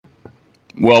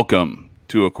Welcome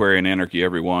to Aquarian Anarchy,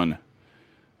 everyone.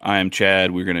 I am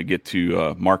Chad. We're going to get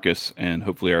to Marcus and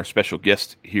hopefully our special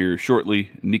guest here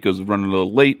shortly. Nico's running a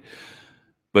little late.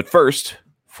 But first,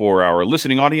 for our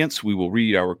listening audience, we will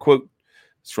read our quote.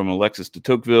 It's from Alexis de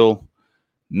Tocqueville.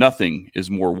 Nothing is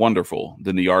more wonderful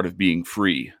than the art of being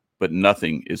free, but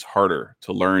nothing is harder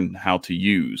to learn how to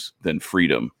use than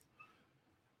freedom.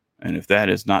 And if that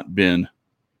has not been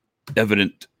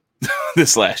evident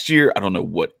this last year, I don't know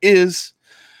what is.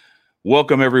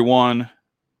 Welcome, everyone.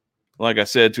 Like I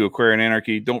said, to Aquarian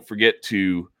Anarchy. Don't forget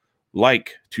to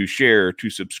like, to share, to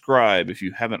subscribe. If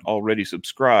you haven't already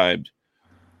subscribed,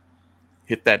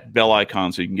 hit that bell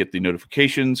icon so you can get the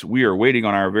notifications. We are waiting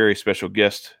on our very special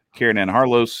guest, Karen Ann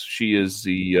Harlos. She is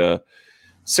the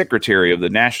secretary of the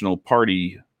National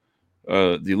Party,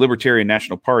 the Libertarian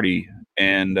National Party,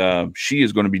 and she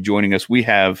is going to be joining us. We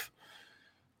have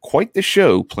quite the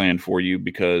show planned for you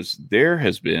because there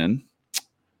has been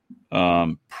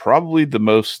probably the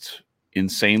most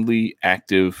insanely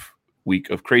active week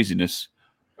of craziness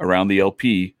around the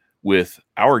LP with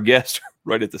our guest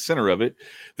right at the center of it.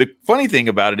 The funny thing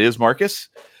about it is, Marcus,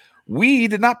 we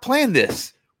did not plan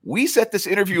this. We set this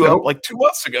interview up like 2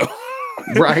 months ago.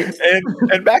 Right.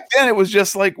 and back then it was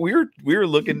just like we were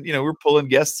looking, we're pulling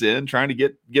guests in, trying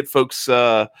to get folks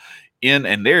in,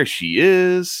 and there she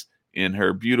is in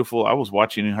her beautiful. I was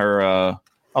watching her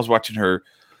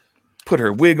put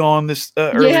her wig on this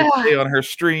earlier today on her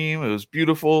stream. It was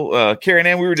beautiful. Karen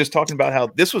Ann, we were just talking about how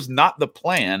this was not the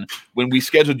plan when we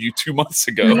scheduled you 2 months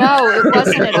ago. No, it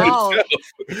wasn't at all.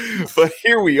 But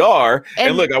here we are.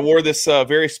 And look, I wore this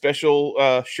very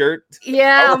special shirt.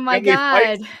 Yeah, oh my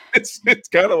God. It's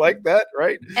kind of like that,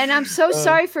 right? And I'm so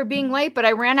sorry for being late, but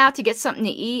I ran out to get something to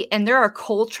eat, and there are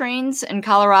coal trains in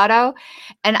Colorado,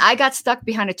 and I got stuck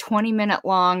behind a 20-minute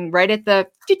long right at the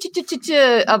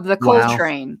of the coal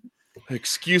train.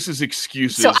 Excuses.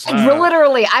 So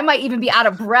I might even be out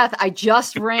of breath. I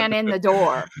just ran in the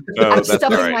door. I'm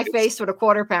stuffing my face with a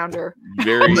quarter pounder.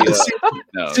 Very.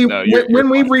 When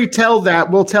we retell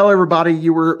that, we'll tell everybody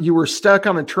you were stuck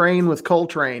on a train with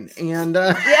Coltrane, and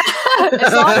yeah,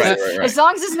 as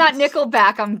long as it's not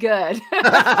Nickelback, I'm good.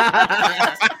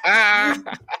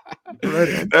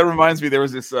 That reminds me, there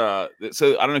was this. So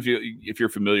I don't know if you're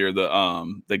familiar,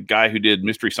 the guy who did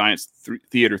Mystery Science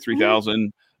Theater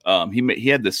 3000. He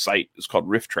had this site. It's called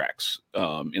Riff Tracks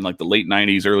in like the late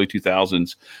 90s, early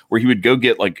 2000s, where he would go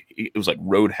get it was like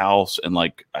Roadhouse and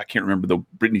I can't remember the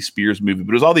Britney Spears movie,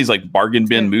 but it was all these like bargain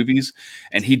bin movies.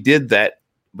 And he did that,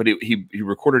 but he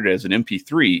recorded it as an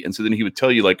MP3. And so then he would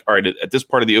tell you all right, at this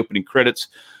part of the opening credits,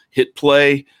 hit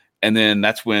play. And then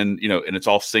that's when, and it's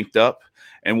all synced up.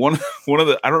 And one of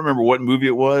the, I don't remember what movie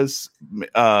it was,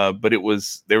 but there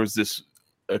was this,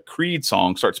 a Creed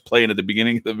song starts playing at the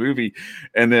beginning of the movie,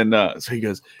 and then so he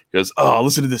goes, oh,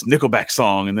 listen to this Nickelback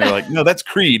song, and they're like, no, that's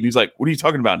Creed. And he's like, what are you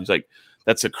talking about? And he's like,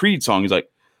 that's a Creed song. He's like,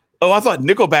 oh, I thought a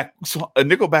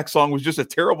Nickelback song was just a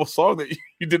terrible song that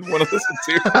you didn't want to listen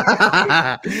to.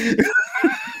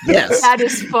 Yes, that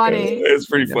is funny. It's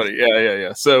pretty funny.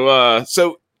 Yeah.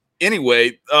 So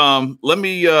anyway, let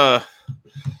me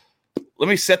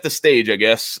set the stage, I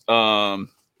guess.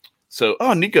 So,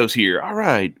 Nico's here. All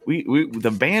right, we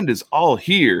the band is all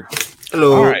here.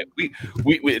 Hello. All right, we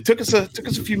it took us a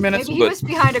few minutes. Maybe he was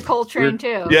behind a coal train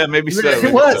too. Yeah, maybe so.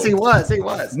 He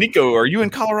was. Nico, are you in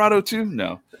Colorado too?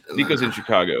 No, Nico's in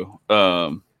Chicago.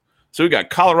 So we got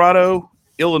Colorado,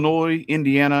 Illinois,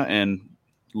 Indiana, and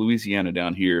Louisiana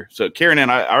down here. So Karen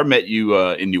and I met you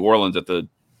in New Orleans at the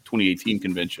 2018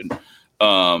 convention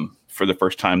for the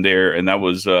first time there, and that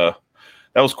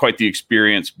was quite the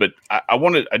experience, but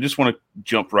I just want to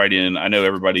jump right in. I know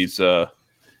everybody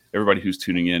who's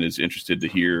tuning in is interested to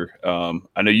hear.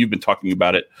 I know you've been talking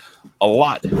about it a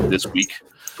lot this week.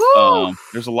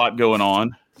 There's a lot going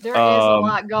on. There is a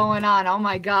lot going on. Oh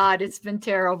my God, it's been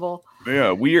terrible.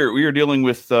 Yeah, we are dealing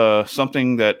with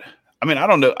something that, I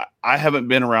don't know. I haven't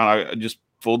been around. I just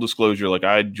full disclosure,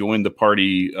 I joined the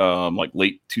party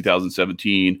late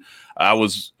 2017. I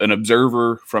was an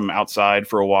observer from outside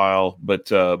for a while, but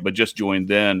just joined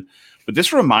then. But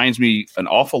this reminds me an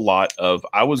awful lot of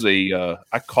I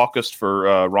caucused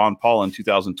for Ron Paul in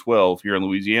 2012 here in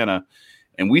Louisiana,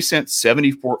 and we sent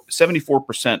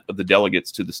 74% of the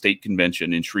delegates to the state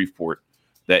convention in Shreveport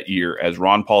that year as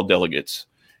Ron Paul delegates.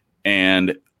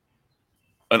 And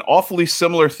an awfully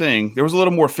similar thing. There was a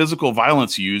little more physical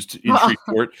violence used in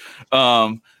Shreveport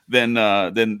than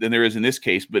there is in this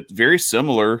case, but very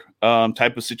similar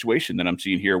type of situation that I'm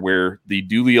seeing here, where the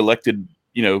duly elected,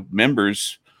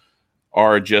 members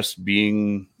are just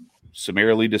being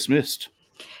summarily dismissed.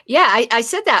 Yeah, I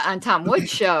said that on Tom Wood's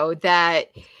show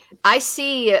that I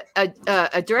see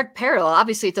a direct parallel.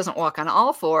 Obviously, it doesn't walk on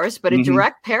all fours, but a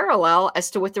direct parallel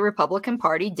as to what the Republican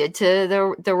Party did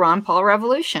to the Ron Paul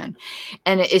revolution.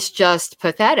 And it's just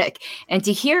pathetic. And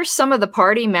to hear some of the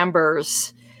party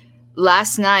members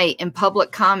last night in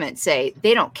public comment say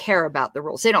they don't care about the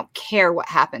rules, they don't care what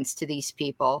happens to these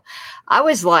people, I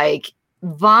was like,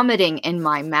 vomiting in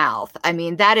my mouth. I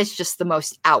mean, that is just the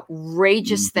most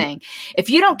outrageous thing.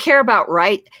 If you don't care about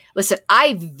right, listen,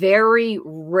 I very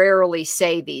rarely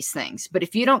say these things, but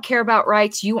if you don't care about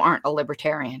rights, you aren't a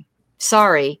libertarian.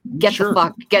 Sorry. Get the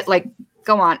fuck,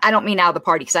 go on. I don't mean out of the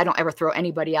party because I don't ever throw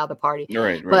anybody out of the party.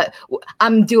 Right. But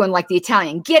I'm doing like the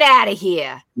Italian, get out of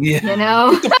here. Yeah. You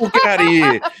know? Get the fuck out of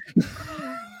here.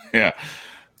 Yeah.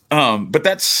 But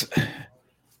that's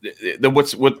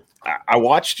what I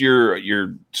watched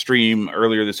your stream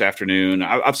earlier this afternoon.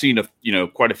 I've seen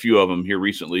quite a few of them here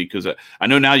recently because I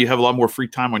know now you have a lot more free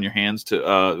time on your hands to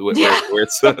where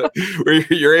it's where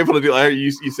you're able to do. Like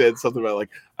you said something about like,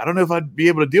 I don't know if I'd be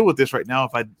able to deal with this right now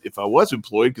if I was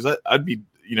employed, because I'd be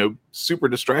super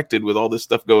distracted with all this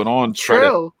stuff going on. Try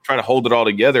to hold it all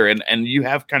together, and you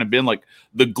have kind of been like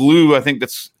the glue. I think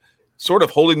that's sort of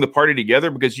holding the party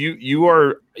together, because you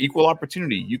are equal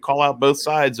opportunity. You call out both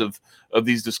sides of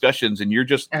these discussions, and you're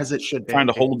just as it should be trying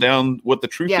to hold down what the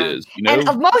truth is. And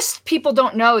most people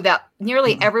don't know that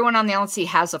nearly everyone on the LNC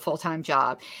has a full-time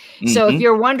job. So if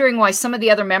you're wondering why some of the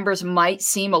other members might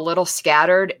seem a little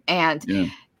scattered, and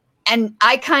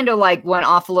I kind of like went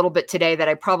off a little bit today that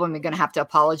I probably am going to have to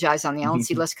apologize on the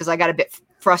LNC list, because I got a bit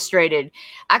frustrated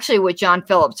actually with John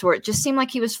Phillips, where it just seemed like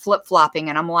he was flip-flopping,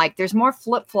 and I'm like, there's more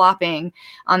flip-flopping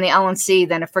on the LNC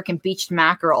than a freaking beached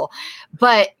mackerel.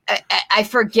 But I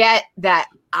forget that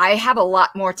I have a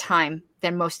lot more time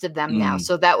than most of them now,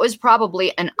 so that was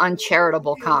probably an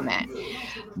uncharitable comment.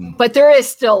 But there is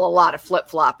still a lot of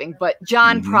flip-flopping. But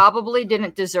John probably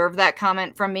didn't deserve that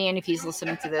comment from me, and if he's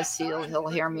listening to this, he'll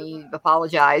hear me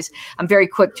apologize. I'm very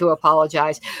quick to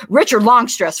apologize. Richard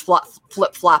Longstress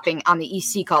flip-flopping on the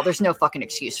EC call. There's no fucking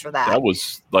excuse for that. That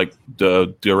was like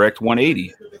the direct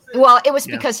 180. Well, it was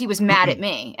because he was mad at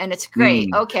me, and it's great.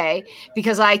 Okay,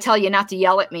 because I tell you not to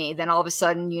yell at me, then all of a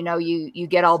sudden, you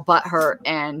get all butthurt,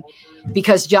 and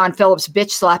because John Phillips bitch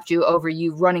slapped you over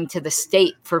you running to the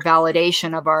state for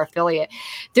validation of our affiliate.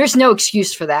 There's no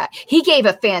excuse for that. He gave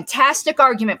a fantastic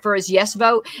argument for his yes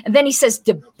vote, and then he says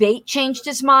debate changed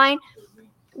his mind.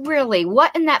 Really?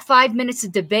 What in that 5 minutes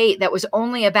of debate that was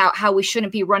only about how we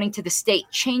shouldn't be running to the state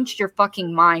changed your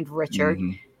fucking mind, Richard?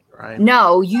 Right.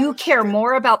 No, you care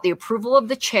more about the approval of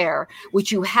the chair,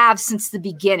 which you have since the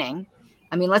beginning.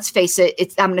 I mean, let's face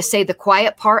it, I'm going to say the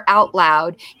quiet part out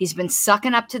loud. He's been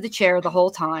sucking up to the chair the whole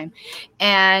time.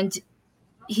 And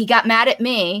he got mad at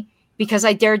me because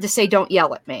I dared to say, don't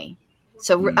yell at me.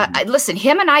 So listen,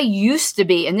 him and I used to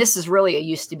be, and this is really a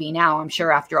used to be now, I'm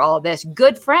sure after all of this,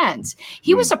 good friends.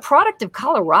 He was a product of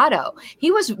Colorado.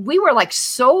 We were like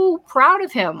so proud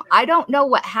of him. I don't know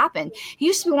what happened. He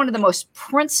used to be one of the most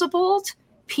principled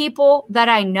people that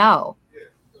I know.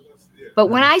 But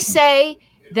when I say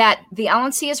that the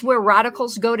LNC is where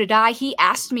radicals go to die, he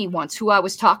asked me once who I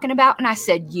was talking about, and I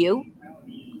said, you.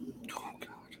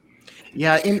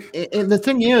 Yeah, and the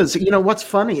thing is, what's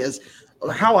funny is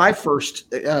how I first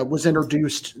was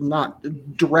introduced, not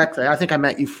directly. I think I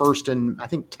met you first in,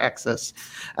 Texas,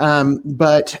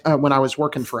 but when I was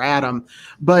working for Adam.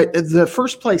 But the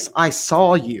first place I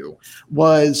saw you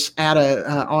was at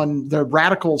on the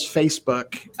Radicals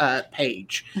Facebook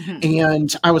page,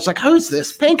 and I was like, "Who's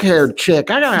this pink-haired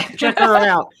chick? I gotta have to check her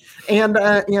out."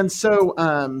 And so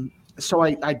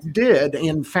I did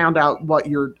and found out what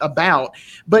you're about.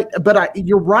 But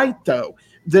you're right though.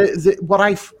 What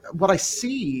I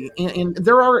see, and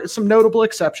there are some notable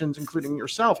exceptions, including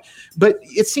yourself, but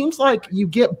it seems like you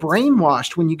get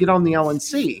brainwashed when you get on the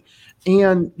LNC.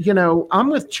 And, I'm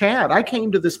with Chad. I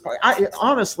came to this party.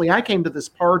 I came to this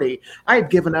party. I had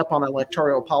given up on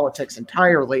electoral politics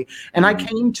entirely. And I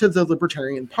came to the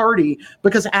Libertarian Party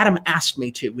because Adam asked me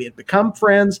to. We had become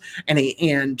friends, and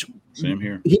same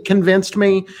here. He convinced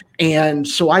me. And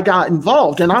so I got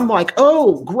involved, and I'm like,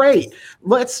 oh, great.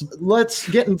 Let's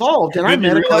get involved. And I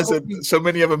met a couple. That so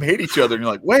many of them hate each other. And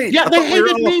you're like, wait. Yeah, they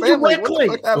hated me directly.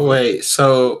 Wait,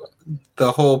 so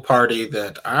the whole party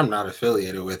that I'm not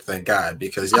affiliated with, thank God,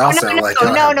 because y'all sound like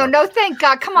no, thank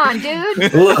God. Come on,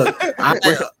 dude. Look,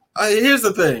 here's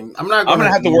the thing. I'm gonna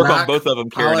have to work on both of them,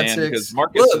 Karen Ann, because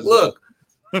Marcus. Look.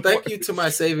 Thank you to my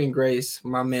saving grace,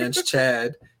 my man's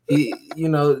Chad. He,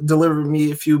 delivered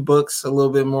me a few books, a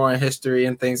little bit more on history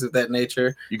and things of that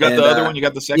nature. You got the other one? You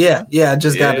got the second one? Yeah, I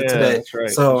just got it today. That's right.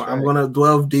 So I'm going to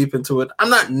delve deep into it. I'm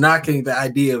not knocking the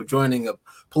idea of joining a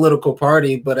political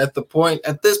party. But at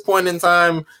this point in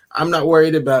time, I'm not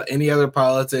worried about any other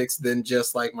politics than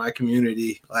just like my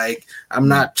community. Like, I'm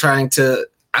not trying to,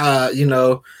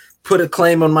 put a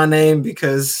claim on my name,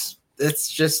 because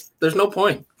it's just, there's no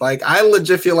point. Like, I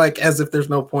legit feel like as if there's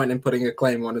no point in putting a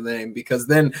claim on a name, because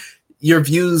then your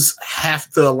views have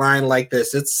to align like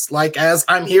this. It's like, as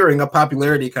I'm hearing, a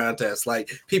popularity contest.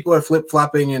 Like, people are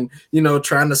flip-flopping and,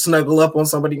 trying to snuggle up on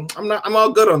somebody. I'm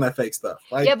all good on that fake stuff.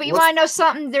 Like, yeah, but you want to know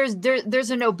something?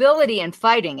 There's a nobility in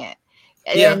fighting it.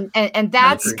 And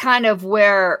that's kind of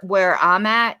where I'm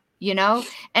at.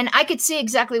 And I could see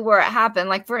exactly where it happened.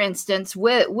 Like, for instance,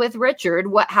 with Richard,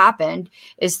 what happened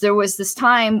is there was this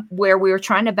time where we were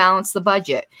trying to balance the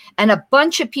budget, and a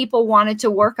bunch of people wanted to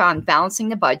work on balancing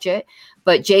the budget.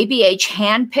 But JBH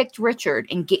handpicked Richard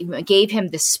and gave him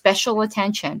this special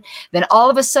attention. Then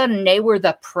all of a sudden, they were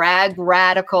the Prague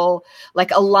radical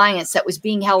alliance that was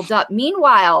being held up.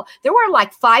 Meanwhile, there were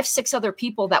 5-6 other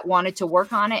people that wanted to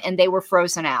work on it, and they were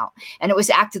frozen out. And it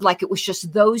was acted like it was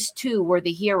just those two were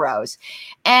the heroes.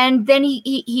 And then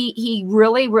he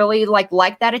really, really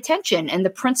liked that attention, and the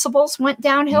principles went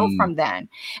downhill from then.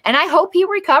 And I hope he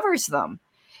recovers them.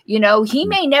 He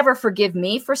may never forgive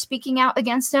me for speaking out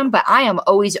against him, but I am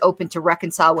always open to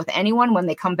reconcile with anyone when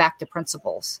they come back to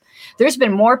principles. There's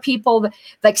been more people,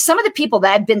 some of the people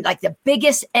that have been the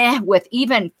biggest with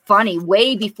even funny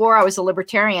way before I was a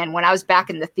libertarian, when I was back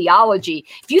in the theology.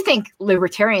 If you think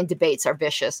libertarian debates are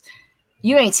vicious,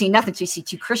 you ain't seen nothing till you see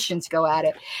two Christians go at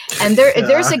it. And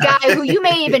there's a guy who you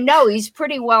may even know. He's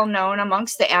pretty well known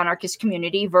amongst the anarchist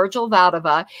community, Virgil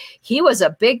Valdeva. He was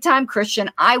a big time Christian.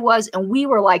 I was, and we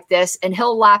were like this, and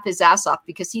he'll laugh his ass off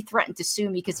because he threatened to sue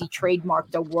me because he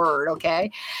trademarked a word.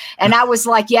 Okay. And I was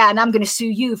like, yeah, and I'm going to sue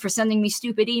you for sending me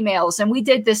stupid emails. And we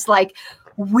did this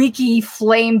wiki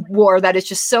flame war that is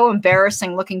just so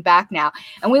embarrassing looking back now.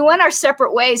 And we went our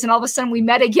separate ways, and all of a sudden we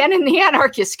met again in the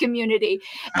anarchist community,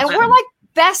 and we're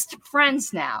best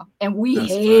friends now, and we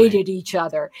hated each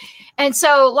other. And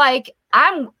so I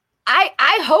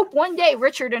hope one day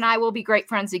Richard and I will be great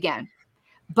friends again,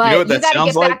 but you got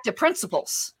to get back to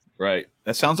principles. Right.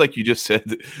 That sounds like you just said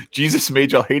that Jesus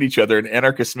made y'all hate each other and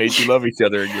anarchists made you love each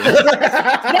other again.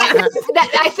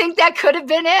 I think that could have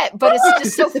been it, but it's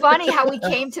just so funny how we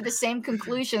came to the same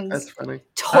conclusions. That's funny.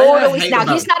 Totally.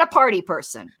 Now, he's not a party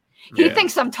person. He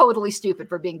thinks I'm totally stupid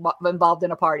for being involved in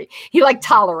a party. He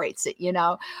tolerates it,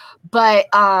 but,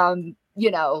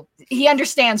 he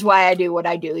understands why I do what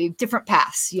I do. Different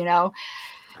paths,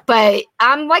 but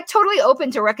I'm totally open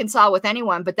to reconcile with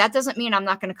anyone, but that doesn't mean I'm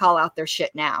not going to call out their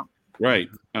shit now. Right.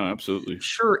 Oh, absolutely.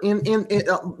 Sure. And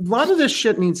a lot of this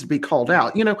shit needs to be called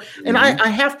out, and I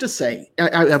have to say,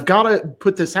 I've got to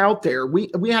put this out there. We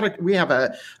have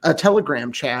a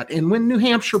Telegram chat, and when New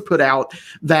Hampshire put out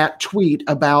that tweet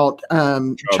about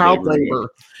child labor,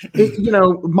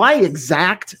 my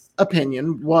exact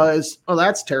opinion was, oh,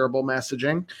 that's terrible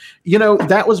messaging.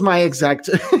 That was my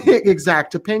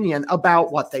exact opinion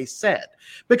about what they said,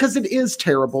 because it is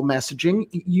terrible messaging.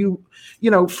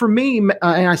 For me,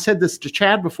 and I said this to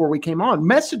Chad before we came on,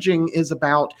 messaging is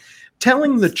about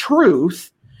telling the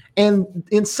truth and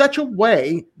in such a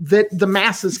way that the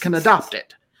masses can adopt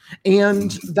it.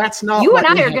 And that's not you and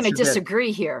I are going to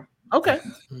disagree here. Okay.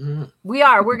 We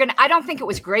are. I don't think it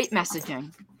was great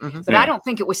messaging, but I don't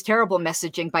think it was terrible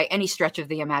messaging by any stretch of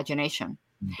the imagination.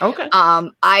 Okay.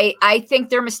 I think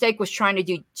their mistake was trying to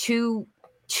do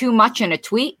too much in a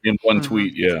tweet. In one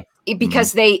tweet, yeah.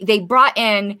 Because they brought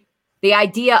in the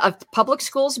idea of public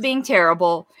schools being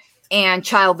terrible and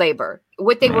child labor.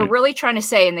 What they were really trying to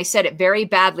say, and they said it very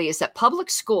badly, is that public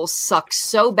schools suck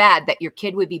so bad that your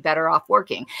kid would be better off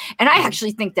working. And I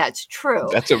actually think that's true.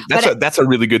 That's a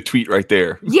really good tweet right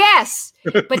there. Yes,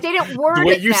 but they didn't word the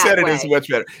way you said it is much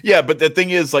better. Yeah, but the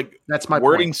thing is, that's my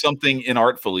wording point. Something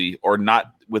inartfully or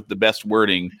not with the best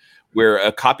wording, where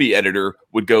a copy editor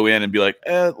would go in and be like,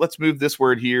 let's move this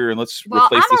word here and let's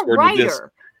replace this word with this.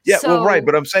 Yeah, well, right.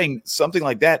 But I'm saying something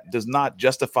like that does not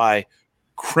justify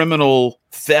criminal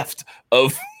theft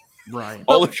of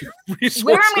all of your resources.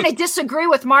 Where I'm going to disagree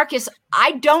with Marcus,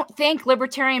 I don't think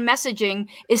libertarian messaging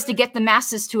is to get the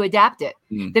masses to adapt it.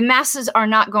 The masses are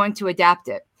not going to adapt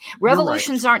it.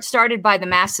 Revolutions aren't started by the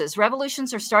masses.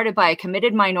 Revolutions are started by a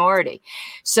committed minority.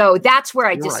 So that's where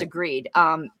I disagreed.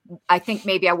 I think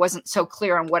maybe I wasn't so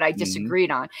clear on what I disagreed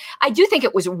on. I do think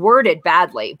it was worded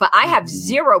badly, but I have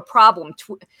zero problem.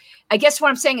 I guess what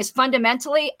I'm saying is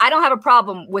fundamentally, I don't have a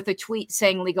problem with a tweet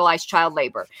saying legalize child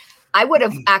labor. I would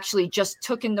have actually just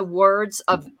taken the words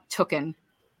of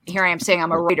here I am saying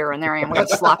I'm a writer, and there I am with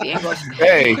sloppy English.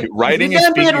 Hey, writing and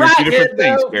speaking are two different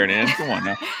things, Karen Ann. Come on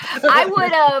now. I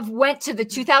would have went to the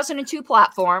 2002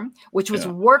 platform, which was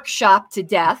workshopped to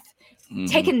death,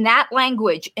 taken that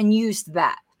language and used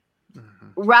that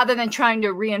rather than trying to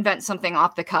reinvent something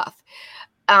off the cuff.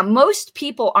 Most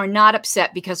people are not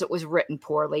upset because it was written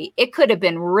poorly. It could have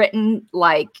been written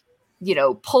like,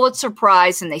 Pulitzer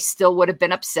Prize, and they still would have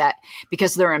been upset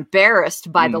because they're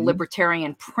embarrassed by the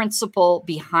libertarian principle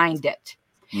behind it.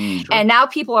 Sure. And now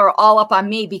people are all up on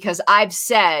me because I've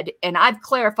said, and I've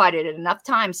clarified it enough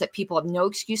times that people have no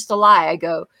excuse to lie.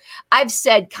 I've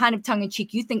said kind of tongue in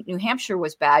cheek, you think New Hampshire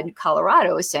was bad, and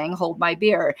Colorado is saying, hold my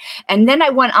beer. And then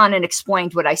I went on and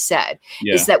explained what I said,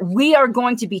 is that we are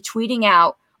going to be tweeting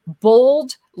out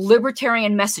bold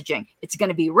libertarian messaging. It's going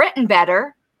to be written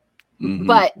better.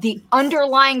 But the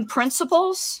underlying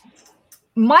principles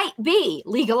might be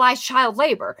legalized child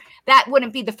labor. That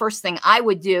wouldn't be the first thing I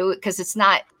would do because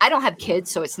I don't have kids,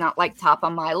 so it's not like top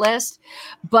on my list.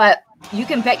 But you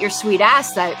can bet your sweet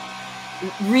ass that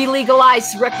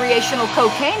re-legalized recreational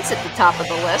cocaine's at the top of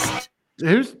the list.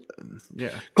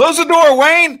 Close the door,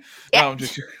 Wayne. Yeah. No,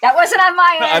 that wasn't on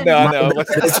my end. I know.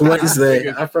 It's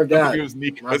Wednesday. I forgot.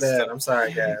 My bad. I'm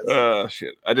sorry, guys. Oh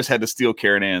shit! I just had to steal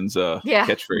Karen Ann's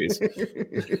catchphrase.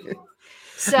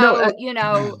 So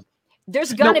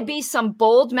there's going to be some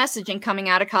bold messaging coming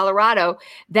out of Colorado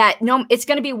that it's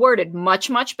going to be worded much,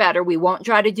 much better. We won't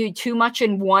try to do too much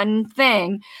in one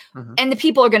thing, and the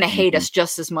people are going to hate us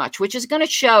just as much, which is going to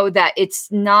show that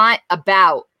it's not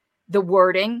about the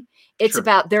wording. It's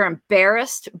about they're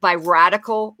embarrassed by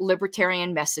radical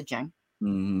libertarian messaging.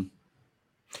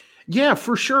 Yeah,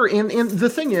 for sure. And the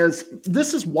thing is,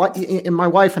 this is what, and my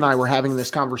wife and I were having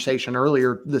this conversation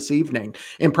earlier this evening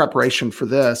in preparation for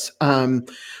this.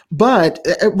 But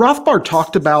Rothbard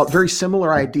talked about very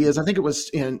similar ideas. I think it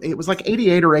was like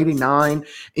 88 or 89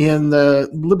 in the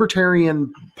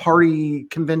Libertarian Party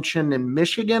convention in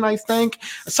Michigan, I think.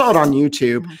 I saw it on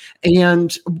YouTube.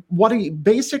 And what he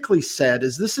basically said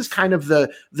is this is kind of the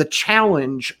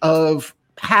challenge of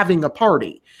having a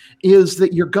party. Is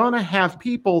that you're going to have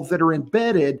people that are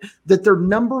embedded that their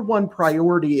number one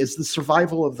priority is the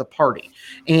survival of the party.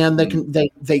 And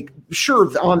they sure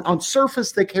on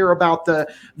surface, they care about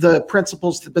the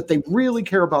principles, but they really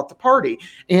care about the party.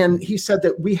 And he said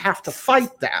that we have to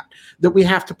fight that we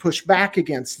have to push back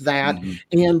against that,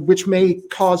 and which may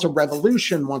cause a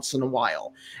revolution once in a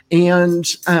while.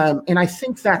 And I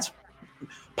think that's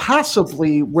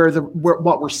possibly where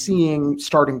what we're seeing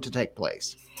starting to take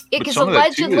place. Because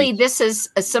allegedly this is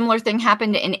a similar thing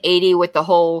happened in 80 with the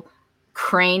whole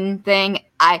crane thing.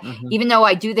 Even though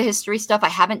I do the history stuff, I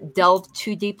haven't delved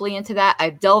too deeply into that.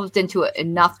 I've delved into it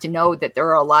enough to know that there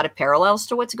are a lot of parallels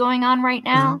to what's going on right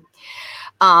now.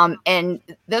 And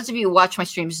those of you who watch my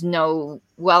streams know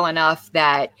well enough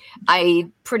that I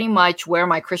pretty much wear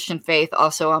my Christian faith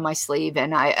also on my sleeve.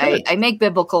 And I make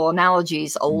biblical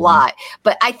analogies a lot,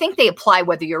 but I think they apply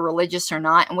whether you're religious or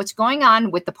not. And what's going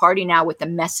on with the party now with the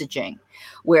messaging,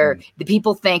 where the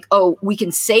people think, oh, we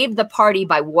can save the party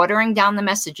by watering down the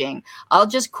messaging. I'll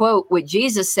just quote what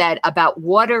Jesus said about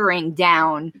watering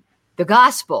down the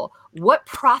gospel. What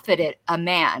profited a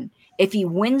man if he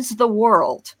wins the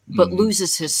world but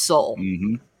loses his soul?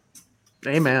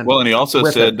 Amen. Well, and he also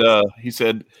said, he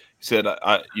said,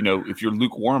 if you're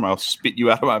lukewarm, I'll spit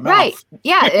you out of my mouth. Right.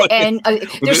 Yeah. And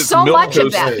there's so much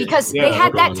of that because they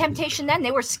had that temptation then.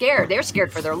 They were scared. They were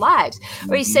scared for their lives.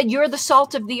 Or he said, you're the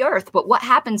salt of the earth. But what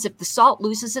happens if the salt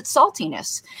loses its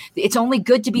saltiness? It's only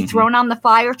good to be thrown on the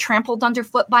fire, trampled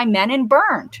underfoot by men, and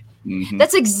burned.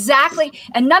 That's exactly,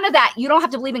 and none of that. You don't have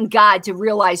to believe in God to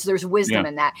realize there's wisdom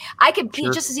in that. I could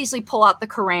just as easily pull out the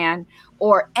Quran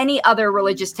or any other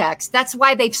religious text. That's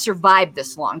why they've survived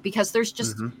this long, because there's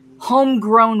just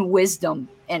homegrown wisdom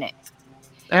in it.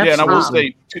 Absolutely. Yeah, and I will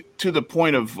say to the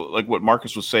point of like what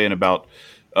Marcus was saying about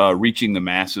reaching the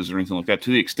masses or anything like that, to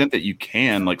the extent that you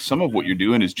can, like some of what you're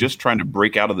doing is just trying to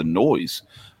break out of the noise,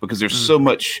 because there's so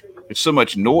much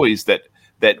noise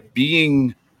that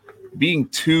being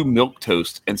too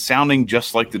milquetoast and sounding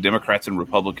just like the Democrats and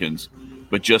Republicans,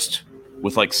 but just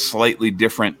with like slightly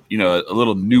different, a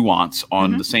little nuance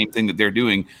on the same thing that they're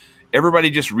doing. Everybody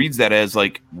just reads that as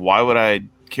like, why would I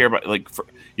care about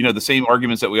the same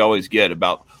arguments that we always get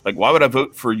about like, why would I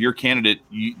vote for your candidate?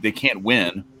 They can't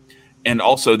win. And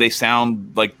also they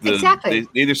sound like they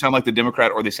either sound like the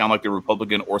Democrat or they sound like the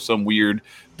Republican or some weird,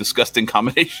 disgusting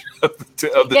combination of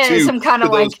the two. Some kind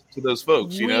of to those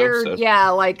folks, weird, of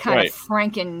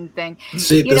Franken thing.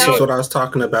 See, this is what I was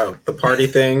talking about. The party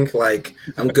thing, like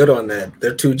I'm good on that.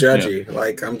 They're too judgy. Yeah.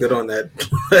 Like I'm good on that.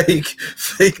 Like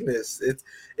fakeness.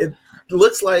 it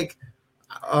looks like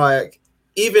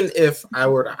even if I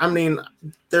were,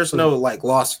 there's no like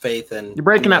lost faith in. You're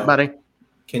breaking up, buddy.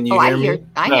 Can you hear me?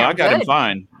 I got him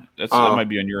fine. That might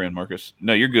be on your end, Marcus.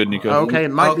 No, you're good, Nico. Okay,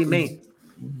 it might be me.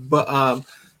 But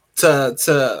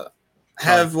to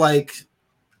have like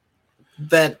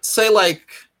that, say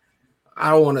like, I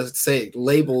don't want to say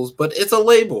labels, but it's a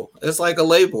label. It's like a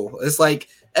label. It's like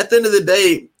at the end of the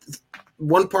day,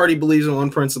 one party believes in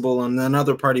one principle and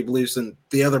another party believes in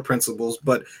the other principles,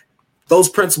 but those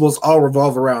principles all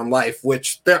revolve around life,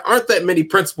 which there aren't that many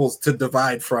principles to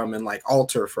divide from and like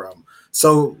alter from.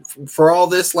 So for all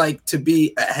this like to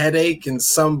be a headache and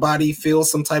somebody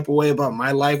feels some type of way about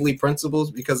my lively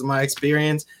principles because of my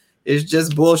experience is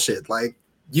just bullshit. Like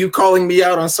you calling me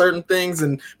out on certain things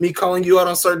and me calling you out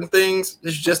on certain things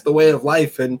is just the way of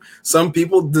life. And some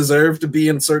people deserve to be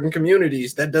in certain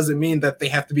communities. That doesn't mean that they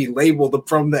have to be labeled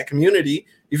from that community.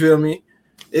 You feel me?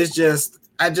 It's just,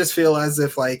 I just feel as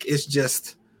if like it's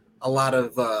just a lot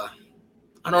of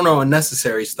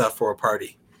unnecessary stuff for a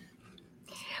party.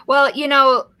 Well,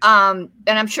 and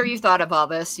I'm sure you've thought of all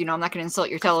this. I'm not going to insult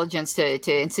your intelligence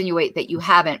to insinuate that you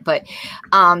haven't. But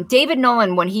David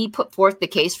Nolan, when he put forth the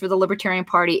case for the Libertarian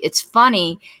Party, it's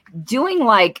funny, doing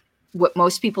like what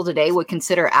most people today would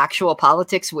consider actual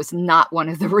politics was not one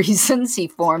of the reasons he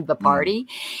formed the party.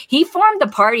 He formed the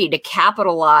party to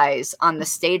capitalize on the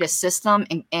status system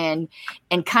and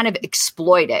kind of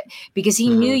exploit it because he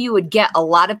knew you would get a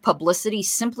lot of publicity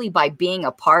simply by being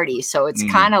a party. So it's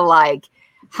kind of like,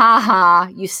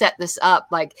 you set this up,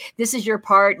 like this is your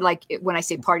part. Like when I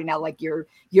say party now, like your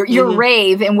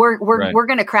rave, and we're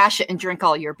going to crash it and drink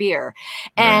all your beer.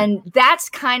 And that's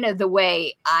kind of the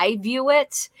way I view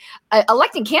it.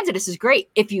 Electing candidates is great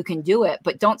if you can do it,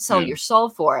 but don't sell your soul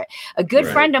for it. A good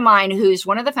friend of mine, who's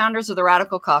one of the founders of the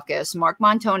Radical Caucus, Mark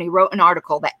Montoni, wrote an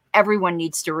article that everyone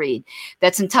needs to read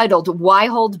that's entitled "Why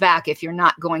Hold Back If You're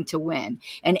Not Going to Win?"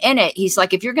 And in it, he's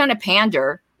like, if you're going to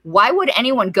pander, why would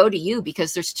anyone go to you?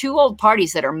 Because there's two old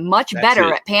parties that are much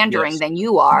better at pandering than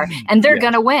you are, and they're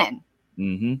going to win.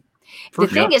 Mm-hmm. The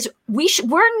thing is,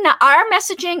 our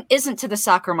messaging isn't to the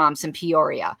soccer moms in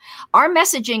Peoria. Our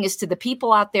messaging is to the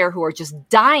people out there who are just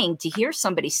dying to hear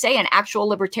somebody say an actual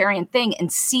libertarian thing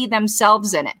and see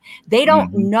themselves in it. They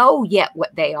don't know yet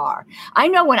what they are. I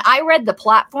know when I read the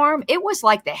platform, it was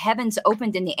like the heavens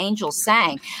opened and the angels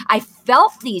sang. I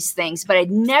felt these things, but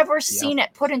I'd never seen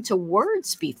it put into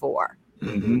words before.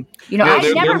 I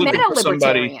never met a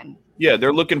libertarian.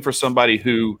 They're looking for somebody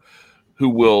who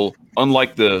will,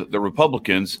 unlike the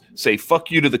Republicans, say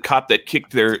fuck you to the cop that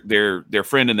kicked their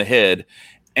friend in the head,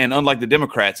 and unlike the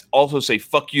Democrats, also say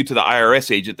fuck you to the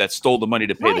IRS agent that stole the money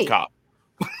to pay the cop.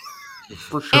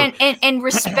 For sure. And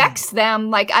respects them.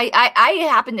 Like I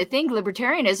happen to think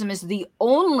libertarianism is the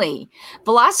only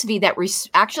philosophy that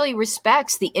actually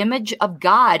respects the image of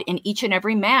God in each and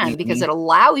every man, because it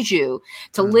allows you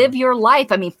to live your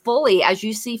life, fully as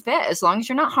you see fit, as long as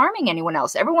you're not harming anyone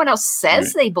else. Everyone else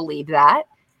says they believe that,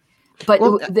 but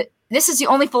this is the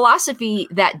only philosophy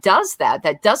that does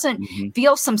that doesn't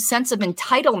feel some sense of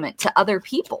entitlement to other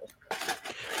people.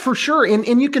 For sure.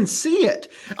 And you can see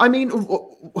it.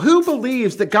 Who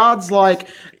believes that God's like,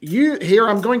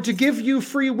 I'm going to give you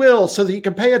free will so that you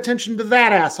can pay attention to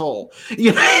that asshole?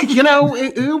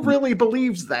 Who really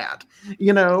believes that?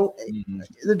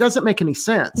 It doesn't make any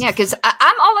sense. Yeah, because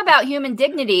I'm all about human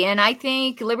dignity. And I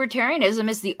think libertarianism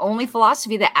is the only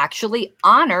philosophy that actually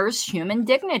honors human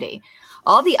dignity.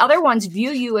 All the other ones view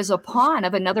you as a pawn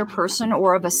of another person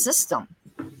or of a system.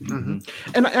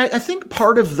 And I think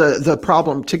part of the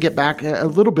problem, to get back a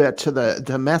little bit to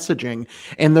the messaging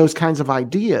and those kinds of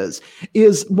ideas,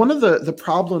 is one of the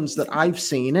problems that I've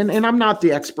seen, and I'm not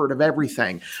the expert of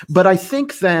everything, but I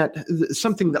think that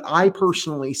something that I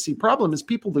personally see problem is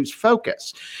people lose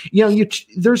focus.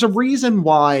 There's a reason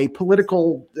why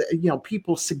political,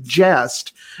 people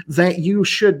suggest that you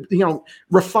should,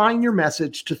 refine your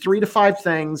message to 3 to 5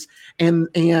 things and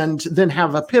then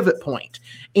have a pivot point.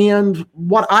 And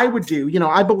what I would do,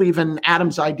 I believe in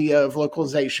Adam's idea of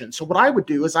localization. So what I would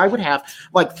do is I would have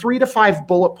like 3 to 5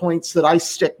 bullet points that I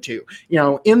stick to,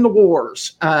 in the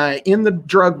wars, in the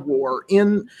drug war,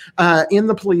 in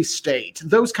the police state,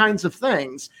 those kinds of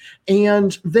things.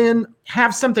 And then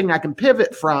have something I can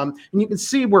pivot from. And you can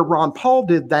see where Ron Paul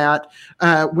did that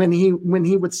when he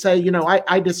would say,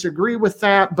 I disagree with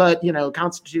that, but,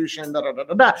 Constitution, da, da, da,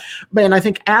 da, da. And I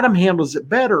think Adam handles it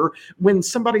better when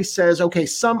somebody says, okay,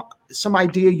 some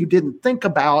idea you didn't think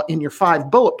about in your 5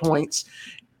 bullet points,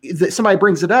 somebody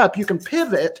brings it up, you can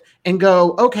pivot and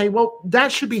go, okay, well,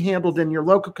 that should be handled in your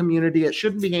local community. It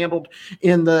shouldn't be handled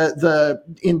in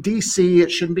in DC.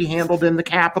 It shouldn't be handled in the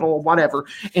Capitol, whatever,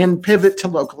 and pivot to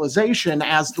localization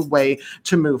as the way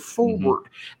to move forward.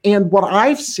 And what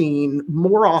I've seen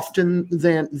more often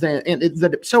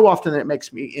so often that it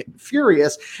makes me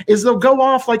furious is they'll go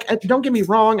off like, don't get me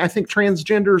wrong, I think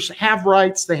transgenders have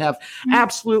rights. They have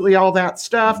absolutely all that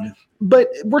stuff. But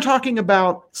we're talking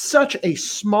about such a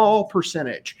small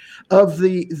percentage of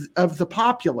the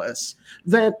populace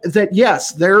that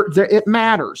yes, it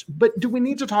matters. But do we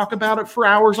need to talk about it for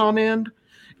hours on end?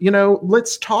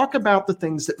 Let's talk about the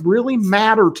things that really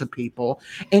matter to people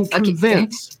and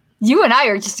convince. You and I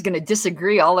are just going to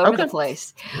disagree all over the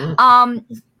place.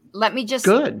 Let me just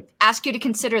ask you to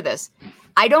consider this.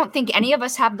 I don't think any of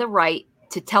us have the right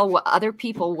to tell other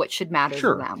people what should matter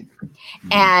to them.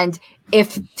 And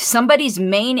if somebody's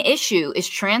main issue is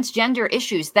transgender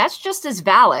issues, that's just as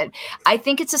valid. I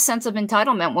think it's a sense of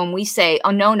entitlement when we say,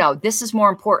 oh, no, this is more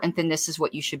important than this is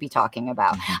what you should be talking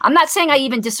about. I'm not saying I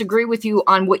even disagree with you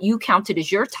on what you counted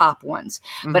as your top ones,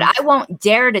 but I won't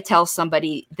dare to tell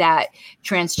somebody that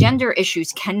transgender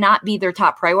issues cannot be their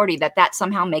top priority, that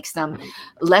somehow makes them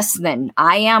less than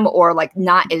I am or like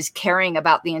not as caring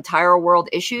about the entire world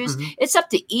issues. It's up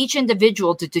to each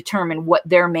individual to determine what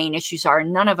their main issues are.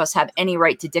 None of us have any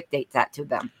right to dictate that to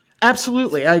them.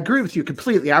 Absolutely. I agree with you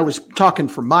completely. I was talking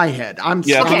from my head. I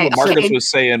think what Marcus was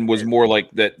saying was more like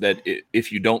that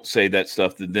if you don't say that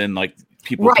stuff, then like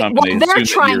people come and they're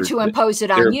trying to impose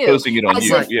it on you. Imposing it on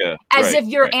you. As if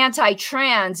you're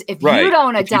anti-trans, if you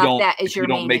don't adopt that as your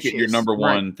main issue. You don't make it your number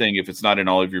one thing if it's not in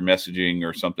all of your messaging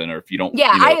or something, or if you don't.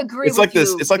 Yeah, I agree. It's like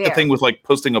this. It's like the thing with like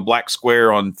posting a black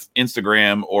square on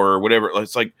Instagram or whatever.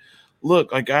 It's like,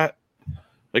 look,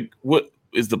 what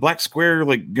is the black square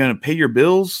like gonna pay your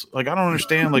bills? Like, I don't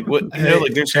understand. Like, what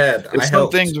like there's Chad. There's some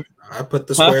things. I put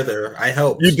the square there. I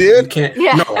helped. You did? You can't.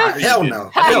 Yeah. No, hell no.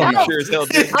 Hell no. Sure as hell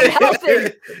did. I'm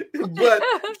helping. But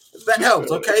that helps.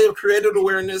 Okay, created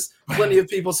awareness. Plenty of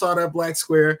people saw that black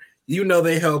square.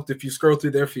 They helped if you scroll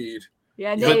through their feed.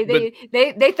 Yeah,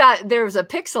 they thought there was a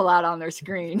pixel out on their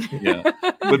screen. Yeah,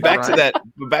 but back to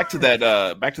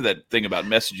that thing about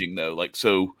messaging though. Like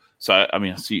so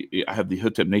I see I have the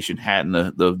Hotep Nation hat and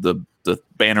the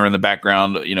banner in the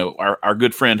background. Our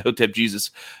good friend Hotep Jesus,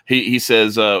 he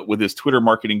says with his Twitter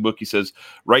marketing book, he says,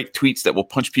 write tweets that will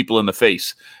punch people in the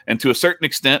face. And to a certain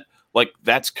extent, like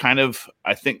that's kind of,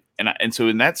 I think, and so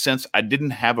in that sense, I didn't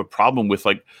have a problem with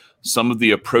like some of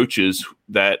the approaches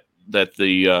that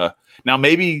the now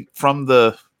maybe from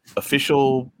the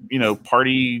official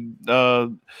party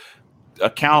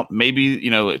account, maybe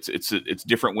it's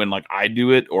different when like I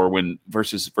do it or when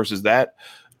versus that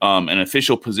and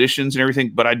official positions and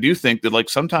everything. But I do think that like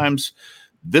sometimes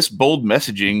this bold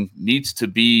messaging needs to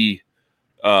be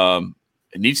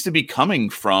coming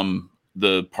from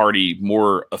the party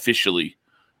more officially,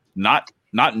 not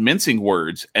mincing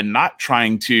words and not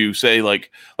trying to say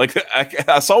like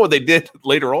I saw what they did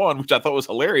later on, which I thought was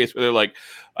hilarious, where they're like,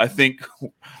 I think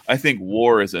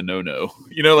war is a no-no.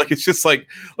 Like it's just like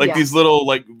these little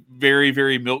like very,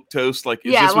 very milquetoast. Like,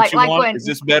 is this what you want? Is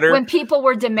this better? When people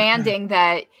were demanding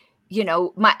that,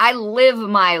 I live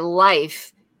my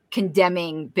life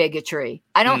condemning bigotry.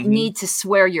 I don't need to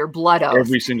swear your blood oath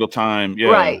every single time. Yeah,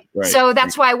 right. So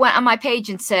that's why I went on my page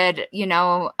and said,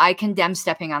 I condemn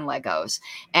stepping on Legos,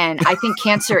 and I think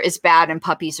cancer is bad and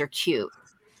puppies are cute.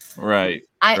 Right.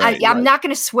 I'm not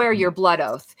going to swear your blood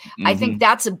oath. I think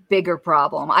that's a bigger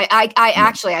problem.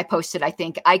 I posted, I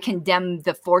think I condemn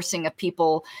the forcing of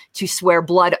people to swear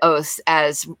blood oaths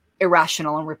as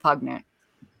irrational and repugnant.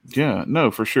 Yeah,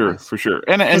 no, for sure.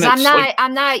 And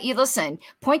I'm not. You listen.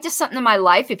 Point to something in my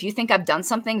life if you think I've done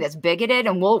something that's bigoted,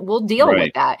 and we'll deal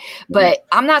with that. But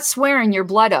I'm not swearing your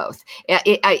blood oath.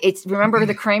 It's remember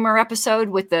the Kramer episode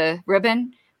with the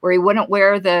ribbon where he wouldn't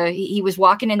wear he was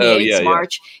walking in the AIDS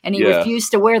march and he refused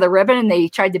to wear the ribbon, and they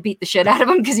tried to beat the shit out of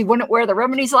him because he wouldn't wear the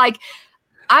ribbon. He's like,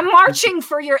 I'm marching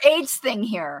for your AIDS thing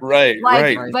here. Right.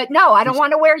 But no, I don't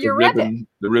want to wear your ribbon.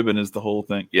 The ribbon is the whole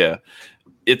thing. Yeah.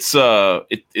 It's and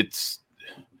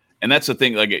that's the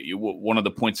thing. Like one of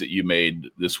the points that you made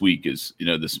this week is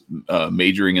this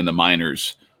majoring in the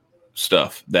minors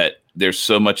stuff. That there's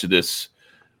so much of this.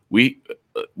 We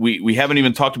haven't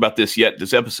even talked about this yet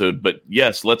this episode, but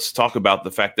yes, let's talk about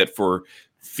the fact that for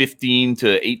 15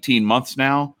 to 18 months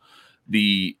now,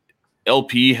 the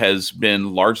LP has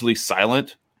been largely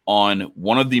silent on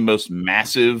one of the most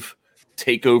massive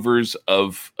takeovers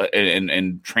of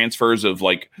and transfers of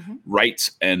like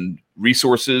rights and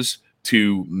resources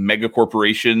to mega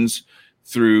corporations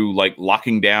through like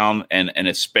locking down and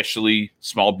especially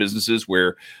small businesses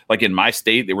where, like in my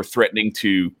state, they were threatening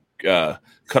to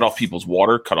cut off people's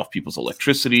water, cut off people's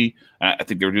electricity. I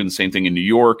think they were doing the same thing in New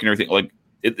York and everything. Like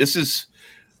this is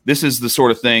the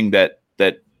sort of thing that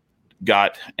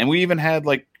got, and we even had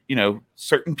like,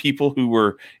 certain people who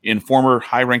were in former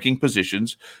high-ranking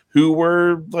positions who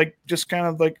were like just kind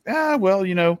of like,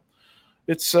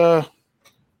 it's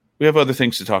we have other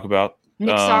things to talk about.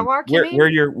 Nick Sarwark,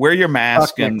 wear your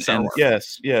mask and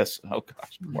yes. Oh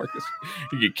gosh, Marcus,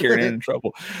 you get carried in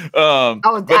trouble. And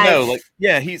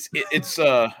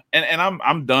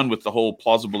I'm done with the whole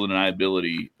plausible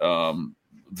deniability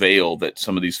veil that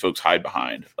some of these folks hide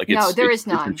behind. Like it's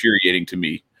none. Infuriating to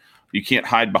me. You can't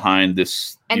hide behind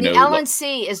this. And the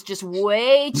LNC is just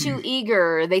way too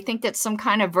eager. They think that's some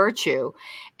kind of virtue.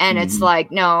 And it's like,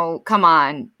 no, come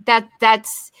on.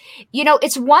 That's,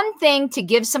 it's one thing to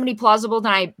give somebody plausible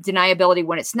deniability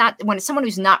when it's someone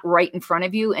who's not right in front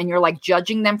of you and you're like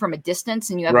judging them from a distance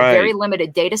and you have a very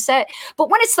limited data set. But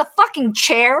when it's the fucking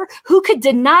chair who could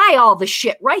deny all the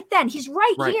shit right then, he's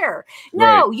right here.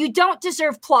 No, you don't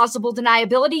deserve plausible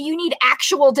deniability. You need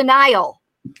actual denial.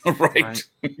 Right.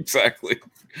 Exactly.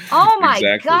 Oh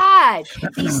my God.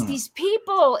 These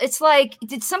people, it's like,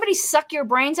 did somebody suck your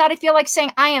brains out? I feel like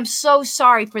saying, I am so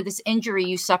sorry for this injury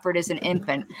you suffered as an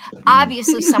infant.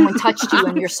 Obviously someone touched you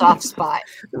in your soft spot.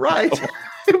 Right.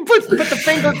 put the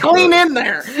finger clean in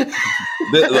there.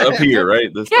 Up here, right?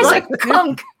 It's like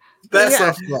gunk. That's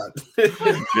fun.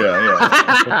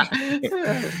 Yeah.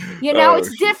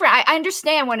 It's different. I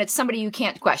understand when it's somebody you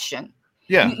can't question.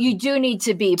 Yeah, you do need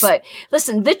to be. But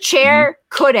listen, the chair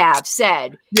could have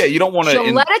said, yeah, you don't want to.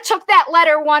 Shaletta took that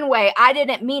letter one way. I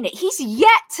didn't mean it. He's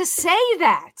yet to say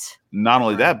that. Not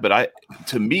only that, but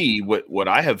to me, what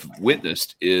I have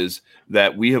witnessed is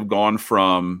that we have gone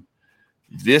from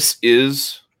this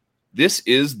is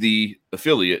the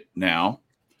affiliate now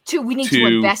to we need to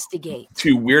investigate,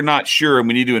 to we're not sure and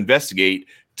we need to investigate,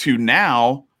 to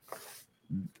now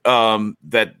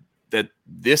that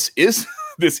this is.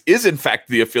 This is in fact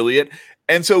the affiliate,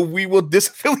 and so we will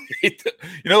disaffiliate them.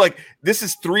 Like this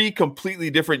is three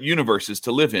completely different universes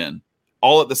to live in,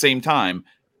 all at the same time.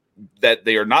 That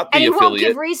they are not the affiliate. And he won't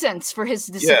give reasons for his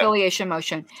disaffiliation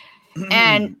motion.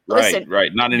 And listen,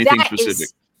 right, not anything specific.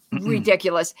 Is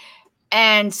ridiculous.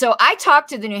 And so I talked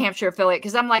to the New Hampshire affiliate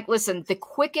because I'm like, listen, the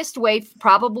quickest way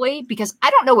probably, because I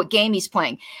don't know what game he's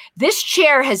playing. This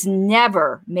chair has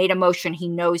never made a motion he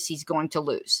knows he's going to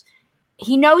lose.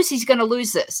 He knows he's going to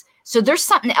lose this. So there's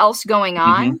something else going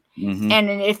on. And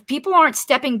if people aren't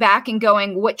stepping back and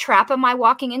going, what trap am I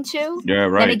walking into? Yeah,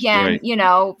 right. And again,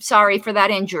 sorry for that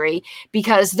injury,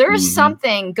 because there's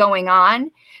something going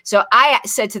on. So I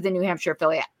said to the New Hampshire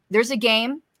affiliate, there's a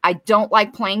game. I don't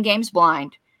like playing games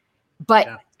blind, but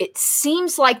it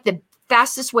seems like the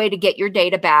fastest way to get your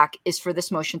data back is for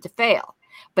this motion to fail.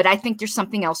 But I think there's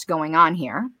something else going on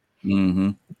here.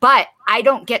 But I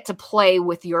don't get to play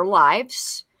with your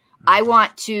lives. I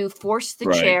want to force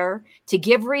the chair to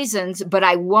give reasons, but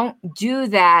I won't do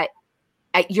that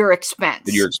at your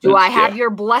expense. Do I have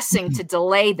your blessing to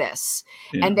delay this?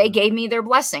 Yeah. And they gave me their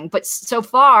blessing. But so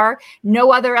far,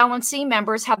 no other LNC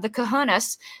members have the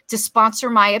kahunas to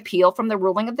sponsor my appeal from the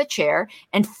ruling of the chair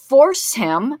and force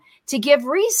him to give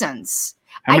reasons.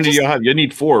 How many do you have? You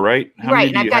need 4, right? Right,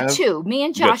 and I've got 2. Me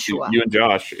and Joshua. You and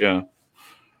Josh, yeah.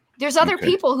 There's other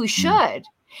people who should.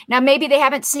 Now, maybe they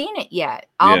haven't seen it yet.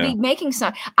 I'll be making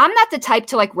some. I'm not the type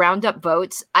to like round up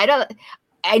votes. I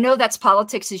know that's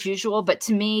politics as usual, but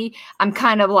to me, I'm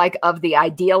kind of like of the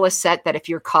idealist set that if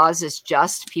your cause is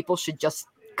just, people should just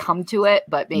come to it.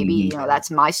 But maybe, that's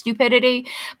my stupidity.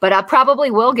 But I probably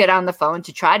will get on the phone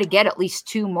to try to get at least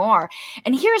 2 more.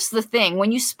 And here's the thing.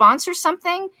 When you sponsor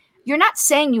something, you're not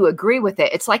saying you agree with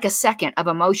it. It's like a second of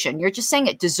emotion. You're just saying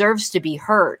it deserves to be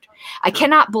heard. I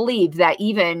cannot believe that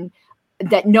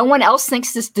that no one else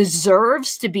thinks this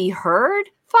deserves to be heard.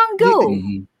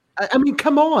 Fangu. I mean,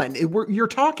 come on. You're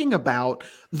talking about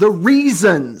the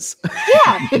reasons.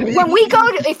 Yeah.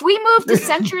 If we move to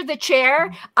censure the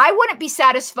chair, I wouldn't be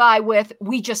satisfied with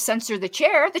we just censor the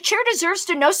chair. The chair deserves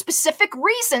to know specific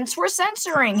reasons for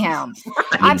censoring him.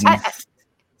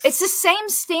 It's the same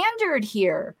standard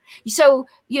here. So,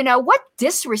 what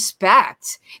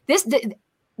disrespect.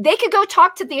 They could go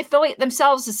talk to the affiliate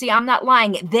themselves to see I'm not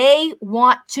lying. They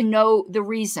want to know the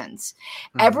reasons.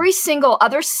 Every single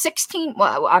other 16,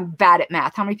 well, I'm bad at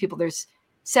math. How many people? There's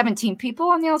 17 people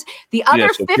on the LNC. The other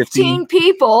 15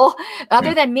 people,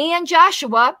 other than me and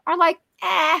Joshua, are like,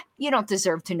 you don't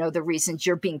deserve to know the reasons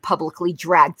you're being publicly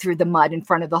dragged through the mud in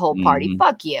front of the whole party.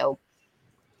 Fuck you.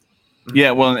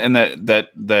 Yeah, well, and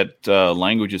that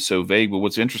language is so vague. But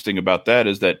what's interesting about that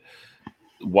is that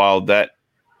while that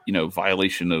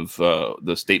violation of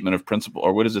the statement of principle,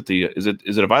 or what is it? Is it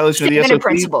a violation statement of the SOP? Of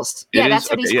principles? Yeah, that's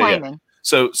what he's claiming.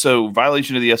 Yeah. So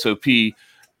violation of the SOP.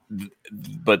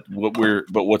 But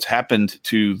what's happened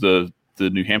to the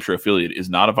New Hampshire affiliate is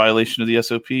not a violation of the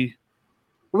SOP.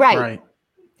 Right.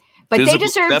 But they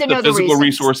deserve to know the physical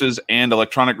resources and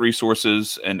electronic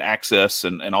resources and access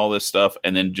and all this stuff,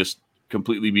 and then just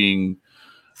completely being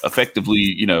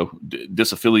effectively,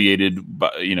 disaffiliated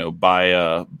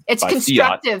by it's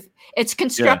constructive. Fiat. It's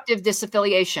constructive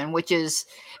disaffiliation, which is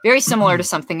very similar to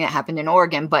something that happened in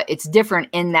Oregon, but it's different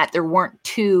in that there weren't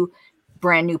two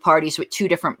brand new parties with two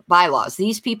different bylaws.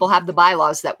 These people have the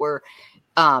bylaws that were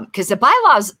because the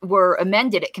bylaws were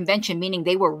amended at convention, meaning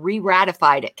they were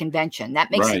re-ratified at convention. That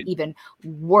makes it even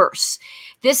worse.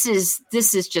 This is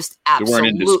just absolutely they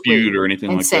weren't in dispute or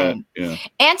anything insane. Like that. Yeah.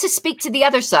 And to speak to the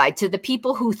other side, to the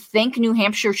people who think New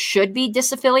Hampshire should be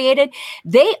disaffiliated,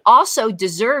 they also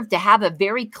deserve to have a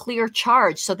very clear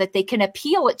charge so that they can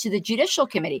appeal it to the Judicial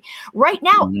Committee. Right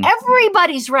now,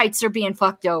 everybody's rights are being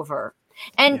fucked over.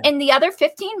 And the other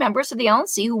 15 members of the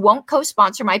LNC who won't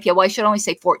co-sponsor my appeal, well, I should only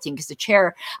say 14 because the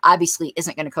chair obviously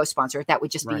isn't going to co-sponsor it. That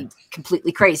would just be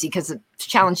completely crazy because it's a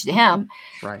challenge to him.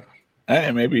 Right.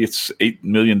 And maybe it's 8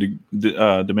 million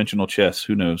dimensional chess.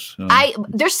 Who knows?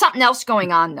 There's something else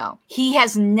going on, though. He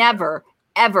has never,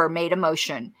 ever made a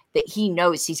motion that he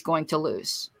knows he's going to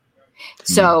lose.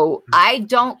 So I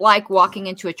don't like walking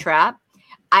into a trap.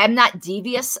 I'm not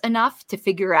devious enough to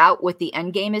figure out what the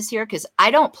end game is here because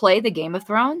I don't play the Game of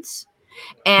Thrones.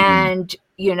 And,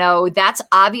 that's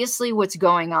obviously what's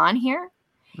going on here.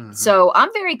 Mm-hmm. So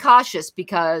I'm very cautious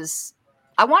because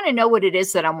I want to know what it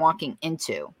is that I'm walking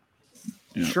into.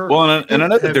 Yeah. Sure. Well, and I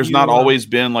know that there's not always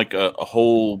been like a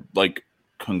whole like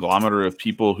conglomerate of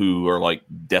people who are like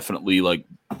definitely like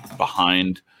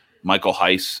behind Michael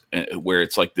Heiss, where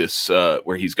it's like this,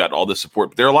 where he's got all this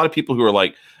support. But there are a lot of people who are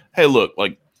like, hey, look,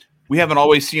 like we haven't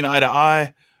always seen eye to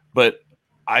eye, but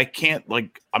I can't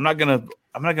like I'm not gonna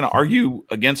argue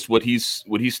against what he's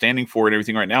standing for and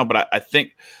everything right now. But I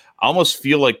think I almost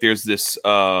feel like there's this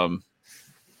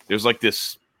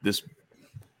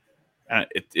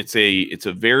it's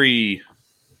a very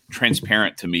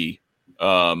transparent to me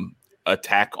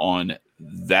attack on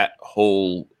that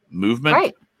whole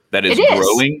movement that is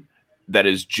growing, that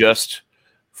is just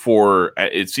for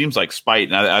it seems like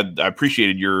spite. And I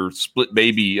appreciated your Split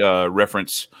Baby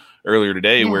reference earlier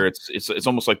today, where it's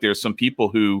almost like there's some people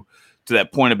who, to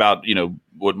that point about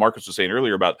what Marcus was saying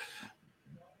earlier about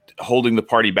holding the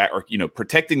party back or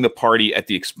protecting the party at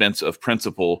the expense of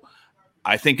principle.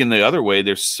 I think in the other way,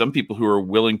 there's some people who are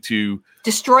willing to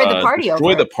destroy the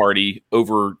party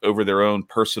over their own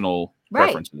personal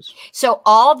preferences. So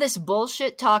all this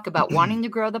bullshit talk about wanting to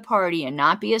grow the party and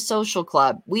not be a social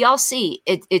club, we all see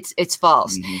it's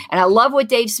false. Mm-hmm. And I love what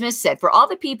Dave Smith said. For all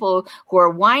the people who are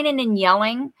whining and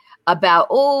yelling about,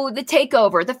 the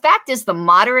takeover. The fact is the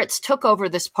moderates took over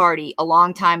this party a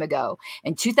long time ago.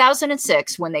 In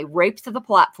 2006, when they raped the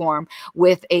platform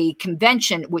with a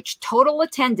convention, which total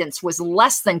attendance was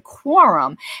less than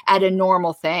quorum at a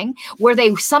normal thing, where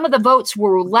some of the votes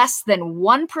were less than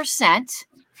 1%.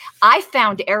 I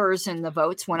found errors in the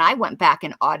votes when I went back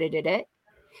and audited it.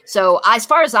 So as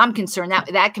far as I'm concerned,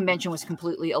 that convention was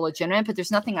completely illegitimate, but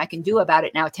there's nothing I can do about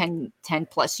it now 10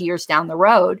 plus years down the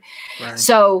road. Right.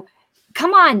 So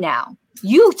come on now.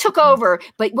 You took over,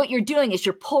 but what you're doing is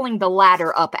you're pulling the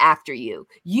ladder up after you.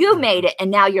 You made it,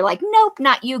 and now you're like, nope,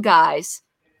 not you guys.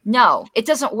 No, it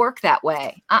doesn't work that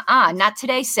way. Not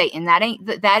today, Satan. That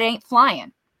ain't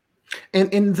flying.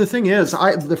 And the thing is,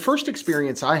 the first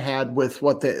experience I had with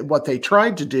what they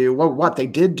tried to do, what they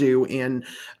did do in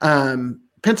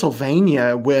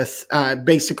Pennsylvania with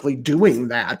basically doing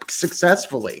that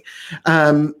successfully.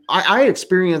 I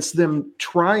experienced them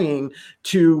trying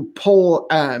to pull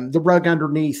the rug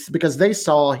underneath because they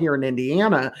saw here in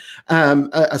Indiana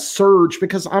a surge,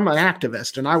 because I'm an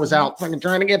activist and I was out fucking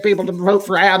trying to get people to vote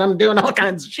for Adam, doing all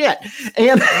kinds of shit.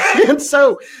 And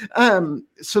so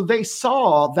they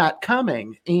saw that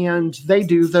coming, and they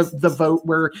do the vote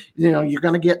where, you're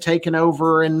going to get taken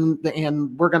over and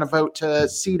we're going to vote to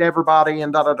seat everybody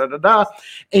and da-da-da-da-da.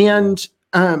 And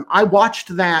I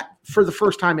watched that for the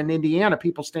first time in Indiana,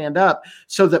 people stand up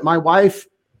so that my wife,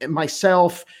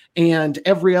 myself, and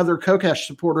every other Kokesh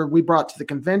supporter we brought to the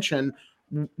convention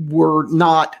they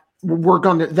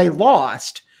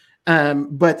lost.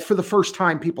 But for the first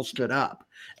time, people stood up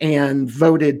and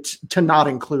voted to not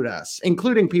include us,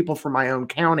 including people from my own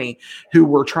county who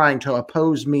were trying to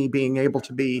oppose me being able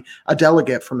to be a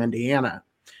delegate from Indiana.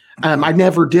 I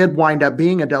never did wind up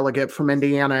being a delegate from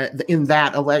Indiana in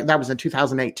that was in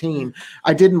 2018.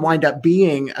 I didn't wind up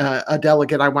being a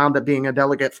delegate. I wound up being a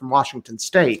delegate from Washington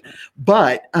State,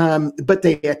 but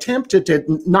they attempted to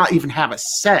not even have a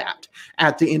sat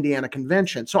at the Indiana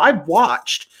convention. So I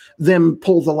watched them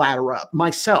pull the ladder up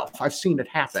myself. I've seen it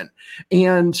happen.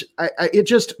 And it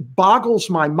just boggles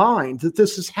my mind that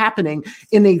this is happening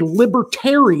in a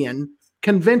libertarian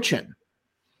convention.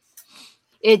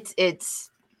 It's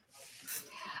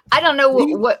I don't know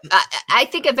what I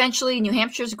think eventually New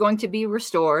Hampshire is going to be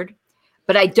restored,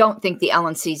 but I don't think the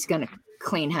LNC is going to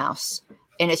clean house,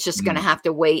 and it's just going to have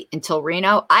to wait until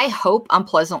Reno. I hope I'm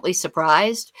pleasantly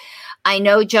surprised. I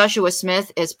know Joshua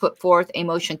Smith has put forth a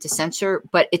motion to censure,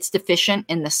 but it's deficient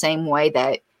in the same way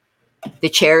that the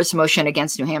chair's motion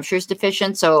against New Hampshire is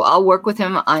deficient. So I'll work with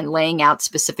him on laying out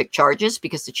specific charges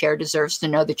because the chair deserves to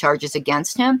know the charges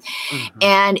against him. Mm-hmm.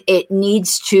 And it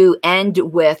needs to end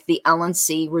with the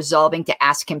LNC resolving to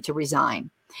ask him to resign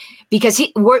because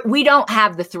we don't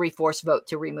have the 3/4 vote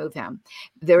to remove him.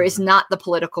 There is not the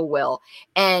political will.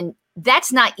 And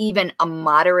that's not even a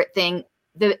moderate thing.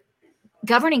 The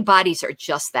governing bodies are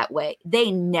just that way. They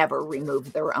never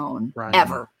remove their own,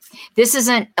 ever. This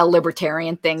isn't a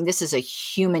libertarian thing. This is a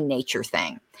human nature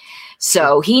thing.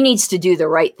 So he needs to do the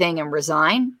right thing and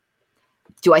resign.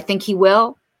 Do I think he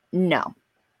will? No.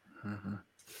 Mm-hmm.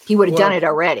 He would have done it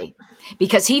already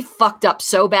because he fucked up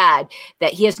so bad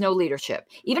that he has no leadership.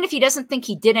 Even if he doesn't think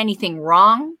he did anything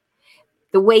wrong,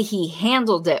 the way he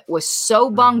handled it was so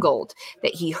bungled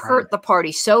that he hurt the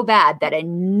party so bad that a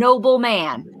noble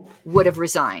man would have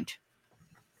resigned.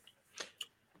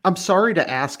 I'm sorry to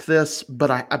ask this, but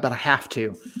I have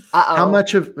to. Uh-oh. How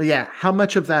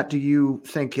much of that do you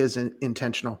think is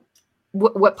intentional?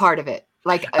 What part of it?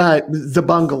 Like the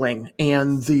bungling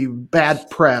and the bad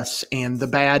press and the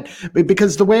bad,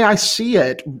 because the way I see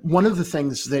it, one of the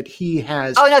things that he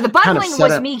has. Oh no, the bungling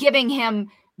was me giving him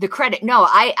the credit. No,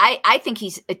 I think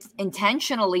he's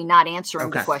intentionally not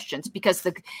answering the questions because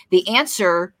the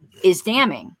answer is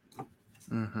damning.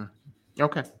 Mm-hmm.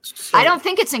 Okay. So I don't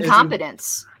think it's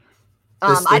incompetence.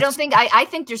 I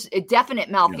think there's a definite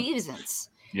malfeasance.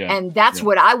 Yeah. And that's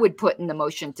what I would put in the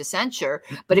motion to censure.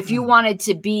 But if you wanted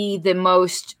to be the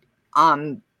most,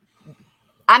 I'm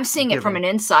seeing it from an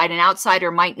inside. An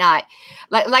outsider might not.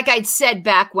 Like I'd said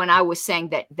back when I was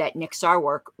saying that Nick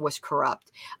Sarwark was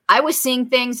corrupt. I was seeing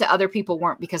things that other people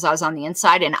weren't because I was on the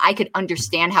inside. And I could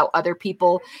understand how other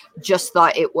people just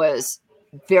thought it was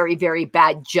very, very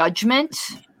bad judgment.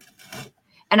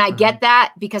 And I get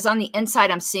that because on the inside,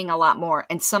 I'm seeing a lot more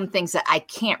and some things that I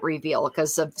can't reveal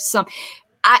because of some.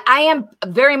 I am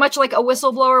very much like a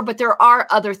whistleblower, but there are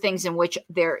other things in which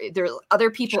there are other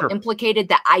people implicated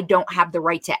that I don't have the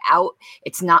right to out.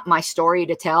 It's not my story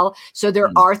to tell. So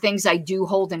there are things I do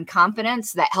hold in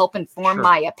confidence that help inform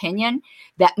my opinion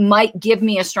that might give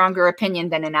me a stronger opinion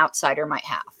than an outsider might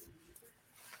have.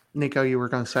 Nico, you were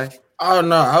going to say? Oh,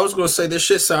 no, I was going to say this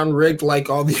shit sound rigged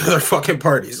like all the other fucking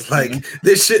parties. Like,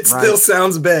 this shit still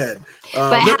sounds bad.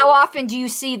 But how often do you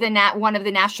see one of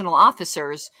the national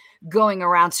officers going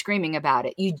around screaming about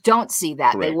it? You don't see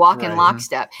that. They walk in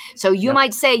lockstep. So you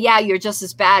might say, yeah, you're just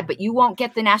as bad, but you won't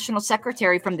get the national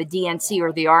secretary from the DNC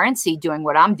or the RNC doing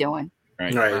what I'm doing.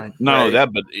 Right. Not only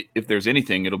that, but if there's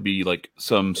anything, it'll be like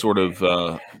some sort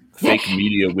of fake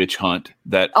media witch hunt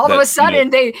that all of a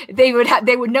sudden they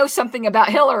would know something about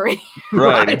Hillary.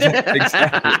 Right.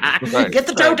 Exactly. Right. Get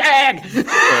the toe tag.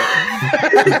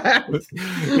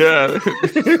 Yeah.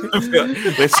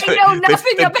 I know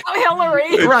nothing about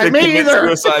Hillary. Right. Me either.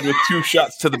 Suicide with 2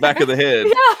 shots to the back of the head.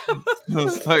 Yeah.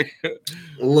 It's like,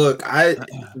 look, I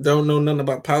don't know nothing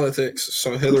about politics,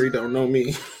 so Hillary don't know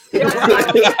me. Hey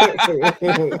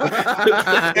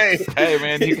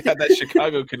man, you got that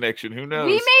Chicago connection. Who knows?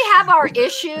 We may have our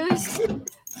issues,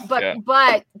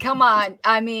 but come on.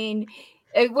 I mean,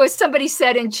 it was somebody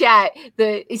said in chat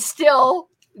the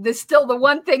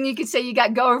one thing you could say you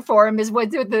got going for him is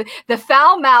what the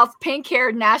foul-mouthed,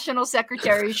 pink-haired national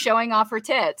secretary showing off her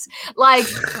tits. Like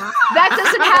that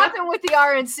doesn't happen with the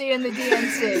RNC and the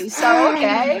DNC. So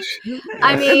okay,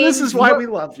 I mean, and this is why we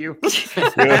love you.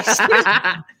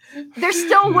 There's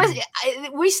still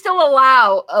we still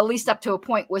allow, at least up to a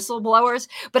point, whistleblowers,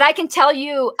 but I can tell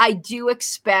you I do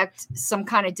expect some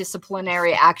kind of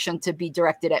disciplinary action to be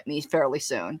directed at me fairly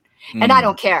soon, and I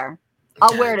don't care.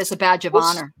 I'll wear it as a badge of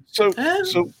honor. So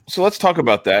let's talk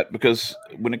about that, because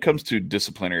when it comes to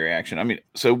disciplinary action, I mean,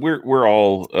 so we're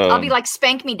all. I'll be like,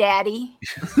 spank me, daddy.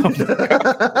 Let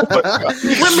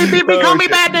me beat me, call me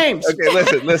bad names. Okay,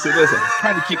 listen. I'm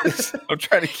trying to keep this.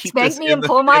 Spank me and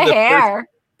pull my hair.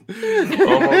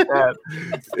 Oh my God!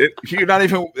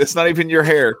 It's not even your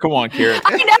hair. Come on, Karen.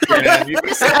 I know.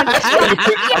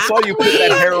 I saw you put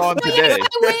that hair on today.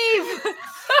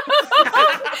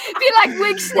 Be like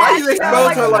wig snatch. Why you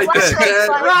expose her like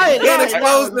that? Right. Can't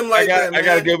expose them like that. I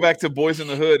got to go back to Boys in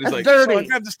the Hood. It's like, dirty. So I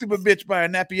grabbed the stupid bitch by a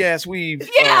nappy ass weave.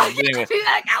 Yeah. Anyway. Be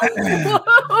like,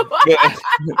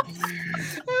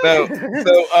 No.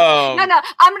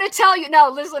 I'm gonna tell you. No,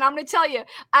 listen. I'm gonna tell you.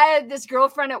 I had this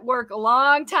girlfriend at work a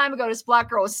long time ago. This black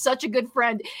girl was such a good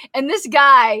friend, and this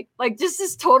guy, like just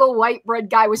this total white bread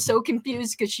guy, was so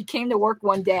confused because she came to work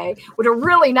one day with a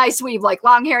really nice weave, like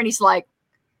long hair, and he's like,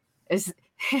 "Is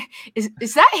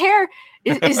that hair?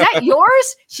 Is that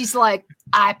yours?" She's like,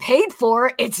 "I paid for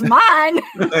it. It's mine."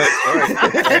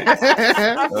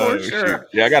 For sure.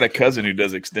 Yeah, I got a cousin who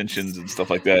does extensions and stuff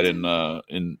like that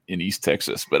in East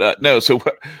Texas. But no, so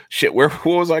shit. What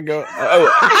was I going?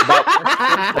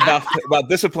 About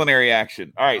disciplinary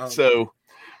action. All right, so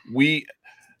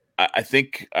I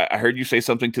think I heard you say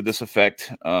something to this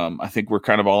effect. I think we're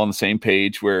kind of all on the same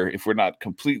page where if we're not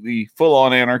completely full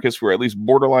on anarchists, we're at least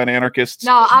borderline anarchists.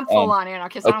 No, I'm full on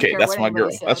anarchist. Okay, that's my girl.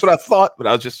 Says. That's what I thought, but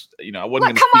I was just, I wasn't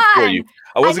going to speak for you.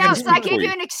 I wasn't going to speak I gave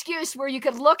you an excuse where you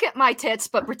could look at my tits,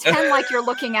 but pretend like you're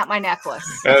looking at my necklace.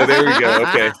 Oh, there we go.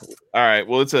 Okay. All right.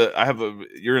 Well,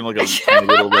 you're in like a tiny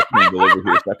little rectangle over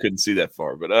here, so I couldn't see that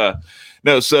far. But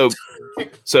no, so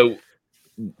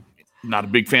not a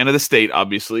big fan of the state,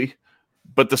 obviously,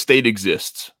 but the state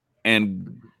exists.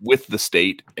 And with the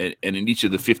state and in each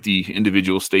of the 50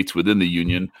 individual states within the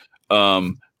union,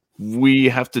 we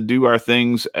have to do our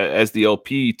things as the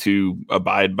LP to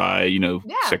abide by,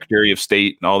 Secretary of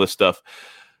State and all this stuff.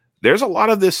 There's a lot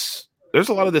of this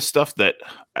stuff that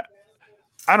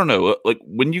I don't know, like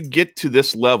when you get to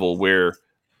this level where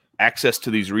access to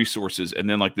these resources and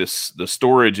then like the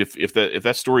storage, if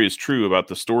that story is true about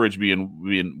the storage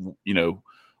being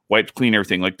wiped clean,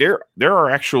 everything, like there are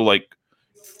actual like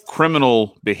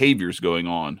criminal behaviors going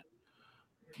on.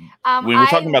 When we're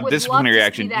talking about disciplinary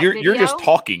action, you're just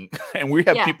talking, and we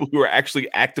have people who are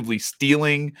actually actively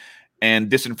stealing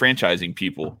and disenfranchising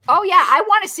people. Oh yeah, I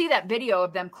want to see that video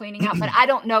of them cleaning up, but I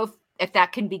don't know if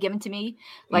that can be given to me.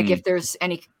 Like if there's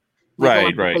any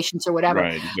implications or whatever.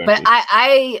 Right, exactly. But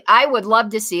I would love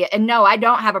to see it. And no, I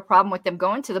don't have a problem with them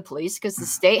going to the police because the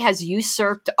state has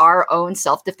usurped our own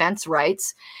self-defense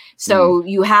rights. So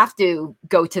you have to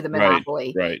go to the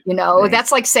monopoly. Right.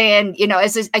 That's like saying,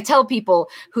 as I tell people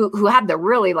who have the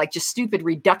really like just stupid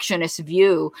reductionist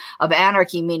view of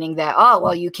anarchy, meaning that, oh,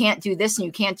 well, you can't do this and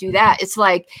you can't do that. It's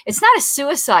like, it's not a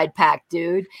suicide pact,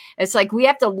 dude. It's like we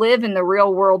have to live in the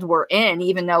real world we're in,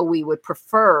 even though we would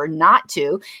prefer not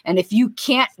to. And if you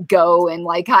can't go and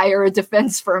like hire a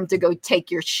defense firm to go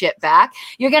take your shit back,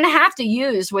 you're going to have to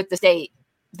use with the state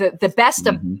the best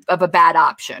of a bad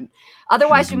option.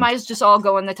 Otherwise, we might just all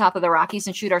go on the top of the Rockies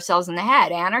and shoot ourselves in the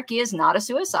head. Anarchy is not a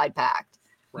suicide pact.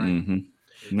 Right. Mm-hmm.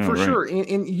 No, for sure.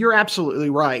 And you're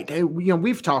absolutely right.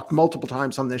 We've talked multiple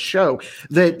times on this show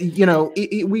that,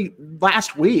 we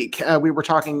last week we were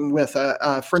talking with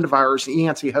a friend of ours,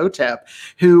 Yancey Hotep,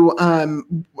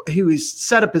 who's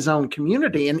set up his own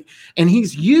community and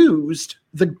he's used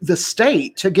the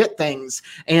state to get things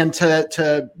and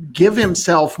to give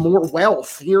himself more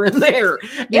wealth here and there.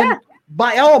 Yeah. And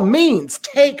by all means,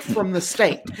 take from the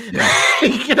state.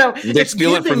 They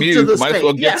steal it from you. Might as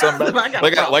well get some back.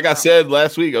 Like I said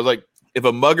last week, I was like, if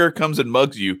a mugger comes and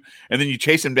mugs you, and then you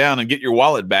chase him down and get your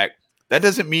wallet back, that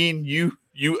doesn't mean you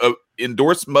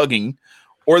endorse mugging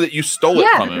or that you stole it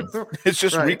from him. It's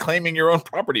just reclaiming your own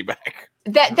property back.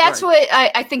 That's what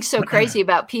I think so crazy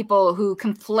about people who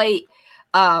conflate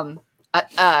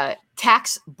a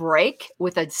tax break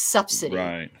with a subsidy.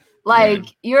 Right. Like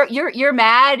you're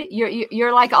mad.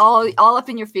 You're like all up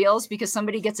in your feels because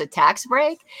somebody gets a tax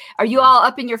break. Are you all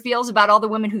up in your feels about all the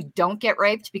women who don't get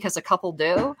raped because a couple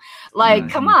do? Like,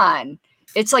 come on.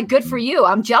 It's like good for you.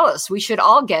 I'm jealous. We should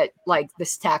all get like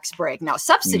this tax break. Now,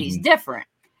 subsidy's different.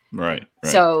 Right.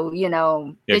 So,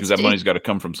 because that money's got to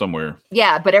come from somewhere.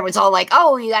 Yeah, but everyone's all like,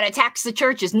 oh, you got to tax the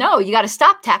churches. No, you got to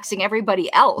stop taxing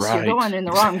everybody else. Right. You're going in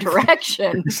the wrong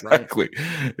direction. Exactly.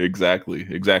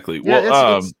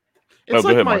 Yeah, well,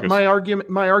 it's like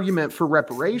my argument for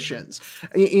reparations,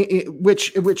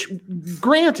 which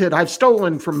granted I've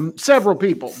stolen from several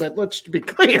people, but let's be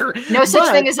clear, no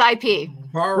such thing as IP.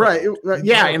 Right?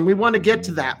 Yeah, and we want to get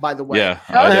to that, by the way. Yeah,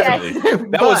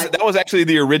 definitely. That was actually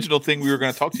the original thing we were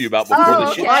going to talk to you about before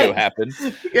the shit show happened.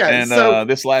 Yeah, and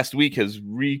this last week has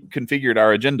reconfigured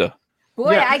our agenda.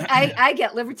 Boy, yeah. I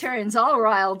get libertarians all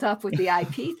riled up with the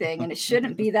IP thing, and it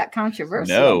shouldn't be that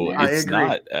controversial. No, it's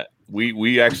not.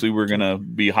 we actually were gonna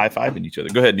be high-fiving each other.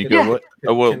 Go ahead, Nico. What?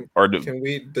 Can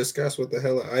we discuss what the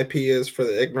hell IP is for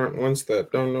the ignorant ones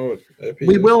that don't know what IP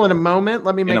we is? will in a moment.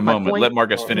 Let me make my point. Let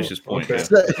Marcus finish his point.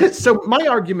 Okay. So my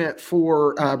argument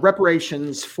for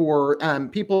reparations for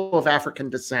people of African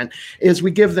descent is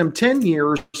we give them 10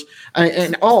 years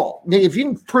and all. If you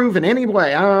can prove in any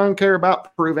way, I don't care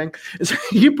about proving.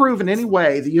 You prove in any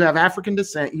way that you have African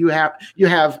descent, you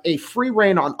have a free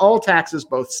reign on all taxes,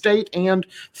 both state and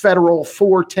federal,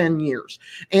 for 10 years.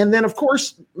 And then, of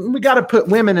course, we got to put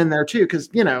women in there too, because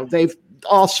they've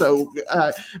also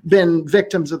been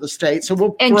victims of the state. So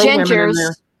we'll and throw gingers. women in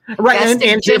there. Right, and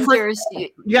gingers,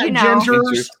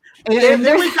 gingers. And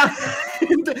then we've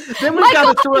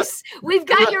got to throw. We've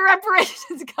got your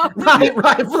reparations coming.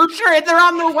 Right, for sure. They're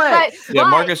on their way. But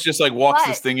Marcus just walks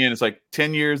this thing in. It's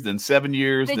 10 years, then 7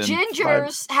 years. The then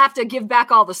gingers have to give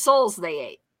back all the souls they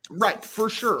ate. Right, for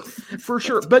sure.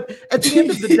 But at the end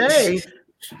of the day,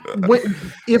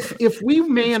 if we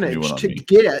manage to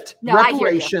get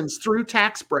reparations through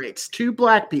tax breaks to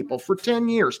Black people for 10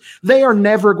 years, they are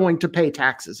never going to pay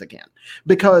taxes again.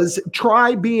 Because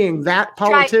try being that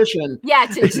politician.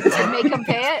 To make them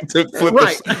pay it. To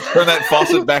turn that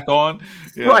faucet back on.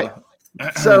 Yeah. Right.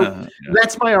 So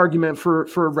that's my argument for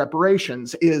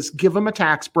reparations is give them a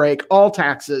tax break, all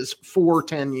taxes for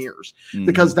 10 years,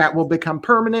 because that will become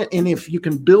permanent. And if you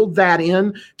can build that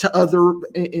in to other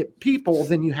people,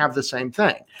 then you have the same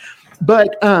thing.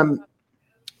 But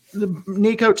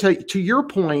Nico, to your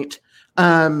point,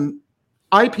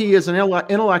 IP is an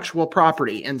intellectual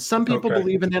property, and some people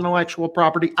believe in intellectual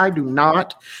property. I do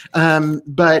not.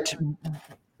 But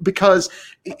because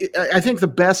I think the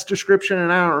best description,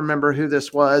 and I don't remember who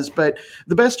this was, but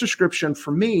the best description for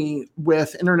me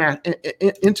with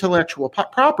intellectual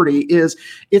property is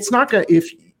it's not going to,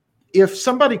 if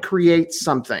somebody creates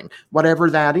something, whatever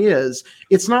that is,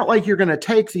 it's not like you're going to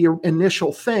take the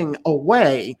initial thing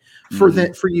away for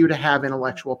you to have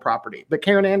intellectual property. But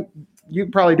Karen Ann, you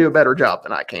can probably do a better job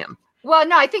than I can. Well,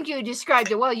 no, I think you described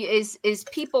it well. Is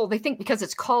people, they think because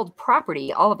it's called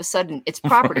property, all of a sudden it's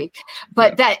property,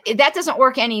 but that doesn't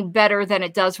work any better than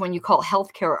it does when you call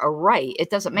healthcare a right.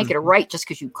 It doesn't make it a right just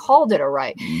because you called it a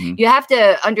right. You have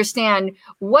to understand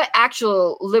what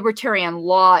actual libertarian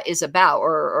law is about,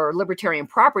 or libertarian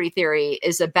property theory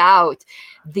is about.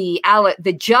 The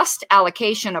just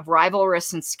allocation of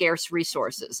rivalrous and scarce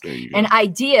resources, and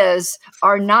ideas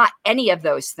are not any of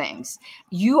those things.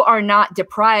 You are not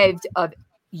deprived of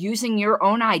using your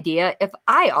own idea if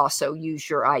I also use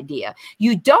your idea.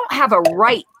 You don't have a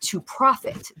right to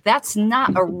profit. That's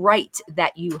not a right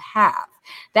that you have.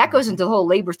 That goes into the whole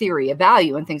labor theory of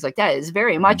value and things like that. It's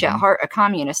very much at heart a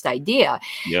communist idea.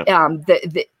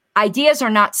 The ideas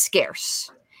are not scarce.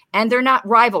 And they're not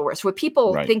rivalrous. What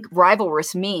people think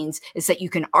rivalrous means is that you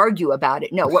can argue about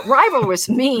it. No, what rivalrous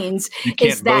means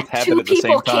is that two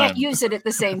people can't use it at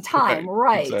the same time.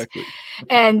 Right. Exactly.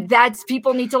 And that's,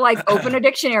 people need to open a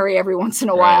dictionary every once in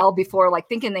a while before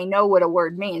thinking they know what a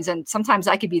word means. And sometimes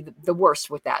I could be the worst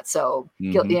with that. So,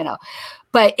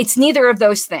 but it's neither of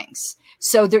those things.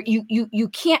 So you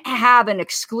can't have an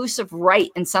exclusive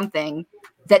right in something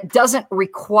that doesn't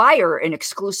require an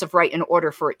exclusive right in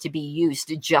order for it to be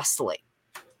used justly.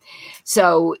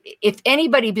 So if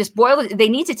anybody just boil it, they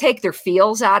need to take their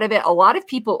feels out of it. A lot of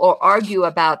people who argue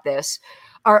about this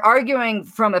are arguing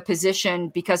from a position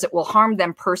because it will harm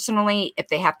them personally if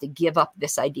they have to give up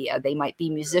this idea. They might be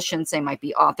musicians, they might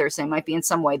be authors, they might be in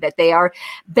some way that they are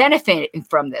benefiting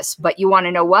from this. But you want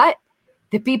to know what?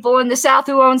 The people in the South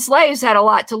who owned slaves had a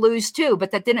lot to lose too,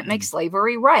 but that didn't make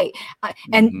slavery right.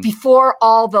 And before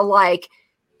all the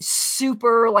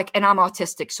super and I'm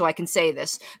autistic, so I can say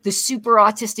this, the super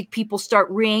autistic people start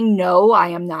ringing, no, I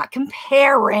am not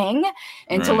comparing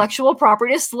intellectual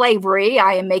property to slavery.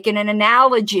 I am making an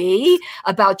analogy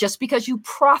about just because you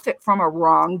profit from a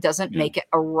wrong doesn't make it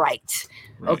a right.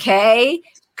 Okay?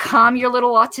 Calm your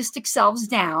little autistic selves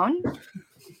down.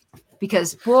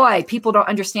 Because, boy, people don't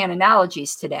understand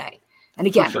analogies today. And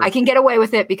again, I can get away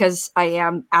with it because I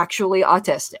am actually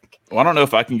autistic. Well, I don't know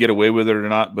if I can get away with it or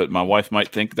not, but my wife might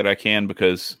think that I can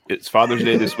because it's Father's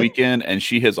Day this weekend, and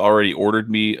she has already ordered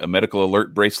me a medical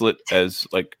alert bracelet as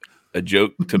a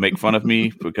joke to make fun of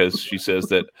me because she says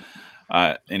that.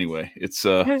 Anyway, it's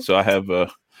so I have.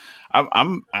 I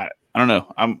don't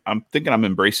know. I'm thinking I'm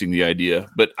embracing the idea,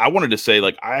 but I wanted to say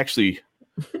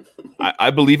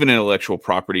I believe in intellectual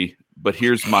property. But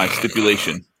here's my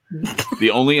stipulation.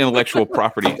 The only intellectual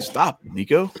property, stop,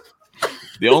 Nico.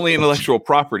 The only intellectual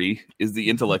property is the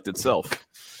intellect itself.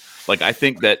 I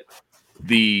think that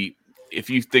if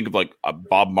you think of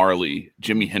Bob Marley,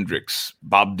 Jimi Hendrix,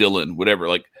 Bob Dylan, whatever,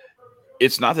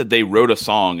 it's not that they wrote a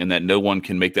song and that no one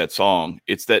can make that song.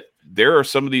 It's that there are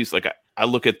some of these, like I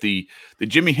look at the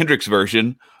Jimi Hendrix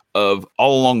version of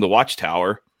All Along the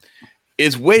Watchtower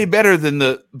is way better than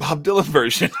the Bob Dylan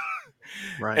version.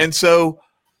 Right. And so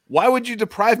why would you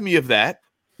deprive me of that?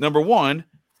 Number one.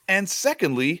 And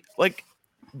secondly, like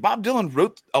Bob Dylan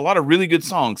wrote a lot of really good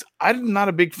songs. I'm not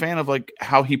a big fan of like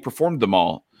how he performed them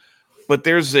all, but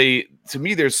there's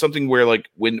something where like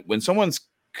when someone's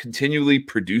continually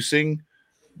producing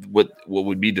what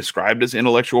would be described as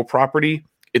intellectual property,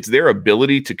 it's their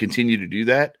ability to continue to do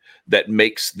that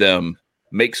makes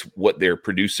what they're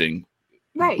producing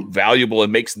valuable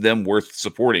and makes them worth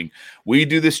supporting. We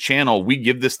do this channel, we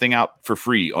give this thing out for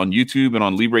free on YouTube and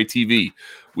on Libre TV.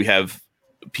 We have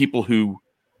people who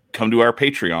come to our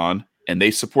Patreon and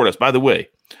they support us. By the way,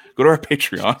 go to our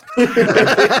Patreon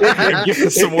and give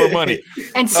us some more money.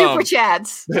 And super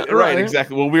chats. Right,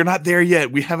 exactly. Well, we're not there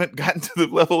yet. We haven't gotten to the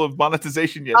level of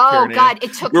monetization yet. Oh, God,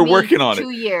 it took me working on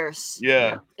 2 years.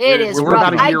 Yeah. It is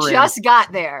rough. I just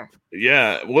got there.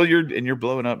 Yeah. Well, you're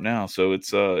blowing up now, so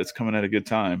it's coming at a good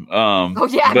time.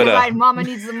 Right. Mama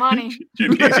needs the money.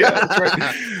 That's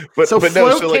right. But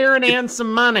float Karen and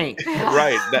some money.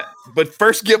 Right. But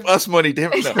first give us money,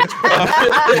 damn it.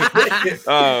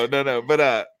 No.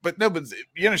 But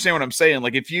you understand what I'm saying?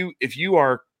 Like if you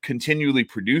are continually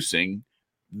producing,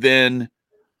 then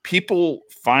people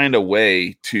find a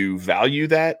way to value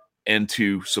that and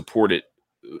to support it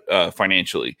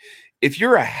financially. If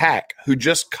you're a hack who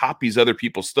just copies other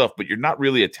people's stuff, but you're not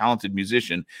really a talented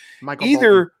musician,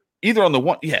 either on the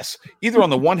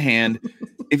one hand,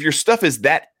 if your stuff is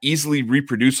that easily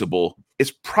reproducible, it's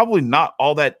probably not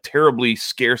all that terribly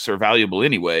scarce or valuable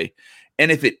anyway.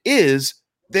 And if it is,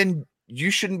 then you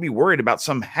shouldn't be worried about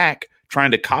some hack trying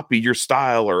to copy your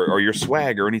style or your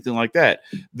swag or anything like that.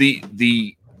 When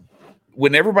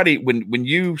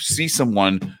you see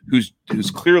someone who's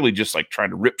clearly just like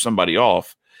trying to rip somebody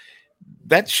off,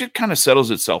 that shit kind of settles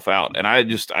itself out. And I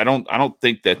don't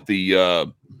think that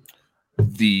the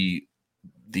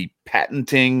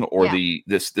patenting or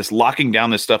this locking down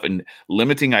this stuff and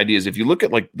limiting ideas. If you look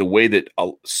at like the way that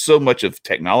so much of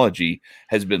technology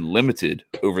has been limited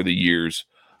over the years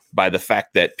by the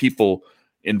fact that people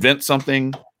invent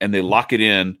something and they lock it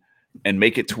in and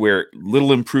make it to where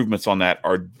little improvements on that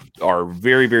are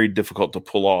very, very difficult to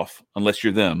pull off unless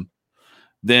you're them,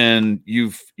 then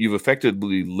you've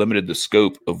effectively limited the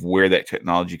scope of where that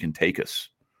technology can take us.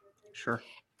 Sure.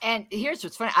 And here's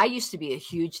what's funny. I used to be a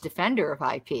huge defender of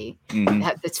IP. Mm-hmm.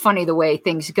 It's funny the way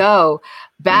things go.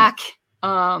 Back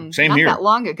Same not here. that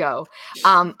long ago.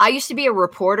 I used to be a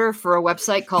reporter for a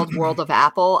website called World of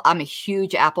Apple. I'm a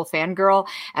huge Apple fangirl.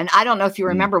 And I don't know if you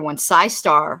remember when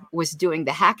SciStar was doing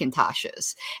the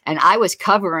Hackintoshes. And I was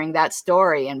covering that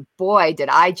story. And boy, did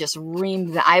I just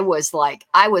ream. I was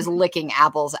licking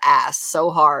Apple's ass so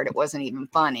hard. It wasn't even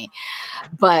funny.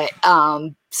 But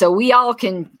so we all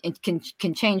can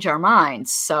change our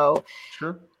minds. So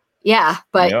sure. Yeah.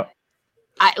 But yeah.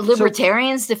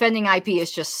 Libertarians defending IP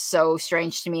is just so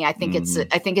strange to me. I think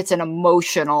it's an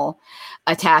emotional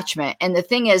attachment. And the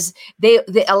thing is,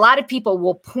 a lot of people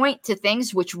will point to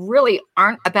things which really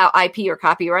aren't about IP or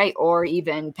copyright or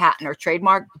even patent or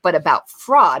trademark, but about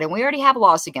fraud. And we already have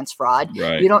laws against fraud.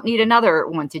 Right. You don't need another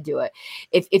one to do it.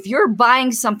 If you're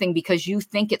buying something because you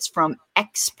think it's from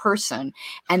X person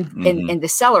and the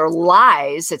seller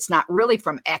lies, it's not really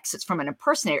from X, it's from an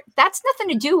impersonator. That's nothing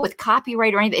to do with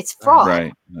copyright or anything. It's fraud.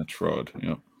 Right. That's fraud.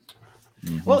 Yeah.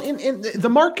 Mm-hmm. Well, in the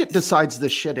market decides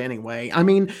this shit anyway. I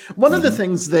mean, one of the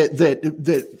things that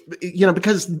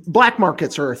because black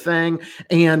markets are a thing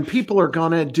and people are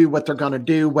going to do what they're going to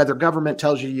do, whether government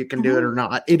tells you can do it or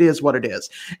not. It is what it is.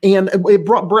 And it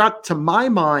brought to my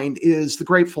mind is the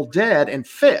Grateful Dead and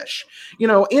Phish.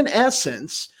 In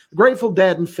essence, Grateful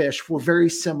Dead and Phish were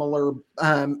very similar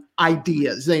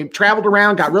ideas. They traveled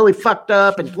around, got really fucked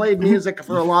up, and played music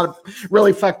for a lot of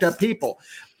really fucked up people.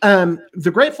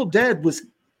 The Grateful Dead was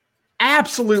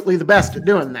absolutely the best at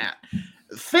doing that.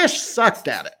 Phish sucked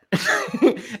at it.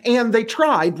 And they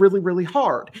tried really, really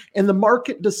hard. And the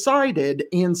market decided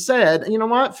and said, you know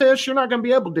what, Phish, you're not going to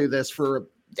be able to do this for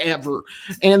ever.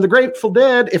 And the Grateful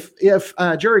Dead, if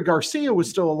Jerry Garcia was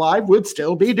still alive, would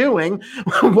still be doing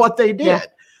what they did. Yeah.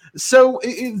 So,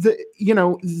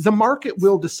 the market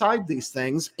will decide these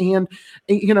things. And,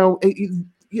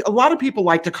 a lot of people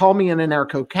like to call me an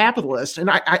anarcho-capitalist, and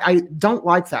I don't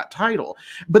like that title.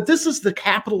 But this is the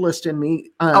capitalist in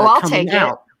me I'll take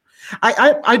out.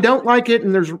 I don't like it,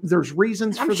 and there's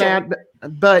reasons for that.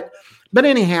 But But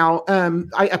anyhow,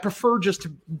 I prefer just to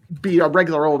be a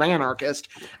regular old anarchist.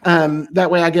 That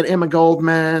way I get Emma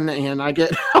Goldman and I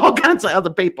get all kinds of other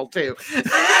people too.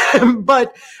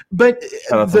 but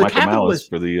the capitalist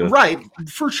for the right,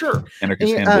 for sure.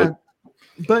 Anarchist handbook.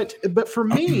 But for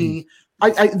me,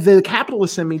 the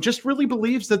capitalist in me just really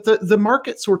believes that the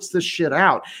market sorts this shit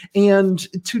out, and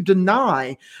to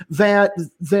deny that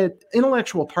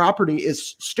intellectual property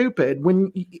is stupid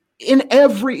when in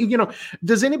every,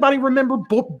 does anybody remember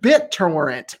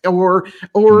BitTorrent or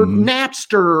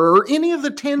Napster or any of the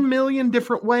 10 million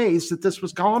different ways that this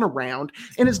was gone around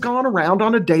and has gone around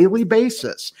on a daily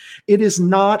basis? It is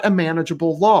not a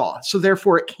manageable law, so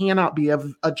therefore it cannot be a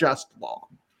just law.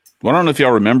 Well, I don't know if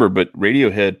y'all remember, but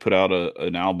Radiohead put out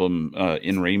an album,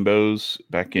 In Rainbows,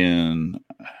 back in,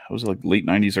 was it like late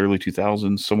 90s, early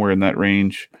 2000s, somewhere in that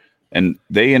range. And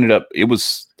they ended up, it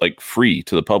was like free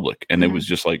to the public. And it was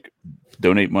just like,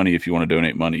 donate money if you want to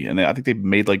donate money. And I think they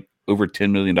made like over $10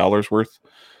 million worth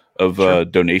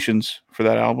of donations for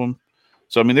that album.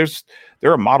 So, I mean,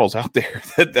 there are models out there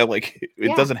that like,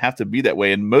 it doesn't have to be that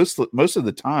way. And most of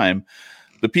the time,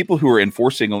 the people who are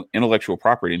enforcing intellectual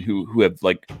property and who have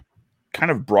like kind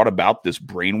of brought about this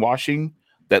brainwashing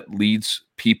that leads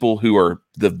people who are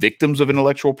the victims of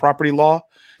intellectual property law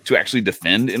to actually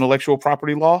defend intellectual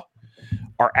property law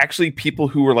are actually people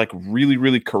who are like really,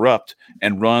 really corrupt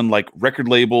and run like record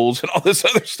labels and all this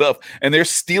other stuff. And they're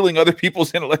stealing other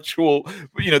people's intellectual,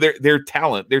 their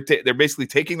talent. They're basically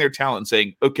taking their talent and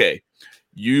saying, okay,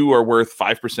 you are worth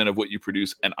 5% of what you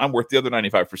produce and I'm worth the other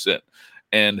 95%.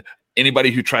 And anybody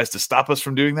who tries to stop us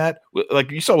from doing that, like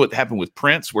you saw what happened with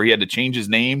Prince, where he had to change his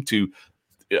name to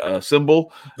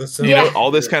symbol,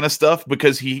 all this kind of stuff,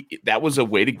 because that was a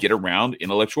way to get around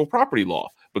intellectual property law,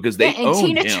 because they and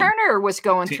Tina Turner was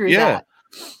going through that.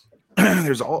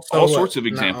 There's all sorts of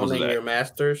examples of that. Your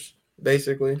masters,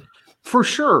 basically, for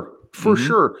sure.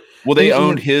 Well, they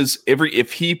owned his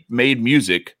if he made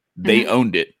music, they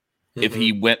owned it. If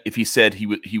he said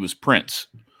he was Prince.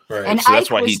 Right. And so that's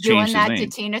why he changed his name to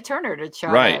Tina Turner to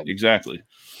try. Right, exactly.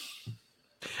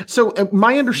 So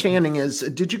my understanding is,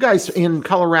 did you guys in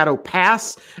Colorado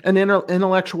pass an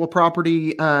intellectual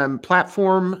property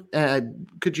platform?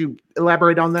 Could you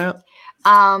elaborate on that?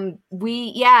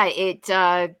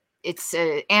 It's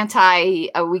anti.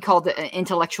 We called it an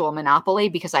intellectual monopoly,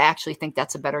 because I actually think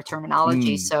that's a better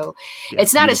terminology. So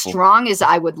it's not as strong as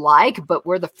I would like, but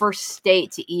we're the first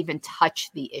state to even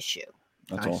touch the issue.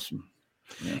 That's awesome.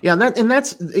 Yeah, and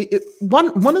that's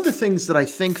one of the things that I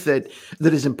think that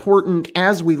is important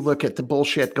as we look at the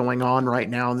bullshit going on right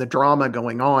now and the drama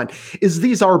going on is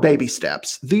these are baby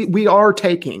steps. We are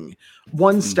taking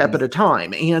one step at a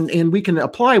time, and we can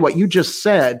apply what you just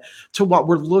said to what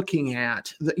we're looking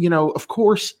at. Of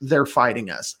course they're fighting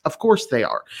us. Of course they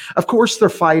are. Of course they're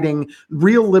fighting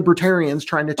real libertarians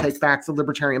trying to take back the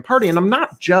Libertarian Party. And I'm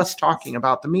not just talking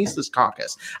about the Mises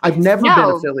Caucus. I've never been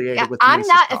affiliated with. I'm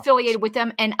not affiliated with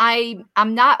them, and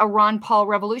I'm not a Ron Paul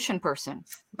Revolution person.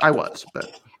 I was,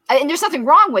 and there's nothing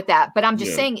wrong with that. But I'm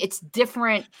just saying it's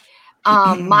different.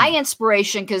 My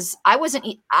inspiration, because I wasn't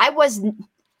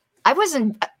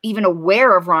even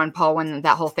aware of Ron Paul when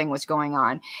that whole thing was going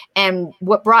on. And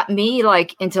what brought me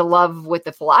into love with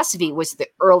the philosophy was the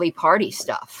early party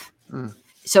stuff.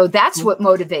 So that's what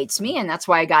motivates me. And that's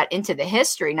why I got into the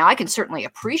history. Now I can certainly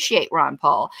appreciate Ron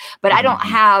Paul, but I don't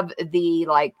have the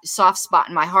soft spot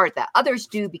in my heart that others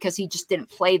do, because he just didn't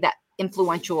play that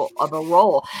influential of a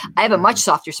role. I have a much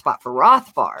softer spot for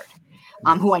Rothbard.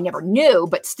 Who I never knew,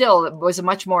 but still was a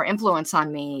much more influence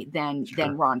on me than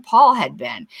Ron Paul had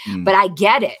been. But I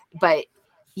get it. But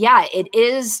yeah, it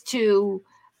is to,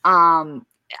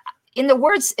 in the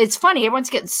words, it's funny, everyone's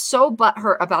getting so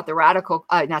butthurt about the radical,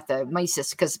 not the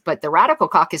Mises, but the Radical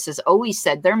Caucus has always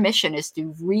said their mission is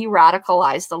to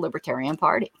re-radicalize the Libertarian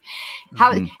Party.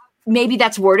 Maybe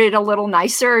that's worded a little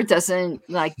nicer. It doesn't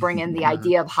bring in the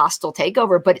idea of hostile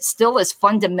takeover, but it still is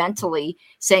fundamentally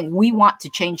saying we want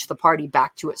to change the party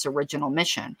back to its original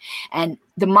mission. And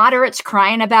the moderates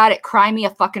crying about it, cry me a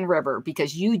fucking river,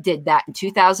 because you did that in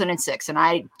 2006. And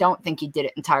I don't think you did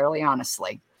it entirely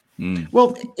honestly.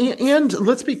 Well, and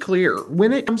let's be clear,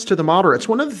 when it comes to the moderates,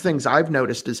 one of the things I've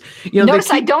noticed is,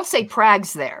 notice I don't say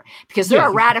prags there, because there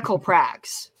are radical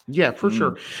prags. Yeah, for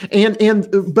sure.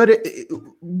 But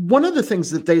one of the things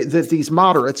that these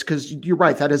moderates, because you're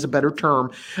right, that is a better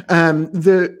term.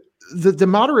 the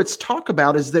moderates talk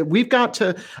about is that we've got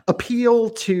to appeal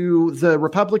to the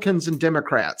Republicans and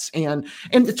Democrats, and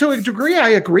to a degree, I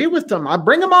agree with them. I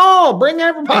bring them all, bring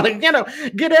everybody,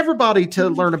 get everybody to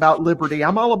learn about liberty.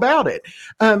 I'm all about it.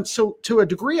 So to a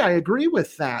degree, I agree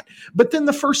with that. But then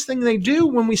the first thing they do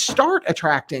when we start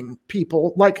attracting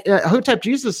people, like Hotep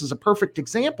Jesus is a perfect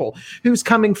example, who's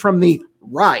coming from the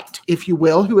right, if you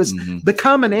will, who has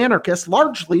become an anarchist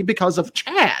largely because of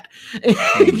Chad,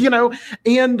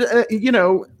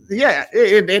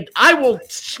 I will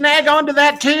snag onto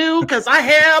that too because I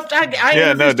helped.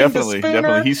 Definitely.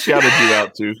 He's shouted you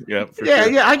out too. Yeah, sure.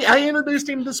 I introduced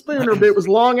him to Spooner, but it was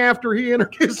long after he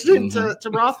introduced him to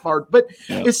Rothbard. But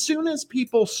as soon as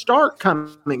people start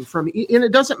coming from, and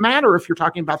it doesn't matter if you're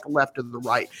talking about the left or the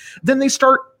right, then they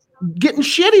start getting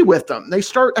shitty with them. They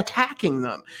start attacking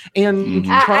them and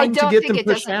trying to get them pushed out. I don't think it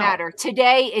doesn't matter.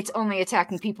 Today, it's only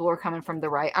attacking people who are coming from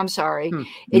the right. I'm sorry.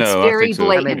 It's very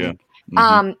blatant.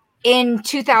 In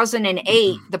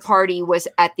 2008, the party was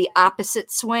at the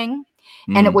opposite swing,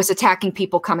 and it was attacking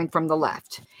people coming from the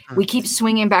left. We keep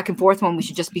swinging back and forth when we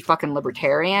should just be fucking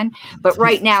libertarian. But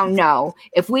right now, no.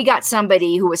 If we got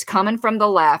somebody who was coming from the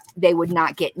left, they would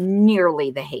not get nearly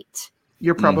the hate.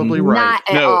 You're probably right. Not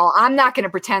at all. I'm not going to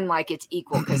pretend like it's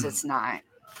equal because it's not.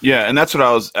 Yeah, and that's what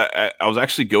I was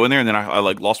actually going there, and then I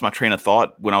lost my train of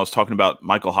thought when I was talking about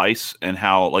Michael Heiss and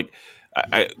how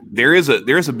there is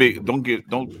a big,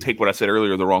 don't take what I said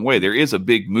earlier the wrong way. There is a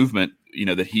big movement,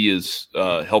 that he is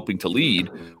helping to lead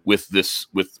with this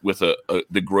with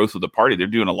the growth of the party. They're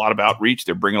doing a lot of outreach.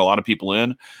 They're bringing a lot of people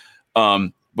in.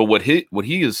 But what I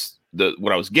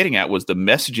was getting at was the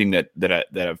messaging that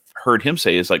I've heard him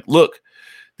say is like, look,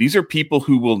 these are people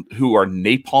who are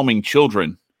napalming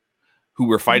children who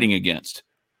we're fighting against.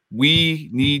 We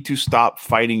need to stop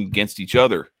fighting against each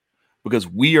other because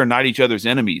we are not each other's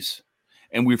enemies.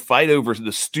 And we fight over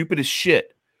the stupidest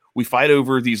shit. We fight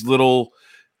over these little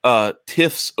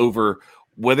tiffs over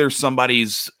whether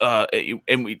somebody's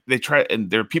and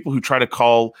there are people who try to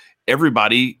call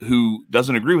everybody who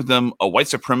doesn't agree with them a white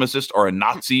supremacist or a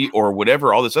Nazi or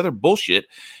whatever, all this other bullshit.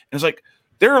 And it's like,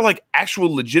 there are like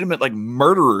actual legitimate like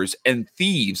murderers and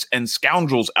thieves and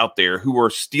scoundrels out there who are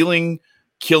stealing,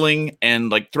 killing, and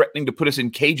like threatening to put us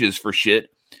in cages for shit.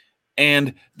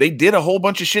 And they did a whole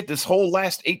bunch of shit this whole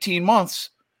last 18 months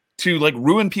to like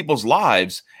ruin people's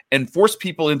lives and force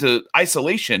people into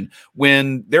isolation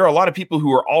when there are a lot of people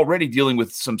who are already dealing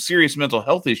with some serious mental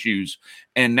health issues.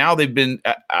 And now they've been,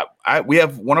 we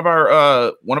have one of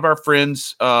our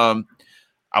friends, I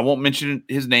won't mention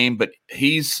his name, but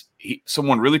he's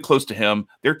someone really close to him.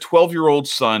 Their 12-year-old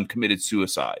son committed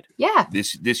suicide. Yeah.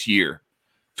 This year,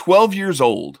 12 years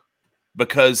old,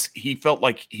 because he felt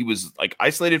like he was like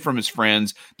isolated from his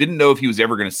friends, didn't know if he was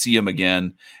ever going to see him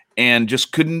again, and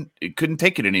just couldn't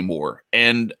take it anymore.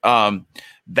 And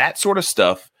that sort of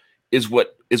stuff is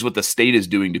what the state is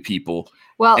doing to people.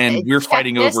 Well, and we're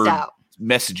fighting over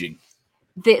messaging.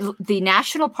 The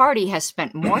National Party has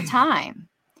spent more time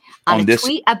on a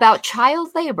tweet about child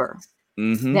labor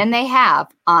than they have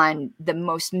on the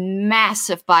most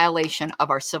massive violation of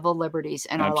our civil liberties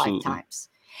in our lifetimes.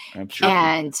 Absolutely.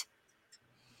 And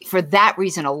for that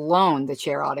reason alone, the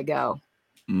chair ought to go.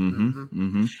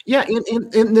 Yeah,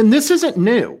 and this isn't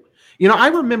new. I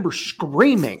remember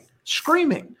screaming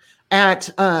at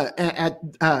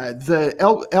the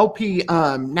LP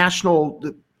national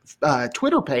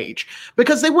Twitter page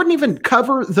because they wouldn't even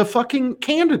cover the fucking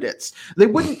candidates. They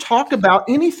wouldn't talk about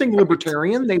anything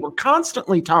libertarian. They were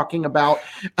constantly talking about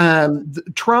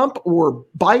Trump or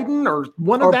Biden or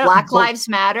one of that. Or Black Lives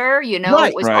Matter. It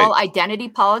was all identity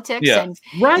politics, and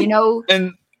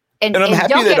And I'm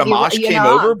happy that Amash came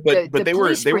over, but the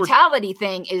police brutality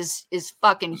thing is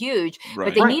fucking huge. Right.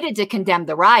 But they needed to condemn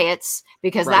the riots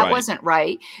because that wasn't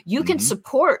right. You can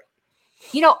support.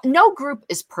 No group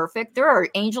is perfect. There are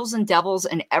angels and devils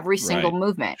in every single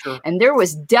movement, and there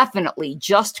was definitely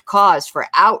just cause for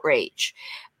outrage.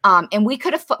 And we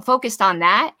could have focused on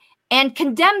that and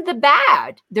condemned the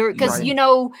bad there, because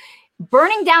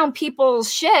burning down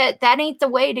people's shit, that ain't the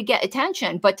way to get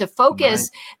attention. But to focus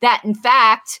that, in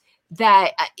fact.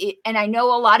 And I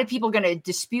know a lot of people are going to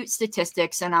dispute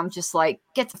statistics, and I'm just like,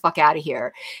 get the fuck out of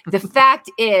here. The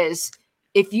fact is,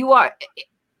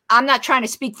 I'm not trying to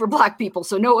speak for Black people,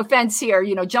 so no offense here,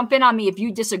 jump in on me if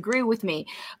you disagree with me.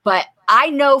 But I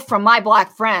know from my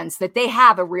Black friends that they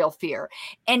have a real fear.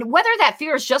 And whether that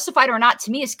fear is justified or not,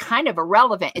 to me, is kind of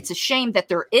irrelevant. It's a shame that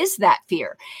there is that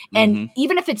fear. And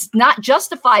even if it's not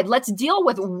justified, let's deal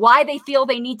with why they feel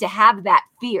they need to have that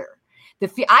fear.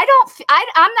 I'm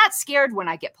not scared when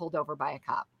I get pulled over by a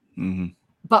cop,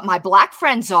 but my Black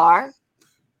friends are.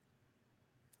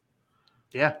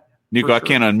 Yeah. Nico, sure. I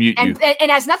can't unmute you. And it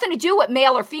has nothing to do with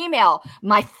male or female.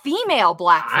 My female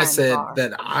black friends I said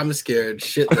that I'm scared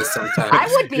shitless sometimes. I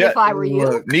would be if I were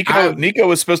you. Nico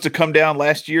was supposed to come down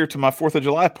last year to my 4th of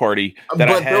July party.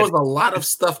 There was a lot of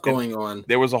stuff going on.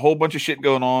 There was a whole bunch of shit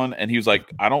going on. And he was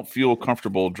like, I don't feel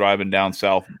comfortable driving down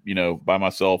south, by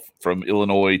myself from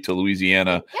Illinois to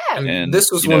Louisiana. Yeah. And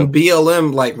this was when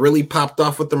BLM like really popped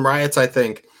off with them riots, I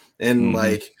think. And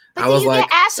But I was get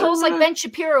assholes like Ben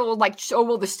Shapiro, like,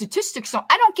 the statistics don't.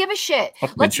 I don't give a shit.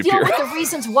 Let's deal with the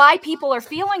reasons why people are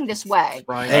feeling this way.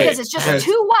 Right. Because it's just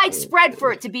too widespread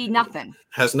for it to be nothing.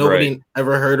 Has nobody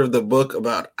ever heard of the book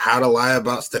about how to lie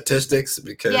about statistics?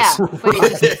 Because but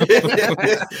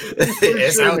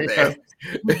it's out there.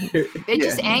 It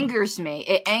just angers me.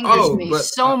 It angers me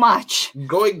so much.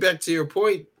 Going back to your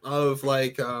point of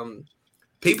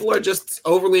people are just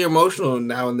overly emotional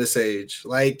now in this age.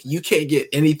 Like, you can't get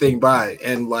anything by,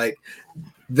 and like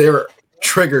they're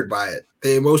triggered by it.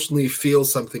 They emotionally feel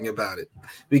something about it.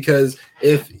 Because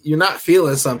if you're not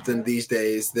feeling something these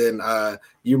days, then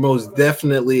you're most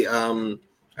definitely,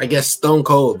 I guess, stone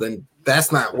cold. And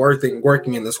that's not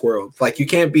working in this world. Like, you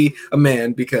can't be a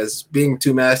man because being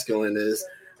too masculine is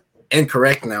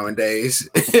incorrect nowadays,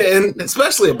 and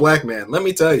especially a black man. Let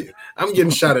me tell you, I'm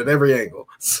getting shot at every angle,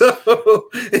 so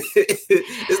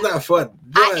it's not fun.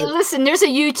 Listen, there's a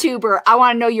YouTuber. I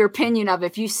want to know your opinion of it.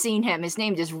 If you've seen him. His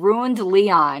name is Ruined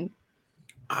Leon.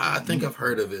 I think I've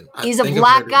heard of it. He's a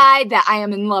black guy that I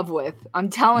am in love with. I'm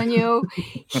telling you,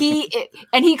 he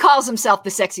calls himself the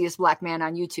sexiest black man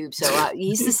on YouTube. So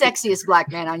he's the sexiest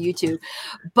black man on YouTube.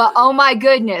 But oh my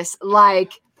goodness,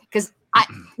 because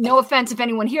no offense if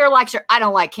anyone here likes her. I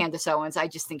don't like Candace Owens. I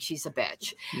just think she's a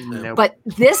bitch. Nope. But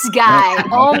this guy,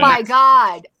 oh my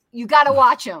God, you got to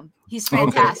watch him. He's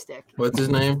fantastic. Okay. What's his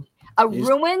name?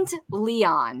 Ruined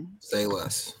Leon. Say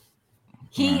less.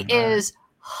 He is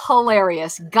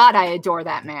hilarious. God, I adore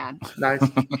that man. Nice.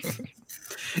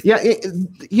 Yeah,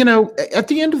 at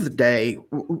the end of the day,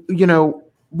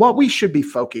 what we should be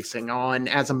focusing on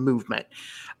as a movement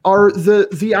are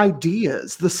the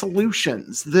ideas, the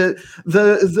solutions,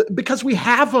 the because we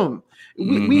have them.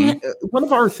 We one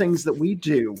of our things that we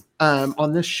do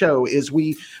on this show is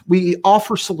we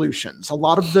offer solutions. A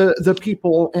lot of the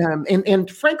people and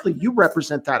frankly, you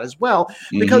represent that as well,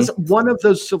 because one of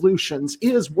those solutions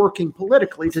is working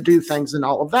politically to do things and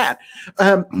all of that.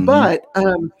 But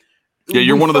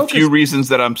you're one of the few reasons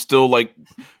that I'm still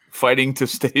fighting to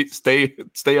stay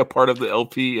a part of the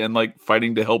LP and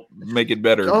fighting to help make it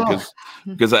better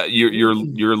because your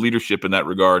leadership in that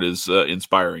regard is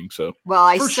inspiring. So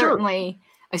I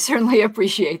certainly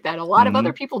appreciate that. A lot of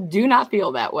other people do not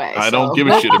feel that way. I don't give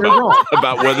a shit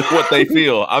about what they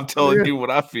feel. I'm telling you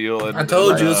what I feel. And I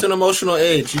told you it's an emotional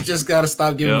age. You just got to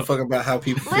stop giving a fuck about how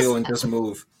people feel and just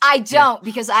move. I don't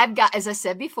because I've got, as I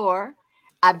said before,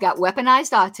 I've got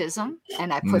weaponized autism,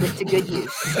 and I put it to good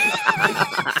use.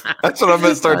 That's what I'm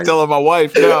going to start telling my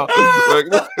wife now.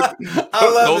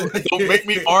 Don't make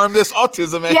me arm this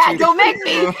autism at you. Yeah, don't make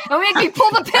me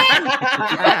pull the pin.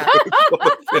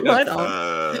 Right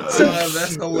on.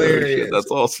 That's hilarious. That's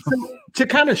awesome. So, to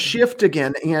kind of shift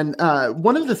again, and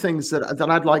one of the things that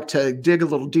I'd like to dig a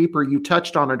little deeper, you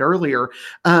touched on it earlier,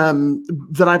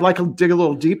 that I'd like to dig a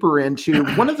little deeper into.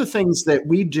 One of the things that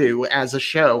we do as a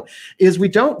show is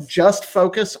we don't just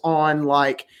focus on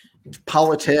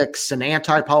politics and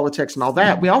anti-politics and all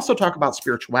that. We also talk about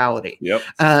spirituality. Yep.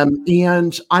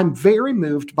 And I'm very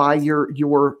moved by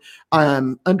your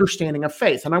understanding of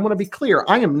faith. And I want to be clear,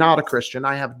 I am not a Christian.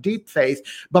 I have deep faith,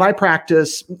 but I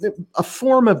practice a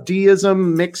form of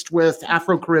deism mixed with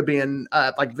Afro-Caribbean,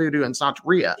 like voodoo and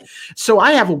Santeria. So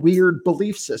I have a weird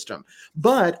belief system,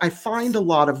 but I find a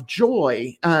lot of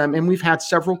joy. And we've had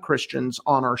several Christians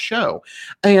on our show.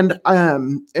 And,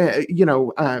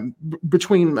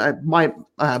 between my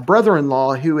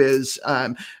brother-in-law, who is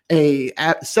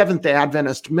a Seventh-day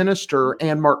Adventist minister,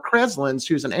 and Mark Kreslins,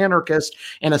 who's an anarchist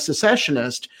and a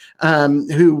secessionist,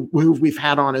 who we've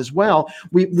had on as well.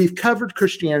 We've covered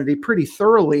Christianity pretty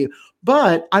thoroughly,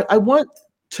 but I want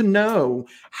to know,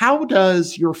 how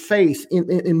does your faith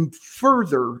in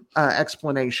further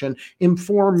explanation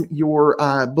inform your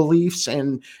beliefs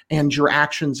and your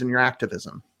actions and your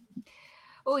activism?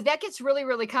 Oh, that gets really,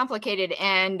 really complicated.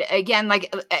 And again,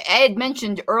 like I had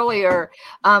mentioned earlier,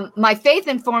 my faith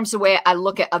informs the way I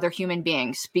look at other human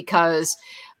beings because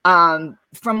from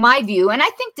my view, and I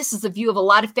think this is the view of a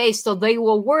lot of faiths, so they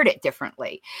will word it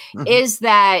differently, is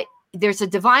that there's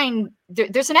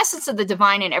an essence of the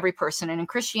divine in every person. And in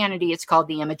Christianity, it's called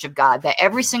the image of God, that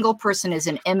every single person is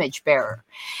an image bearer.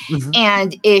 Mm-hmm.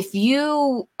 And if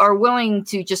you are willing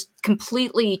to just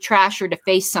completely trash or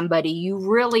deface somebody, you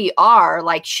really are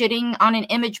like shitting on an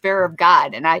image bearer of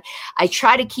God. And I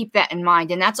try to keep that in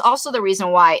mind. And that's also the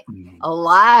reason why a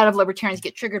lot of libertarians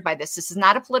get triggered by this. This is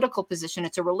not a political position.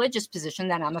 It's a religious position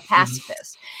that I'm a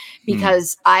pacifist,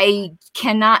 because I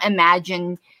cannot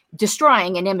imagine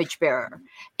destroying an image bearer.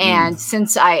 And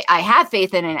since I have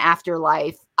faith in an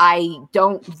afterlife, I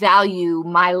don't value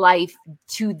my life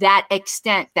to that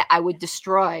extent that I would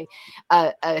destroy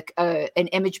an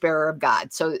image bearer of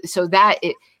God. So that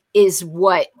is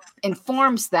what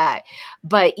informs that.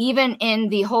 But even in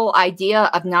the whole idea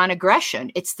of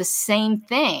non-aggression, it's the same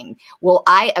thing. Will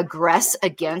I aggress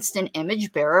against an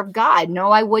image bearer of God?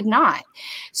 No, I would not.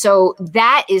 So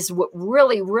that is what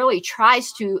really, really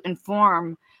tries to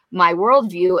inform my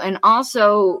worldview, and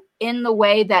also in the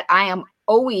way that I am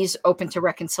always open to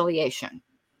reconciliation,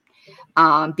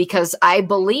 because I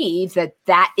believe that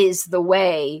that is the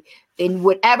way, in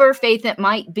whatever faith it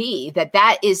might be,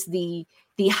 that is the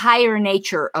higher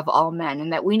nature of all men,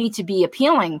 and that we need to be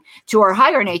appealing to our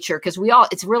higher nature, because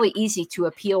it's really easy to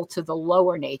appeal to the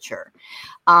lower nature.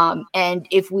 And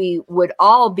if we would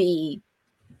all be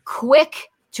quick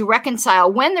to reconcile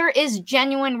when there is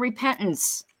genuine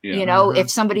repentance,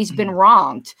 if somebody's been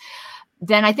wronged,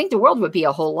 then I think the world would be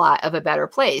a whole lot of a better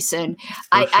place. And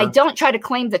I don't try to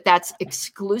claim that that's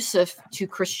exclusive to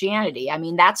Christianity. I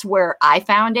mean, that's where I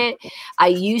found it. I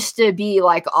used to be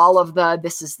like all of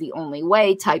this is the only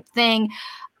way type thing.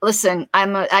 Listen,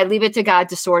 I leave it to God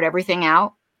to sort everything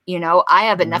out. I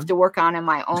have enough to work on in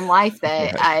my own life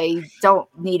that I don't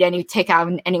need take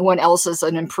on anyone else as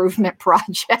an improvement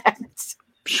project.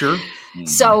 Sure.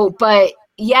 So, but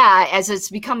yeah, as it's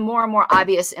become more and more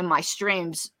obvious in my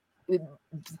streams,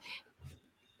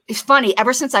 it's funny,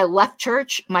 ever since I left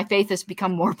church, my faith has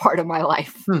become more part of my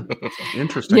life.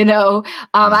 Interesting.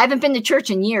 I haven't been to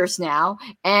church in years now,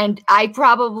 and I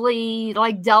probably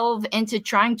delve into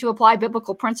trying to apply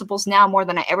biblical principles now more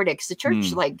than I ever did, because the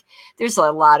church, there's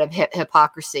a lot of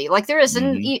hypocrisy, like there is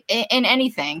in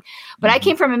anything. But I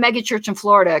came from a mega church in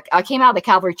Florida. I came out of the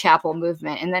Calvary Chapel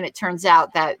movement, and then it turns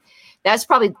out that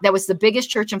that was the biggest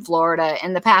church in Florida.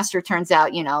 And the pastor, turns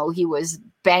out, he was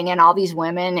banging all these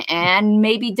women and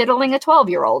maybe diddling a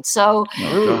 12-year-old. So,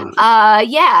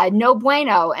 no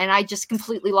bueno. And I just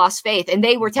completely lost faith. And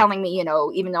they were telling me,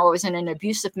 even though I was in an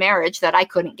abusive marriage, that I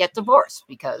couldn't get divorced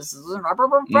because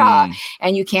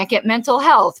and you can't get mental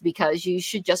health because you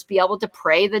should just be able to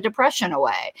pray the depression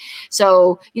away.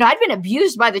 So, I'd been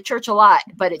abused by the church a lot,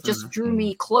 but it just drew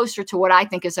me closer to what I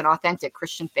think is an authentic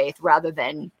Christian faith rather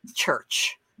than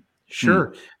church.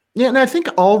 Sure. Yeah, and I think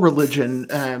all religion,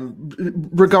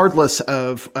 regardless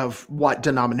of what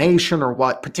denomination or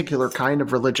what particular kind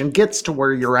of religion gets to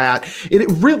where you're at, it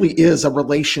really is a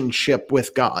relationship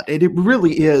with God. It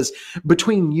really is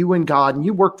between you and God, and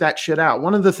you work that shit out.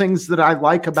 One of the things that I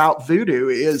like about voodoo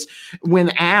is when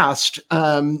asked,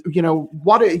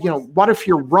 what if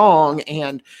you're wrong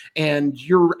and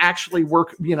you're actually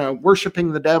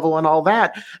worshiping the devil and all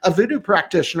that, a voodoo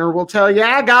practitioner will tell you,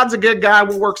 God's a good guy,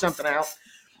 we'll work something out.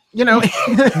 And I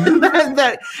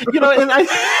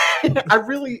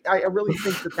really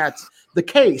think that that's the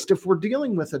case. If we're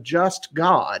dealing with a just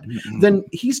God, then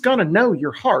he's going to know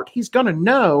your heart. He's going to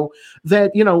know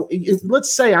that,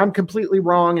 let's say I'm completely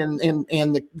wrong and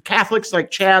the Catholics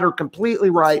like Chad are completely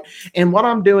right. And what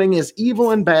I'm doing is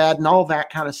evil and bad and all that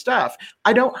kind of stuff.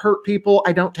 I don't hurt people.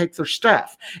 I don't take their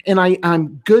stuff. And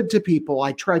I'm good to people.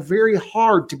 I try very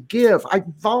hard to give. I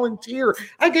volunteer.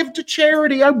 I give to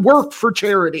charity. I work for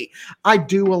charity. I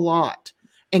do a lot.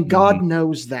 And God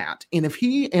knows that. And if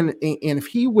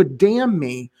he would damn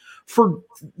me for,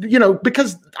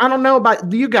 because I don't know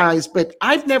about you guys, but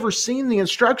I've never seen the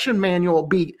instruction manual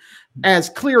be as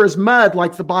clear as mud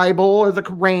like the Bible or the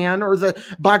Quran or the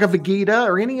Bhagavad Gita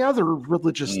or any other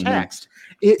religious text.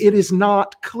 It is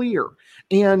not clear.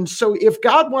 And so if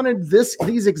God wanted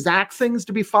these exact things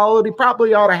to be followed, he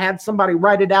probably ought to have somebody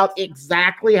write it out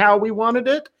exactly how we wanted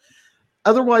it.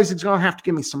 Otherwise, he's going to have to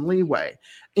give me some leeway.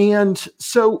 And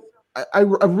so I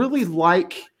really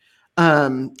like,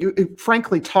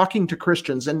 frankly, talking to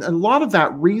Christians. And a lot of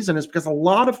that reason is because a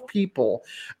lot of people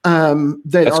that's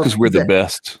because we're the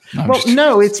best.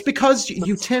 No, it's because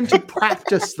you tend to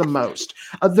practice the most.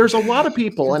 There's a lot of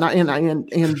people, and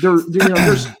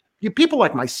there's people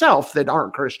like myself that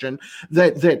aren't Christian,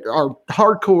 that are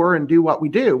hardcore and do what we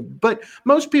do. But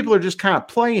most people are just kind of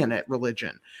playing at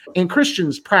religion, and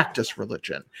Christians practice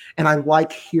religion. And I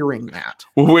like hearing that.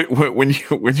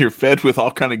 When you're fed with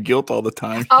all kind of guilt all the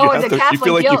time, you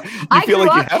feel like guilt. You feel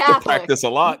like you have to practice a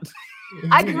lot.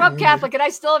 I grew up Catholic and I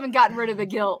still haven't gotten rid of the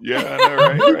guilt. Yeah,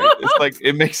 I know, right? It's like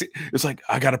it's like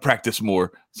I got to practice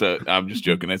more. So I'm just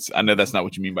joking. I know that's not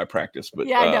what you mean by practice, but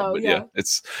yeah, I know. But yeah,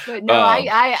 it's. But no,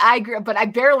 I grew up, but I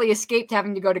barely escaped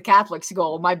having to go to Catholic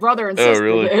school. My brother and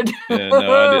sister did. Yeah,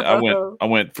 no, I did. I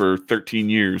went for 13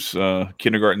 years,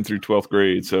 kindergarten through 12th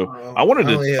grade. So I wanted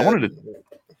to.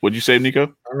 What'd you say, Nico?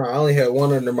 I don't know. I only had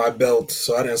one under my belt,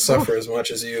 so I didn't suffer as much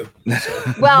as you.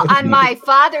 So. Well, on my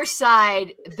father's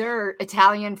side, they're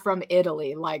Italian from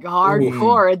Italy, like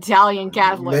hardcore Italian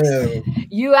Catholics. Man.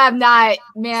 You have not,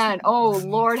 man. Oh,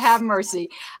 Lord have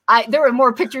mercy. There were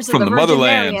more pictures of the Virgin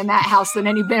Mary in that house than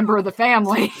any member of the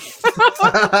family.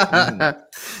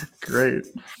 Great.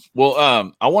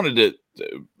 Well, I wanted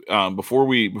to before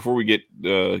we get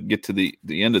to the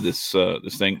end of this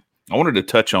thing. I wanted to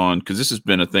touch on, because this has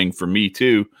been a thing for me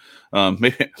too.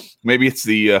 Maybe it's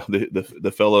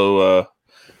the fellow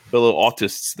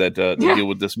autists that deal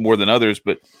with this more than others,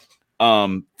 but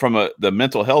from the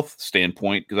mental health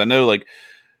standpoint, because I know like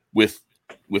with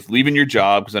leaving your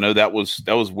job, because I know that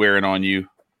was wearing on you,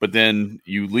 but then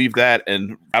you leave that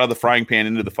and out of the frying pan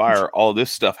into the fire, all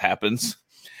this stuff happens.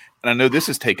 And I know this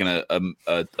has taken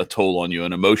a toll on you,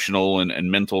 an emotional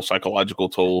and mental, psychological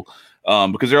toll.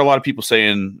 Because there are a lot of people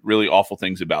saying really awful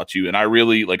things about you. And I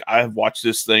really I've watched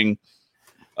this thing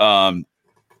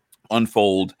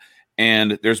unfold,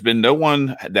 and there's been no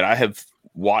one that I have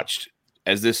watched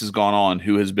as this has gone on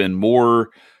who has been more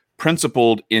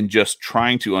principled in just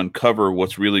trying to uncover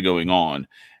what's really going on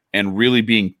and really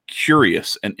being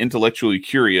curious and intellectually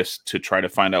curious to try to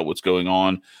find out what's going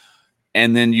on.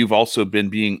 And then you've also been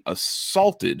being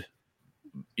assaulted,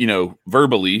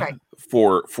 verbally. Right.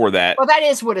 For that. Well, that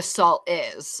is what assault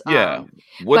is. Yeah.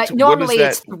 But normally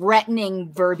it's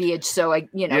threatening verbiage. So,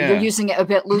 you're using it a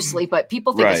bit loosely, but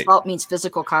people think assault means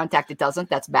physical contact. It doesn't.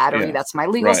 That's battery. Yeah. That's my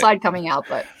legal side coming out.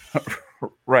 But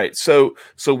right. So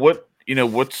what,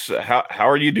 how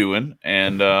are you doing?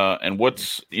 And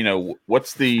what's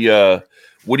the,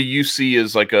 what do you see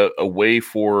as like a way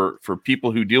for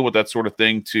people who deal with that sort of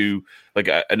thing to, like,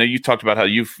 I know you talked about how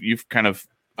you've kind of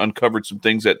uncovered some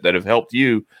things that have helped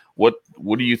you. What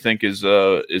do you think is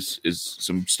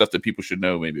some stuff that people should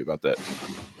know maybe about that?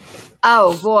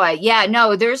 Oh boy. Yeah,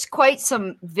 no, there's quite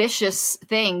some vicious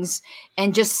things.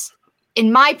 And just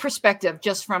in my perspective,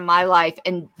 just from my life,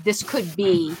 and this could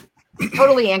be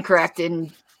totally incorrect.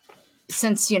 And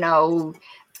since,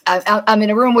 I'm in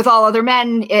a room with all other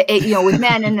men, with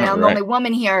men, and I'm the only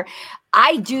woman here.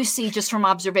 I do see, just from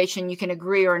observation, you can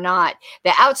agree or not,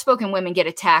 that outspoken women get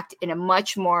attacked in a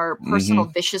much more personal,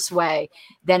 vicious way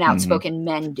than outspoken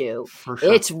men do. Sure.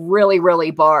 It's really,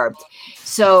 really barbed.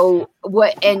 So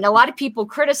and a lot of people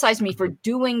criticize me for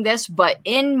doing this, but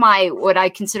in what I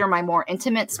consider my more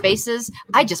intimate spaces,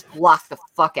 I just block the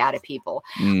fuck out of people.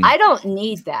 I don't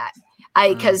need that.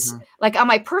 Because like on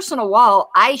my personal wall,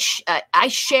 I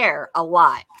share a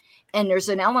lot. And there's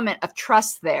an element of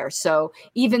trust there. So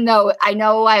even though I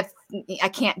know I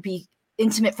can't be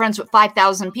intimate friends with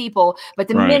 5,000 people, but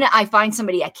the minute I find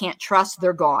somebody I can't trust,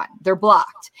 they're gone. They're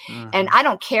blocked. And I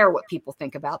don't care what people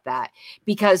think about that,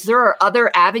 because there are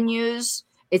other avenues.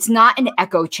 It's not an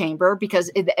echo chamber, because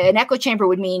an echo chamber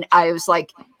would mean I was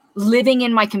like living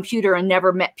in my computer and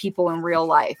never met people in real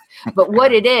life. But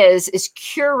what it is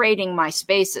curating my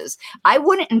spaces. I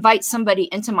wouldn't invite somebody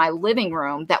into my living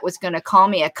room that was going to call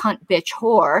me a cunt, bitch,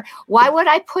 whore. Why would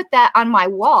I put that on my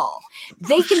wall?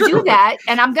 They can do that.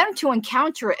 And I'm going to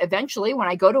encounter it eventually when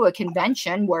I go to a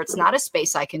convention where it's not a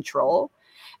space I control.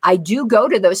 I do go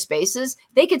to those spaces.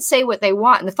 They could say what they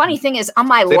want. And the funny thing is, on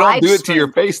my live don't do it to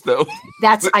your face, though.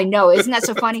 I know. Isn't that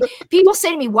so funny? People say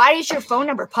to me, why is your phone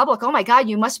number public? Oh my God,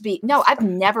 you must be. No, I've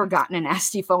never gotten a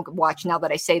nasty phone. Watch, now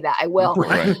that I say that, I will.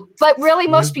 Right. But really,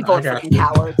 most people are freaking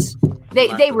cowards.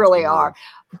 They really are.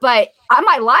 But on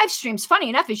my live streams, funny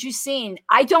enough, as you've seen,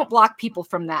 I don't block people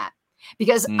from that,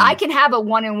 because I can have a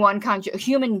one-on-one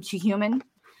human to human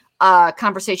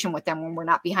conversation with them when we're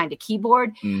not behind a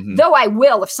keyboard, though I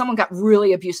will if someone got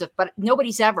really abusive, but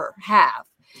nobody's ever have.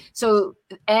 So,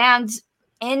 and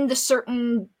in the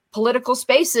certain political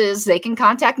spaces, they can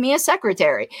contact me as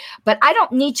secretary, but I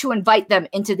don't need to invite them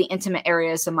into the intimate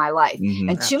areas of my life.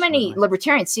 And too many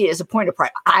libertarians see it as a point of pride.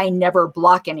 I never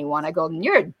block anyone. I go,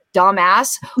 you're a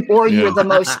dumbass or you're the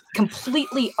most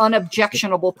completely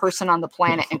unobjectionable person on the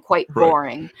planet and quite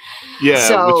boring. Yeah,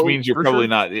 so, which means you're probably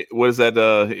not. What is that?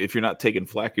 If you're not taking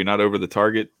flack, you're not over the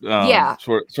target.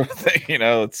 Sort of thing. You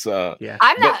know, it's.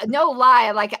 I'm not. No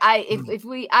lie. Like I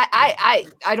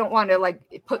don't want to like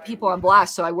put people on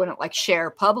blast, so I wouldn't like share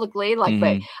publicly. Like,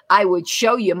 but I would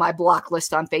show you my block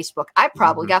list on Facebook. I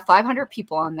probably got 500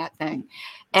 people on that thing.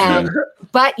 And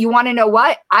but you want to know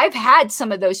what? I've had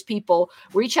some of those people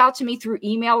reach out to me through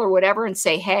email or whatever and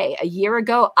say, hey, a year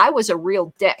ago, I was a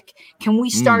real dick. Can we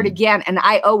start again? And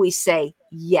I always say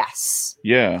yes.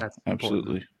 Yeah, that's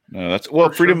absolutely. No, that's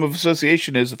freedom of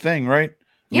association is a thing, right?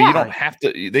 I mean, you don't have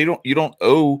to, you don't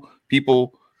owe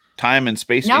people time and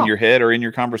space in your head or in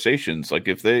your conversations. Like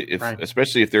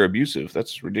especially if they're abusive,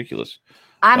 that's ridiculous.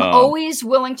 I'm always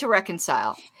willing to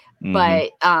reconcile.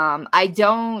 But I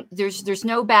don't, there's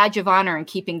no badge of honor in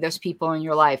keeping those people in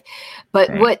your life.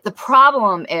 But what the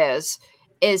problem is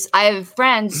I have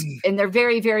friends and they're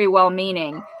very, very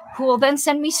well-meaning who will then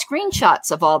send me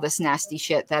screenshots of all this nasty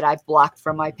shit that I've blocked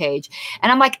from my page.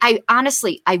 And I'm like, I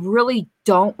really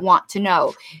don't want to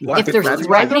know if they're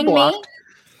threatening me.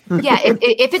 Yeah,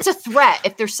 if it's a threat,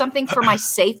 if there's something for my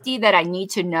safety that I need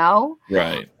to know,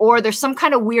 right? Or there's some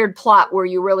kind of weird plot where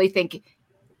you really think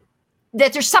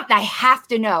that there's something I have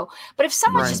to know. But if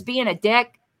someone's just being a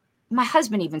dick, my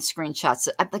husband even screenshots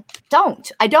it. I'm like,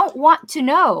 I don't want to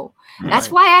know. That's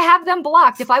why I have them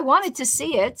blocked. If I wanted to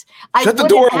see it, I would have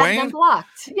them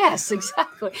blocked. Yes,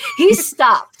 exactly. He's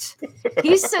stopped.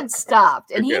 He's since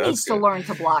stopped, and he needs to learn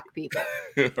to block people.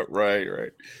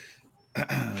 Right.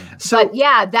 But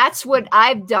yeah, that's what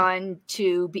I've done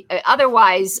to be.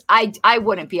 Otherwise, I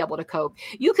wouldn't be able to cope.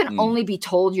 You can only be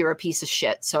told you're a piece of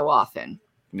shit so often.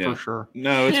 Yeah. For sure.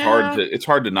 No, it's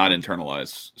hard to not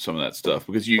internalize some of that stuff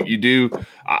because you do.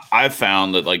 I've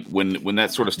found that like when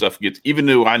that sort of stuff gets, even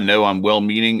though I know I'm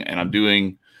well-meaning and I'm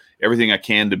doing everything I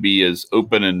can to be as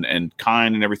open and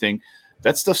kind and everything,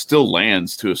 that stuff still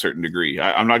lands to a certain degree.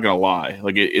 I'm not going to lie.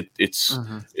 Like it's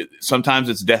sometimes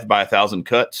it's death by 1,000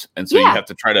 cuts. And so you have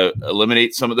to try to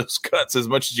eliminate some of those cuts as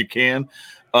much as you can.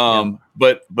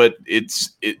 But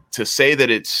to say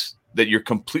that you're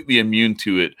completely immune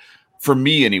to it, for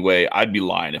me anyway, I'd be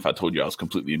lying if I told you I was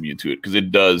completely immune to it because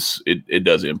it does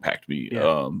impact me.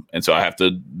 Yeah. And so I have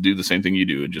to do the same thing you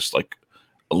do and just like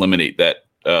eliminate that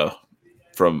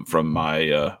from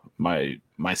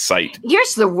my sight.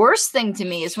 Here's the worst thing to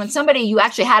me is when somebody you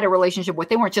actually had a relationship with,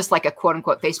 they weren't just like a quote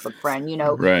unquote Facebook friend, you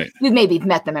know, you've maybe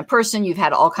met them in person, you've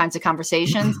had all kinds of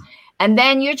conversations and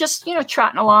then you're just,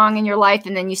 trotting along in your life.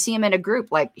 And then you see them in a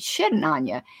group, like shitting on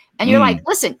you. And you're like,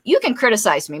 listen, you can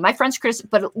criticize me. My friends criticize,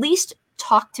 but at least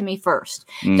talk to me first.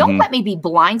 Don't let me be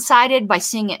blindsided by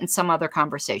seeing it in some other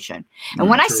conversation. And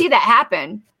when I see that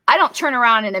happen, I don't turn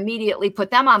around and immediately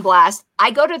put them on blast. I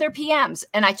go to their PMs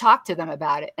and I talk to them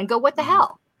about it and go, what the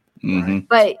hell?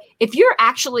 But if you're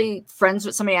actually friends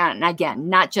with somebody, and again,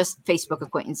 not just Facebook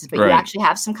acquaintances, but you actually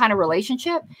have some kind of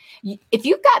relationship, if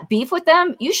you've got beef with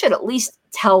them, you should at least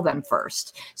tell them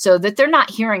first so that they're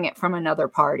not hearing it from another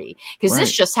party. Because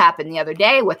this just happened the other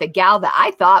day with a gal that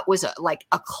I thought was like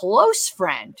a close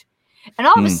friend. And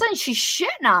all of a sudden she's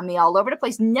shitting on me all over the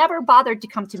place, never bothered to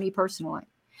come to me personally.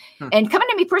 And coming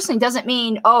to me personally doesn't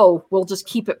mean, oh, we'll just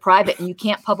keep it private and you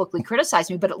can't publicly criticize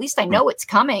me, but at least I know it's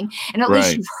coming. And at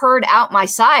least you've heard out my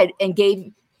side and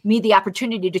gave me the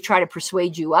opportunity to try to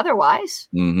persuade you otherwise.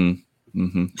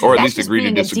 Or at least agree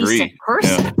to disagree.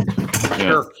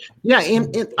 Sure. Yeah.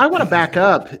 And I want to back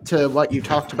up to what you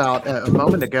talked about a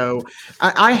moment ago.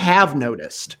 I have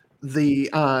noticed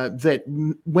that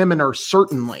women are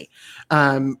certainly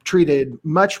treated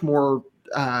much more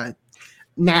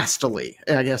nastily,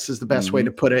 I guess is the best way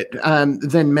to put it,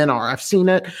 than men are. I've seen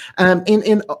it.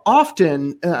 And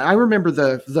often, I remember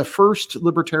the first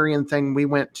libertarian thing we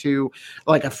went to,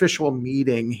 like official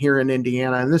meeting here in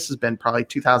Indiana, and this has been probably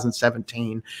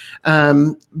 2017.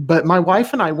 But my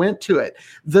wife and I went to it.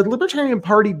 The Libertarian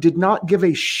Party did not give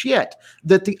a shit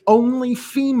that the only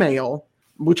female,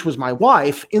 which was my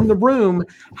wife, in the room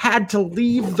had to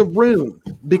leave the room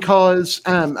because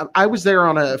I was there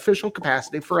on an official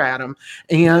capacity for Adam,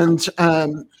 and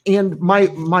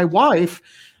my wife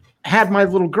had my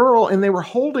little girl, and they were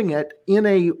holding it in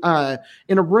a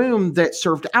room that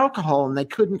served alcohol, and they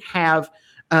couldn't have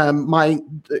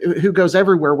who goes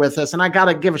everywhere with us. And I got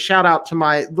to give a shout out to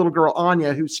my little girl,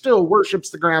 Anya, who still worships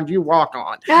the ground you walk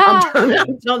on.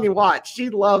 I'm telling you what, she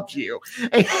loves you.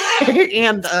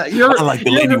 And you're I like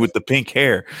the lady with the pink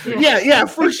hair. Yeah,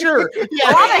 for sure. Yeah.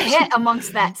 A lot of hit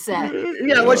amongst that set.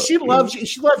 Yeah, well, she loves you.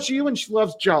 She loves you, and she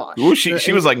loves Josh. Ooh,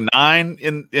 she was like 9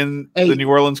 in the New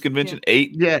Orleans convention.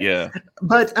 8. Yeah.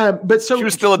 But so she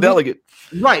was still a delegate.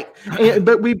 Right.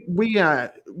 But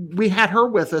we had her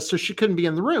with us, so she couldn't be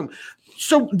in the room.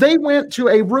 So they went to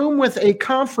a room with a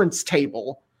conference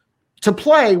table to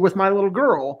play with my little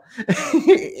girl,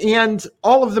 and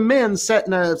all of the men sat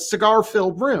in a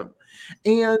cigar-filled room.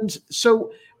 And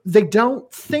so they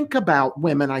don't think about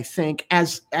women, I think,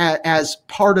 as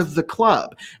part of the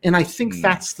club. And I think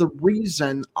that's the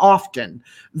reason often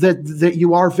that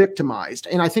you are victimized.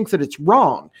 And I think that it's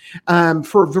wrong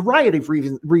for a variety of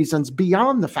reasons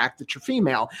beyond the fact that you're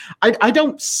female. I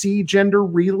don't see gender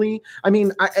really. I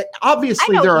mean,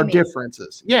 obviously there are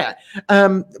differences. Yeah.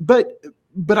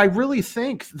 But I really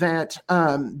think that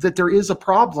that there is a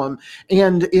problem,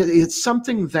 and it's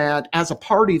something that, as a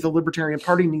party, the Libertarian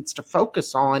Party needs to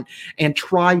focus on and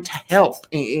try to help.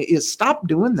 Is stop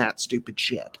doing that stupid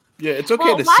shit. Yeah, it's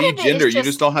okay to see gender. You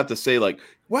just don't have to say like,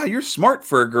 "Wow, you're smart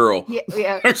for a girl."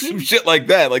 Yeah. Or some shit like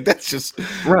that. Like that's just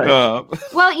right. Well,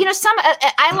 some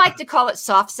I like to call it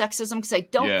soft sexism because I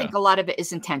don't think a lot of it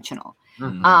is intentional.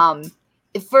 Mm-hmm.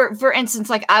 For instance,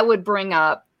 like I would bring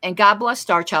up. And God bless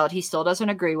Starchild, he still doesn't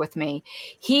agree with me.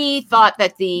 He thought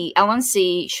that the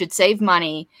LNC should save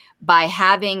money by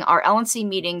having our LNC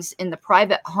meetings in the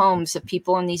private homes of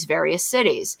people in these various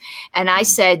cities. And I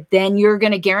said, then you're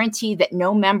going to guarantee that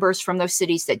no members from those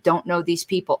cities that don't know these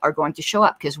people are going to show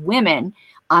up, because women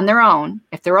on their own,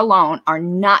 if they're alone, are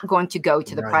not going to go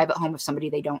to the private home of somebody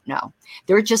they don't know.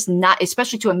 They're just not,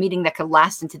 especially to a meeting that could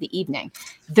last into the evening.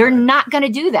 They're not going to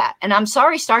do that. And I'm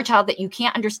sorry, Starchild, that you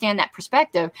can't understand that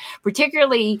perspective,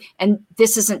 particularly, and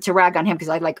this isn't to rag on him because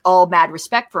I like all mad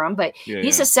respect for him, but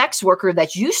he's a sex worker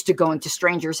that's used to going to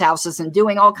strangers' houses and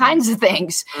doing all kinds of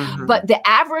things. Mm-hmm. But the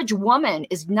average woman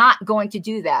is not going to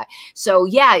do that. So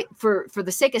yeah, for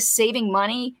the sake of saving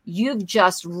money, you've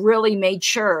just really made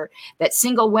sure that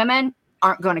single women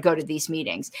aren't going to go to these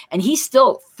meetings. And he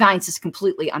still finds this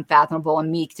completely unfathomable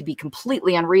and me to be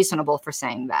completely unreasonable for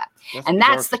saying that.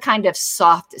 That's the kind of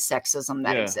soft sexism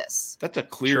that exists. That's a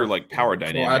clear like power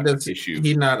dynamic issue.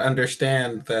 He not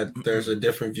understand that there's a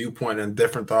different viewpoint and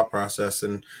different thought process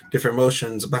and different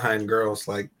emotions behind girls.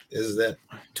 Like, is that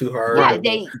too hard of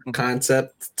a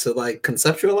concept to like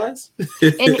conceptualize?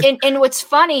 and what's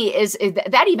funny is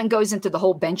that even goes into the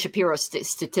whole Ben Shapiro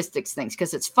statistics things,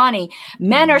 because it's funny.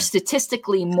 Men are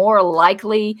statistically more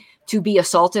likely to be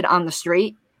assaulted on the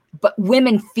street, but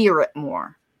women fear it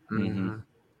more. Mm-hmm.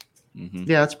 Mm-hmm.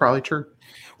 Yeah, that's probably true.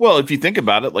 Well, if you think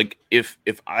about it, like if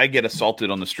I get assaulted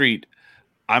on the street,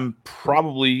 I'm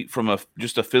probably from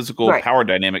just a physical power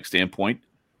dynamic standpoint,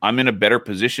 I'm in a better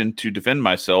position to defend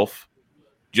myself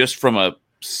just from a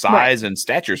size and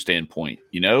stature standpoint.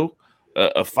 A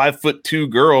 5'2"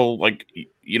 girl, like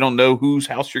you don't know whose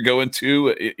house you're going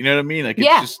to. You know what I mean? Like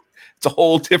it's a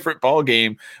whole different ball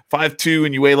game. 5'2"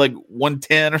 and you weigh like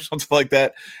 110 or something like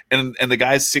that, and the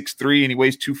guy's 6'3" and he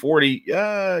weighs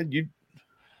 240.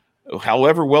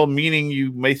 However well-meaning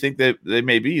you may think that they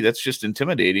may be, that's just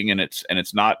intimidating, and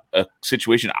it's not a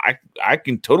situation I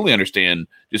can totally understand.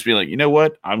 Just being like, you know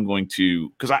what, I'm going to,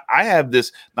 because I have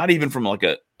this, not even from like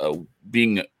a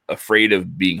being afraid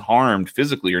of being harmed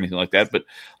physically or anything like that, but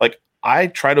like I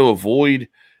try to avoid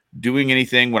doing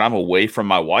anything when I'm away from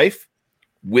my wife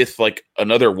with like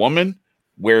another woman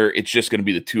where it's just going to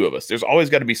be the two of us. There's always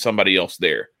got to be somebody else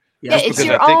there. Yeah,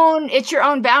 it's your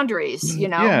own boundaries,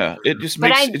 Yeah, it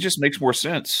just makes more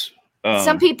sense.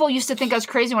 Some people used to think I was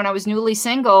crazy when I was newly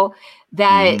single,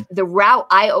 that the route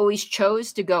I always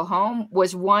chose to go home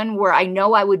was one where I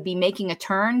know I would be making a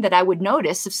turn that I would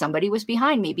notice if somebody was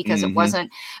behind me, because it wasn't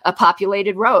a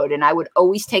populated road, and I would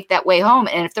always take that way home.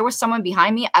 And if there was someone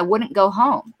behind me, I wouldn't go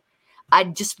home.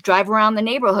 I'd just drive around the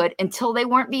neighborhood until they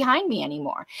weren't behind me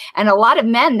anymore. And a lot of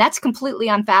men, that's completely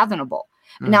unfathomable.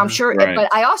 Now I'm sure, but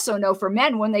I also know for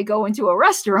men, when they go into a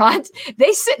restaurant,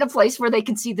 they sit in a place where they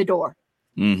can see the door.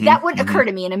 Mm-hmm. That wouldn't occur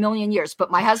to me in a million years.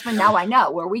 But my husband, now I know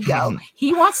where we go.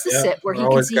 He wants to sit where he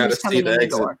can see who's coming in the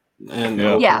door.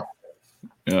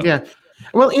 Yeah.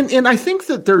 Well, and I think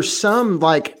that there's some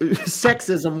like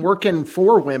sexism working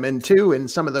for women too in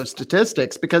some of those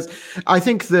statistics, because I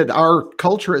think that our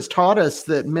culture has taught us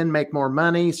that men make more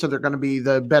money, so they're going to be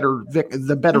the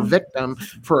better victim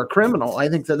for a criminal. I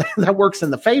think that works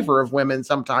in the favor of women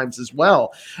sometimes as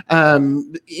well. But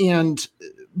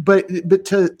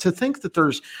to think that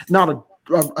there's not a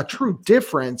a true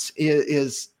difference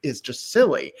is just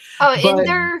silly. Oh, but,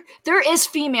 and there is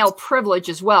female privilege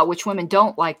as well, which women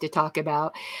don't like to talk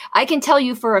about. I can tell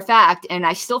you for a fact, and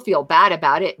I still feel bad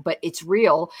about it, but it's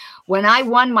real. When I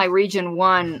won my Region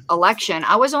 1 election,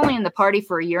 I was only in the party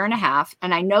for a year and a half,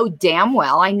 and I know damn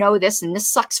well, I know this, and this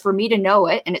sucks for me to know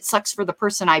it, and it sucks for the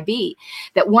person I be,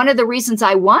 that one of the reasons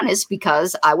I won is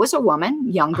because I was a woman,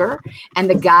 younger, and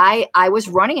the guy I was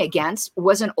running against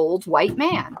was an old white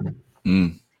man.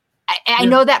 Mm. I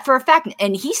know that for a fact,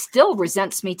 and he still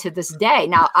resents me to this day.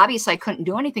 Now, obviously, I couldn't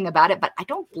do anything about it, but I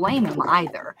don't blame him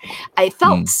either. I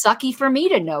felt sucky for me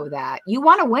to know that. You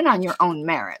want to win on your own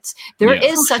merits. There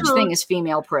is such thing as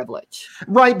female privilege.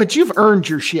 Right, but you've earned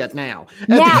your shit now.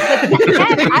 Yeah, but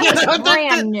then I was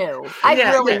brand new. I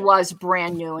really was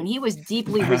brand new, and he was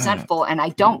deeply resentful, and I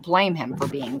don't blame him for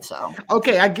being so.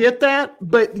 Okay, I get that,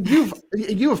 but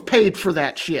you have paid for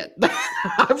that shit.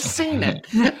 I've seen it.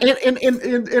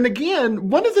 And again,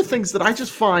 one of the things that I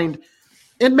just find,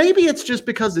 and maybe it's just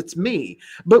because it's me,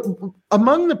 but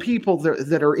among the people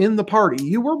that are in the party,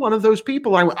 you were one of those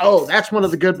people. I went, oh, that's one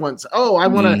of the good ones. Oh, I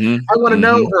want to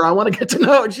know her. I want to get to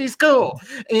know her. She's cool.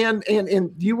 And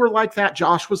you were like that.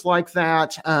 Josh was like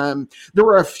that. There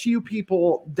were a few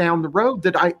people down the road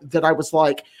that I was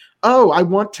like, oh, I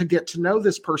want to get to know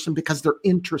this person because they're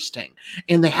interesting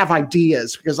and they have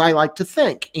ideas, because I like to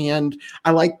think and I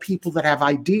like people that have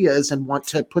ideas and want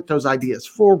to put those ideas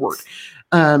forward.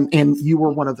 And you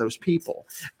were one of those people.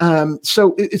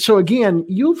 So again,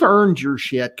 you've earned your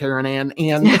shit, Karen Ann,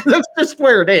 and that's just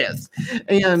where it is.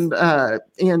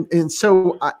 And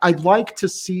so I'd like to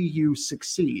see you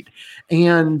succeed.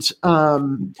 And,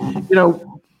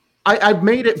 I've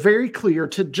made it very clear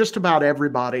to just about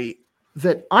everybody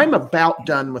that I'm about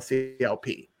done with the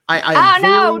LP.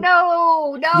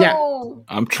 No. Yeah.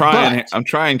 I'm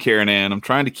trying, Karen Ann. I'm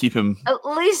trying to keep him. At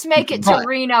least make it to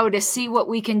Reno to see what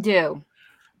we can do.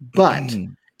 But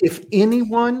if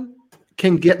anyone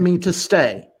can get me to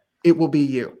stay, it will be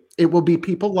you. It will be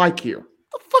people like you.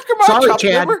 The fuck am I? Sorry,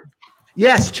 Chad. Liver?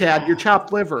 Yes, Chad, you're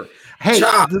chopped liver. Hey,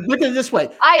 look at it this way.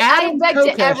 I beg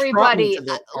to everybody,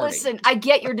 listen, I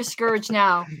get you're discouraged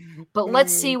now, but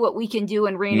let's see what we can do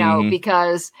in Reno,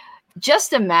 because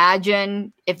just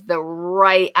imagine if the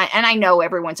right, and I know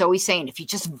everyone's always saying, if you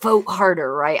just vote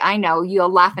harder, right? I know you're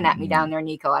laughing at me down there,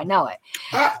 Nico. I know it.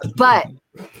 But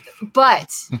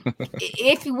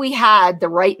if we had the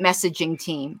right messaging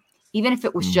team, even if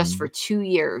it was just for 2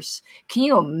 years, can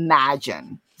you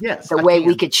imagine the way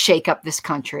we could shake up this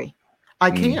country? I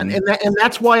can. And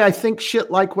that's why I think shit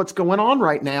like what's going on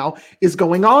right now is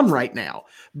going on right now.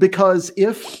 Because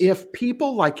if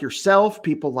people like yourself,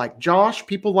 people like Josh,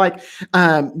 people like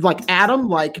Adam,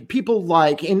 like people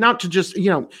like, and not to just,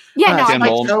 Ken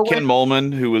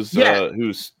Molman, who's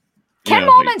Ken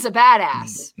Molman's a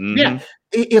badass. Yeah.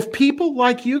 If people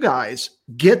like you guys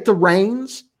get the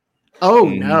reins,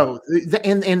 no,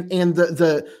 and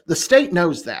the state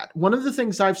knows that. One of the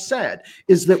things I've said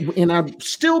is that, and I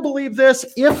still believe this,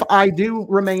 if I do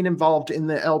remain involved in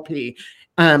the LP,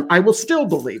 I will still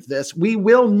believe this. We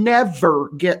will never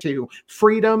get to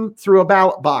freedom through a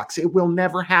ballot box. It will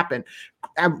never happen.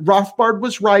 Rothbard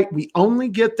was right. We only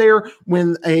get there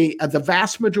when the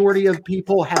vast majority of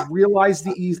people have realized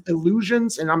the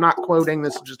illusions, and I'm not quoting,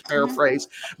 this is just a paraphrase,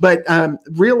 but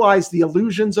realize the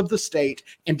illusions of the state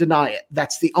and deny it.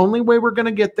 That's the only way we're going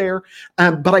to get there.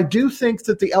 But I do think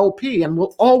that the LP, and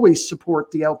will always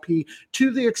support the LP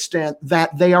to the extent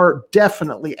that they are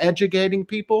definitely educating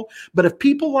people. But if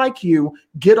people like you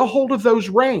get a hold of those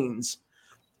reins,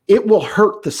 it will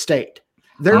hurt the state.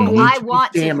 I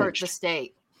want to hurt the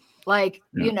state. Like,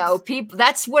 people,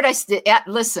 that's what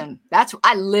listen,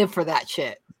 I live for that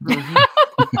shit.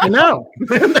 I know.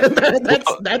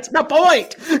 That's my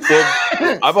point.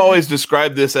 Well, I've always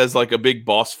described this as like a big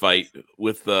boss fight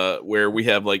with where we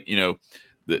have like, you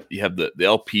have the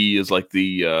LP is like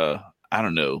the I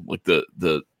don't know, like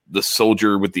the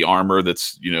soldier with the armor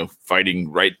that's,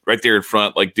 fighting right there in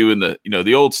front, like doing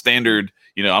the old standard,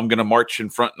 I'm going to march in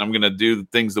front and I'm going to do the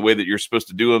things the way that you're supposed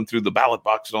to do them through the ballot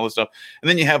box and all this stuff. And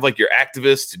then you have like your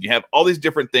activists and you have all these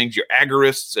different things, your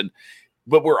agorists,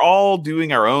 but we're all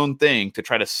doing our own thing to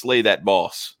try to slay that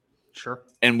boss. Sure.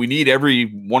 And we need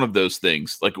every one of those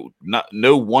things. Like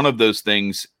no one of those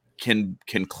things can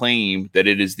claim that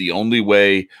it is the only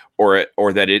way or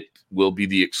that it will be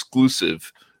the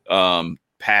exclusive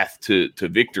path to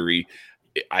victory.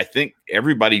 I think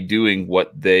everybody doing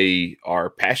what they are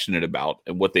passionate about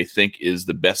and what they think is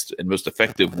the best and most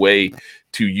effective way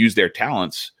to use their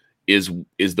talents is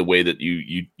the way that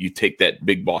you take that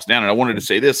big boss down. And I wanted to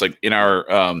say this, like in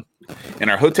our in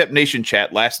our Hotep Nation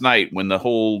chat last night when the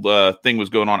whole thing was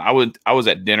going on. I was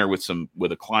at dinner with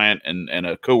a client and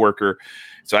a coworker,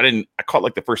 so I caught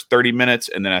like the first 30 minutes,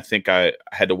 and then I think I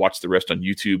had to watch the rest on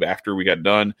YouTube after we got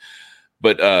done.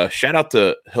 But shout out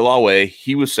to Hilawe.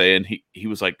 He was saying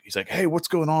he's like, hey, what's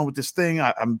going on with this thing?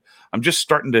 I'm just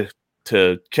starting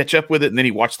to catch up with it. And then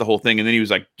he watched the whole thing, and then he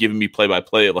was like giving me play by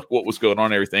play of like what was going on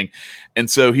and everything. And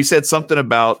so he said something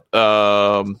about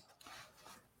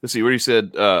let's see what he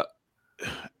said.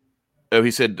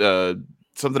 He said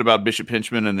something about Bishop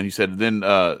Hinchman, and then he said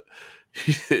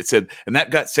it said, and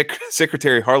that got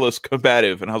Secretary Harless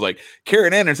combative. And I was like,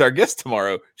 Karen Ann is our guest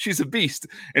tomorrow. She's a beast.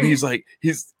 And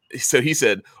he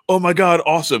said, oh my God,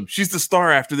 awesome. She's the star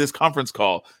after this conference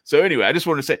call. So anyway, I just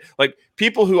wanted to say, like,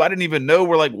 people who I didn't even know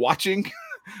were like watching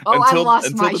until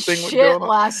the thing was going on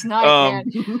last night.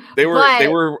 They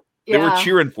were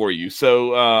cheering for you.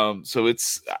 So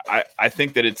it's, I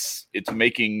think that it's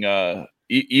making,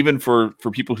 even for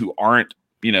people who aren't,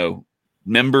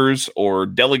 members or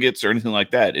delegates or anything like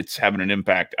that, it's having an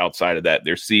impact outside of that.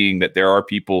 They're seeing that there are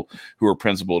people who are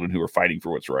principled and who are fighting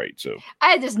for what's right. So I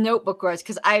had this notebook, Rose,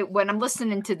 because when I'm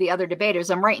listening to the other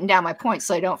debaters, I'm writing down my points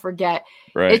so I don't forget.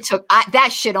 Right. It took that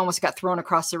shit almost got thrown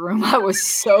across the room. I was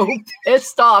so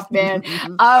pissed off, man.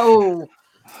 Oh,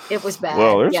 it was bad.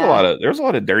 Well, there's a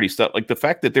lot of dirty stuff. Like the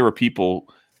fact that there were people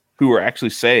who were actually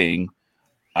saying,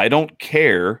 I don't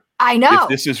care if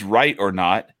this is right or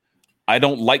not. I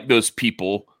don't like those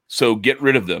people, so get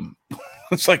rid of them.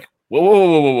 It's like,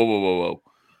 whoa.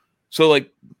 So like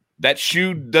that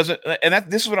shoe doesn't, and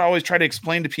this is what I always try to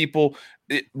explain to people,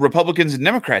 Republicans and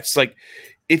Democrats. It's like,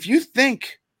 if you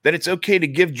think that it's okay to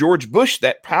give George Bush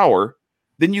that power,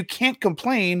 then you can't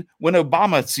complain when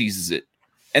Obama seizes it.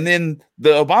 And then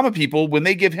the Obama people, when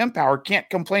they give him power, can't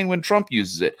complain when Trump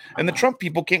uses it. And the Trump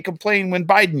people can't complain when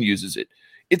Biden uses it.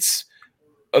 It's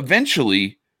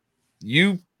eventually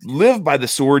you live by the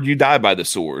sword, you die by the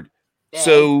sword. Yeah.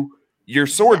 So your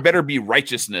sword better be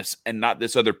righteousness and not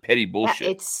this other petty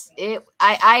bullshit. That's why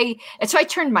I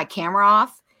turned my camera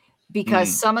off,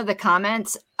 because some of the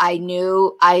comments I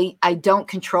knew I don't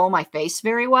control my face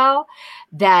very well,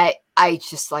 that I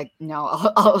just like, no,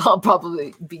 I'll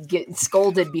probably be getting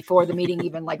scolded before the meeting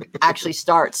even like actually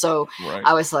starts. So right.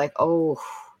 I was like, oh,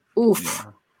 oof.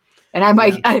 Yeah. And I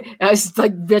was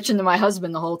like bitching to my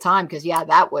husband the whole time because,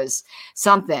 that was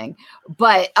something.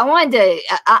 But I wanted to,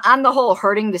 on the whole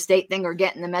hurting the state thing or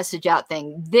getting the message out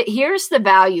thing, here's the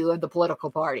value of the political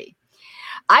party.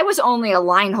 I was only a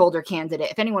line holder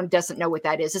candidate. If anyone doesn't know what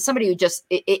that is, it's somebody who just,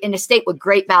 in a state with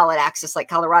great ballot access like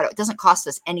Colorado, it doesn't cost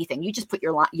us anything. You just put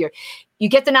you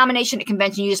get the nomination at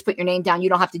convention, you just put your name down. You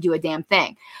don't have to do a damn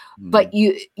thing. But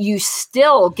you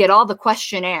still get all the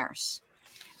questionnaires.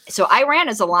 So I ran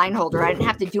as a line holder. I didn't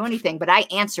have to do anything, but I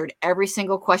answered every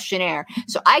single questionnaire.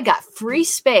 So I got free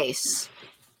space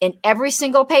in every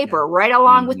single paper, right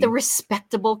along with the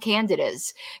respectable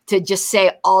candidates, to just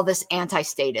say all this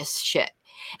anti-statist shit.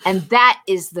 And that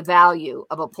is the value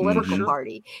of a political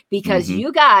party, because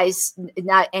you guys,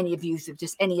 not any of you,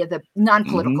 just any of the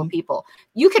non-political people,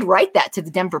 you could write that to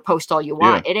the Denver Post all you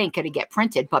want. It ain't going to get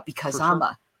printed, but because I'm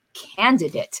a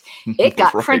candidate, it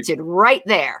got printed right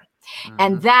there.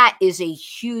 And that is a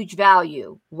huge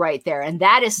value right there. And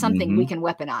that is something we can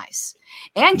weaponize.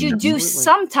 And you do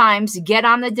sometimes get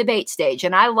on the debate stage.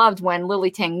 And I loved when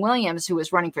Lily Tang Williams, who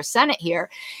was running for Senate here,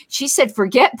 she said,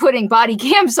 forget putting body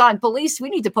cams on police. We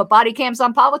need to put body cams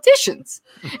on politicians.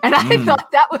 And I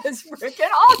thought that was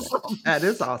freaking awesome. That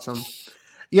is awesome.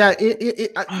 Yeah,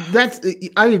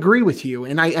 I agree with you.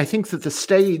 And I think that the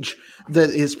stage that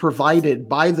is provided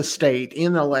by the state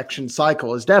in the election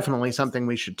cycle is definitely something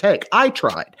we should take. I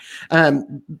tried. A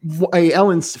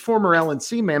former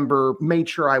LNC member made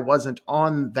sure I wasn't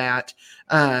on that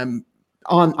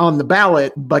on the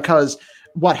ballot, because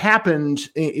what happened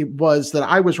was that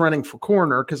I was running for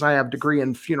coroner because I have a degree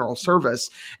in funeral service,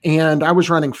 and I was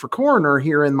running for coroner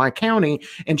here in my county,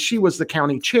 and she was the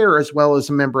county chair as well as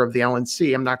a member of the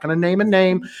LNC. I'm not going to name a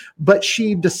name, but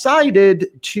she decided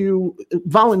to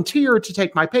volunteer to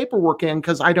take my paperwork in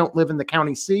because I don't live in the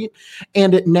county seat,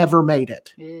 and it never made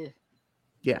it.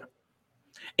 Yeah.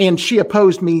 And she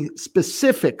opposed me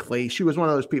specifically. She was one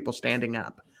of those people standing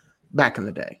up back in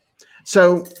the day.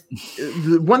 So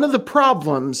one of the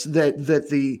problems that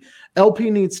the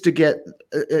LP needs to get,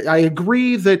 I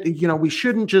agree that, we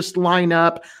shouldn't just line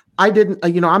up.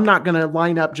 I'm not going to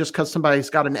line up just because somebody's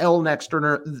got an L next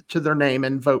to their name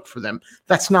and vote for them.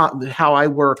 That's not how I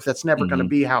work. That's never going to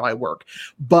be how I work.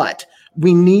 But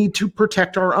We need to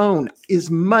protect our own. As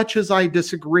much as I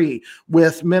disagree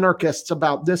with minarchists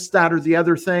about this, that, or the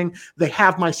other thing, they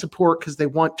have my support because they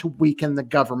want to weaken the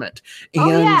government.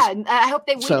 And I hope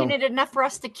they weaken it enough for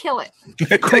us to kill it.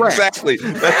 Exactly.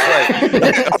 That's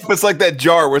right. It's like that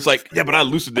jar where it's like, yeah, but I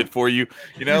loosened it for you.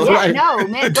 Yeah, right. No,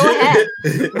 man, go ahead,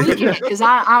 weaken it, because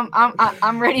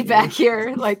I'm ready back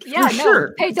here. Like, yeah, no,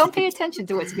 sure. Hey, don't pay attention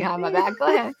to what's behind my back. Go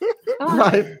ahead.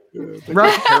 Right.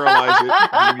 Paralyze it.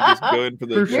 And you just go in for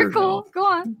the. You're cool. Go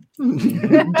on.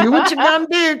 Do what you gotta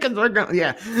do, because they're going.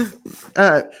 Yeah.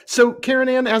 So, Karen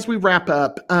Ann, as we wrap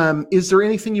up, is there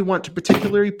anything you want to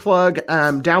particularly plug?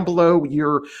 Down below,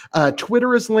 your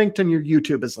Twitter is linked and your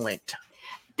YouTube is linked.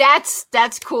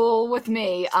 That's cool with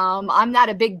me. I'm not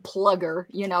a big plugger,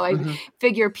 I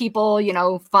figure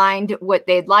people, find what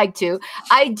they'd like to.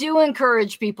 I do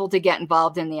encourage people to get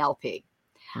involved in the LP,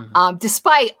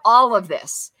 despite all of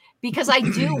this, because I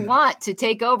do want to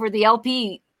take over the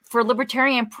LP for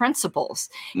libertarian principles,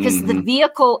 because the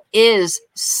vehicle is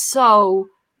so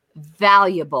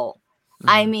valuable.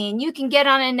 I mean, you can get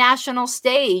on a national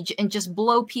stage and just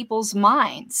blow people's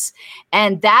minds.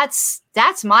 And that's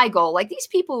my goal. Like, these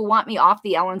people who want me off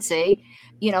the LNC,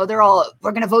 they're all,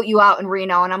 we're going to vote you out in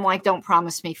Reno. And I'm like, don't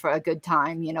promise me for a good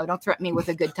time. Don't threaten me with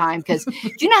a good time. Because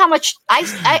do you know how much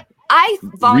I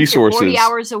volunteer 40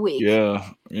 hours a week to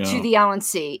the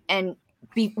LNC. And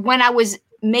when I was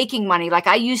making money, like,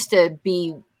 I used to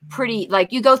be pretty,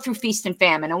 like, you go through feast and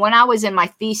famine. And when I was in my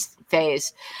feast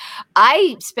phase,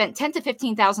 I spent $10,000 to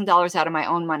 $15,000 out of my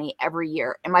own money every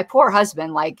year. And my poor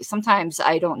husband, like, sometimes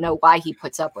I don't know why he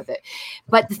puts up with it.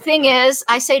 But the thing is,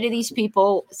 I say to these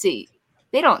people, see,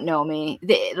 they don't know me.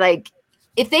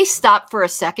 If they stop for a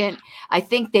second, I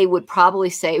think they would probably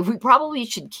say, we probably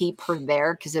should keep her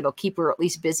there because it'll keep her at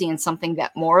least busy in something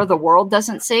that more of the world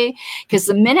doesn't see. Because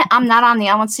the minute I'm not on the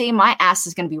LNC, my ass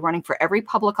is going to be running for every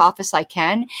public office I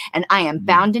can. And I am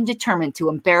bound and determined to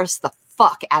embarrass the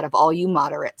fuck out of all you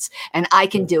moderates, and I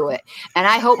can do it. And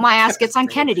I hope my ass gets on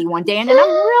Kennedy one day, and then I'm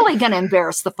really going to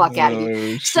embarrass the fuck out of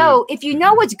you. So if you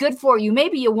know what's good for you,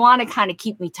 maybe you want to kind of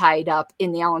keep me tied up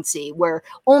in the LNC where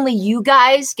only you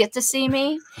guys get to see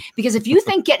me. Because if you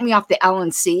think getting me off the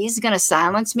LNC is going to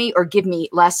silence me or give me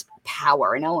less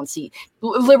power, in LNC,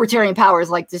 libertarian power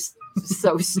is like this.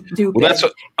 So stupid. Well, that's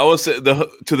what I was to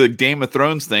the Game of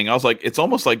Thrones thing. I was like, it's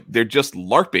almost like they're just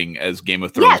LARPing as Game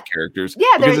of Thrones characters. Yeah,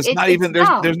 because it's not even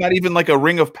there's not even like a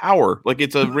ring of power. Like,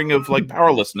 it's a ring of like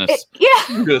powerlessness.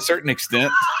 To a certain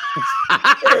extent.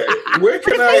 Where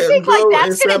can I go like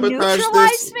that's and sabotage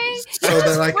this me? So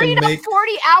that I can make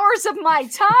 40 hours of my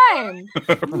time?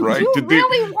 Right. You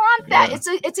really want that?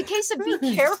 Yeah. It's a case of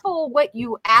be careful what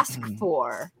you ask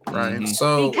for. Right.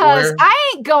 So because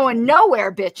I ain't going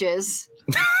nowhere, bitches.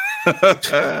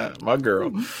 My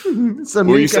girl. So what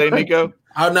were you saying, Nico?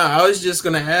 Oh no, I was just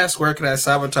gonna ask where can I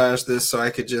sabotage this so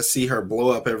I could just see her blow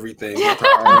up everything with her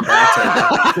own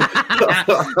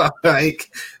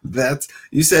like that's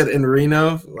you said in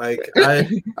Reno. Like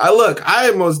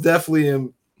I most definitely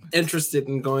am interested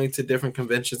in going to different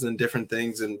conventions and different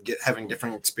things and having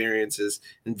different experiences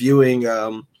and viewing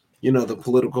the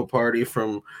political party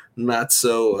from not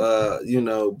so,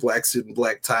 black suit and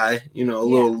black tie, a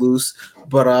little loose.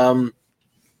 But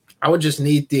I would just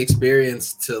need the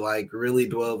experience to like really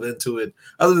delve into it.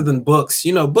 Other than books,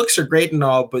 books are great and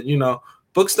all, but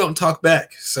books don't talk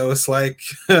back. So it's like,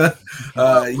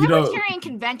 libertarian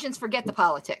conventions, forget the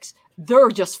politics. They're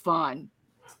just fun.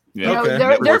 Yeah,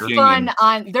 they're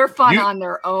fun on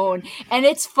their own, and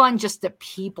it's fun just to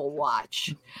people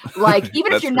watch. Like,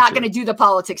 even if you're not going to do the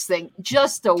politics thing,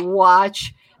 just to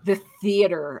watch the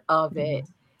theater of it.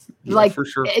 Yeah, like for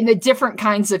sure. And the different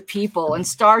kinds of people, and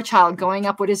Starchild going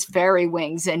up with his fairy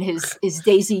wings and his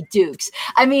Daisy Dukes.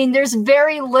 I mean, there's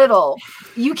very little.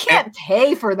 You can't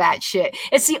pay for that shit.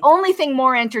 It's the only thing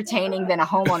more entertaining than a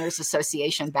homeowners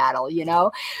association battle,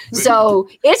 So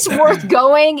it's worth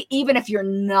going, even if you're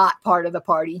not part of the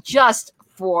party, just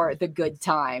for the good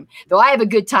time. Though I have a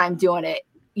good time doing it.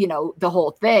 The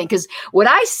whole thing. Because what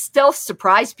I still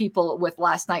surprised people with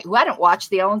last night who hadn't watched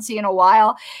the LNC in a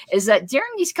while is that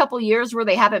during these couple of years where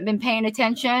they haven't been paying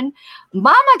attention,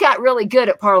 Mama got really good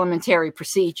at parliamentary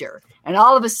procedure. And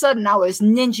all of a sudden I was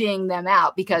ninjaing them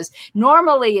out because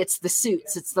normally it's the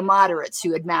suits, it's the moderates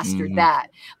who had mastered that.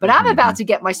 But I'm about to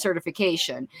get my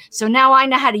certification. So now I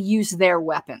know how to use their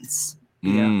weapons.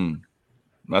 Yeah.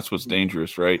 That's what's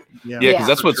dangerous, right? Yeah, because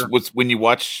that's what's when you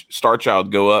watch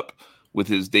Starchild go up with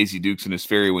his Daisy Dukes and his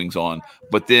fairy wings on,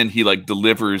 but then he like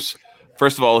delivers.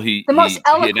 First of all, he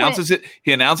announces it.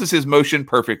 He announces his motion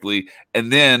perfectly, and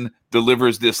then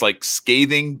delivers this like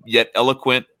scathing yet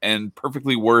eloquent and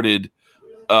perfectly worded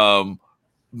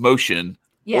motion.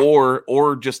 Yeah.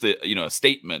 Or just a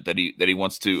statement that he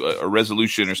wants to a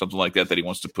resolution or something like that he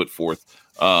wants to put forth.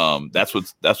 That's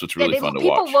what's really fun to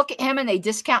watch. People look at him and they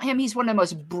discount him. He's one of the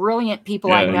most brilliant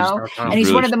people I know, and he's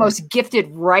really one of the most gifted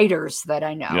writers that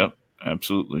I know. Yep,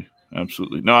 absolutely.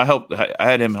 No, I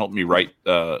had him help me write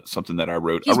something that I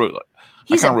wrote.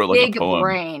 He's a big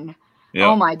brain. Yep.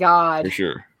 Oh my God,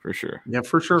 For sure. Yeah,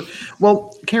 for sure.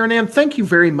 Well, Karen Ann, thank you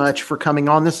very much for coming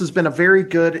on. This has been a very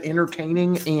good,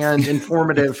 entertaining, and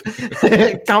informative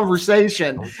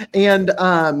conversation. And,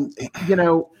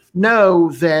 know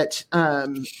that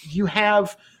you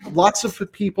have lots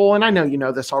of people, and I know you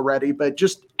know this already, but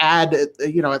just add,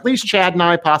 at least Chad and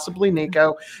I, possibly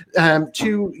Nico,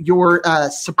 to your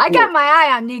support. I got my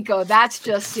eye on Nico. That's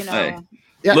just,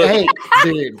 Hey,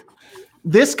 dude.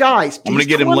 This guy. I'm going to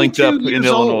get him linked up in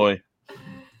Illinois.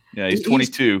 Yeah, he's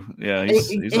 22. Yeah, he's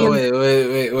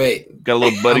wait. Got a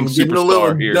little budding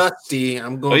superstar here. Dusty.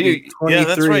 I'm going to be 23. Yeah,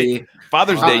 that's right.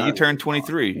 Father's Day, you turned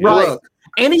 23. Right. Look.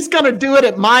 And he's going to do it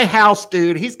at my house,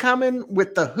 dude. He's coming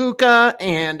with the hookah,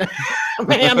 and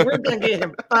man, we're going to get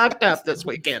him fucked up this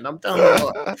weekend. I'm telling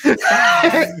you.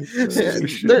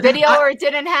 Video or it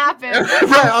didn't happen.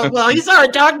 Right, well, he's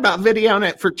already talked about videoing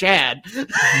it for Chad.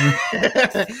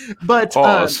 But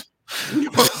pause.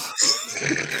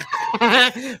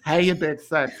 Hey, you big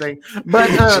sexy. But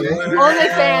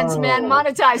OnlyFans, man,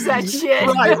 monetize that shit.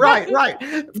 Right.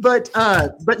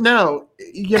 But no,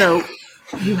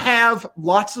 you have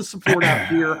lots of support out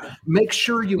here. Make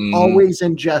sure you always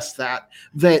ingest that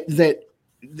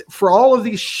for all of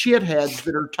these shitheads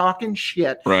that are talking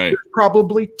shit, right? There's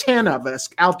probably 10 of us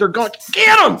out there going,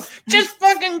 get them, just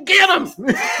fucking get them,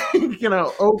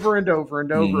 over and over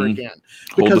and over again.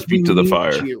 Hold the feet to the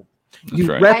fire. You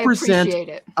represent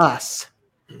us.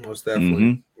 Most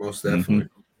definitely. Most definitely.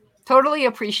 Totally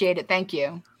appreciate it. Thank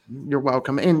you. You're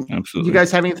welcome. And absolutely. You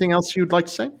guys have anything else you'd like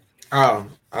to say?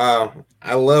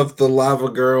 I love the Lava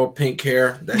Girl pink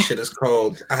hair. That shit is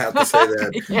cold. I have to say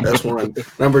that. Yeah. That's one.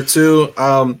 Number two,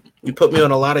 you put me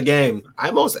on a lot of game.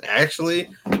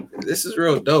 This is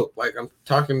real dope. Like, I'm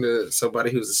talking to somebody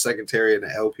who's a secretary in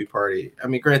the LP party. I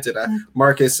mean, granted,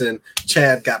 Marcus and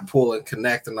Chad got pull and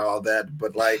connect and all that,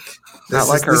 but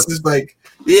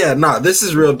this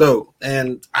is real dope.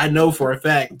 And I know for a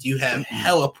fact you have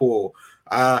hella pull.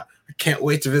 I can't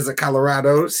wait to visit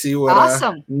Colorado, see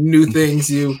what new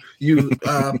things you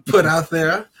put out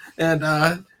there. And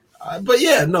but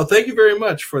yeah, no, thank you very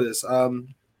much for this.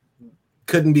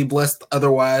 Couldn't be blessed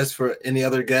otherwise for any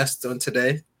other guests on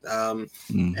today. And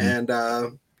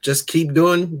just keep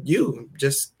doing you.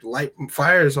 Just light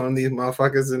fires on these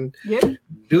motherfuckers and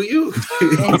do you.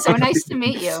 It's so nice to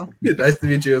meet you. Nice to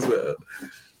meet you as well.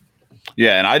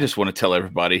 Yeah, and I just want to tell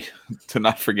everybody to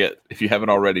not forget, if you haven't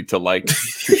already, to like, to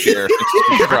share, and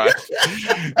subscribe,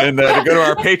 and to go to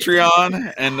our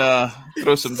Patreon and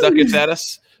throw some ducats at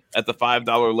us. At the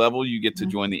 $5 level, you get to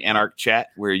join the Anarch chat,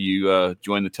 where you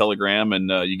join the Telegram, and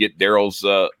you get Daryl's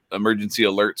emergency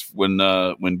alerts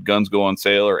when guns go on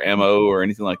sale or ammo or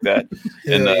anything like that,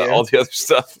 and all the other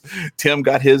stuff. Tim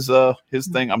got his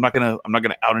thing. I'm not gonna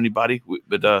out anybody,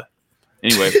 but.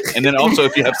 Anyway, and then also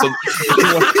if you have some,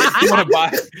 if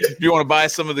you want to buy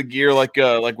some of the gear like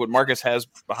what Marcus has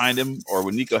behind him or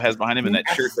what Nico has behind him, and that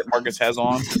shirt that Marcus has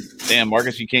on. Damn,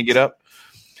 Marcus, you can't get up.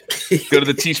 Go to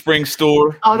the Teespring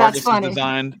store. Oh, that's funny.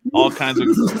 Designed all kinds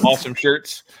of awesome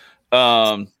shirts.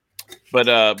 But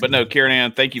no, Karen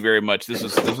Ann, thank you very much. This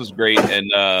was great,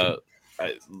 and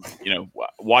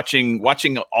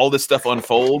watching all this stuff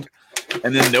unfold.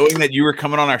 And then knowing that you were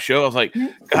coming on our show, I was like,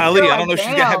 golly, I don't know if she's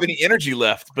going to have any energy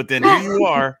left. But then here you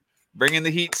are, bringing the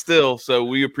heat still. So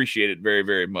we appreciate it very,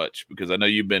 very much, because I know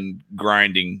you've been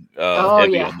grinding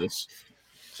heavy on this.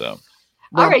 So,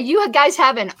 all right, you guys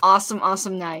have an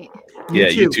awesome night.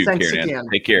 You too, Thanks Karen again.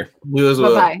 Take care. You as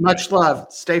well. Bye-bye. Much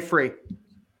love. Stay free.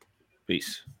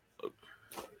 Peace. Oh,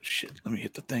 shit, let me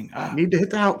hit the thing. I need to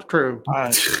hit the outro.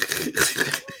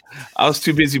 I was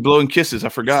too busy blowing kisses. I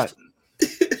forgot.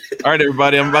 All right,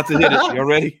 everybody, I'm about to hit it. Y'all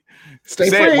ready? Stay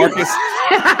free. It, Marcus.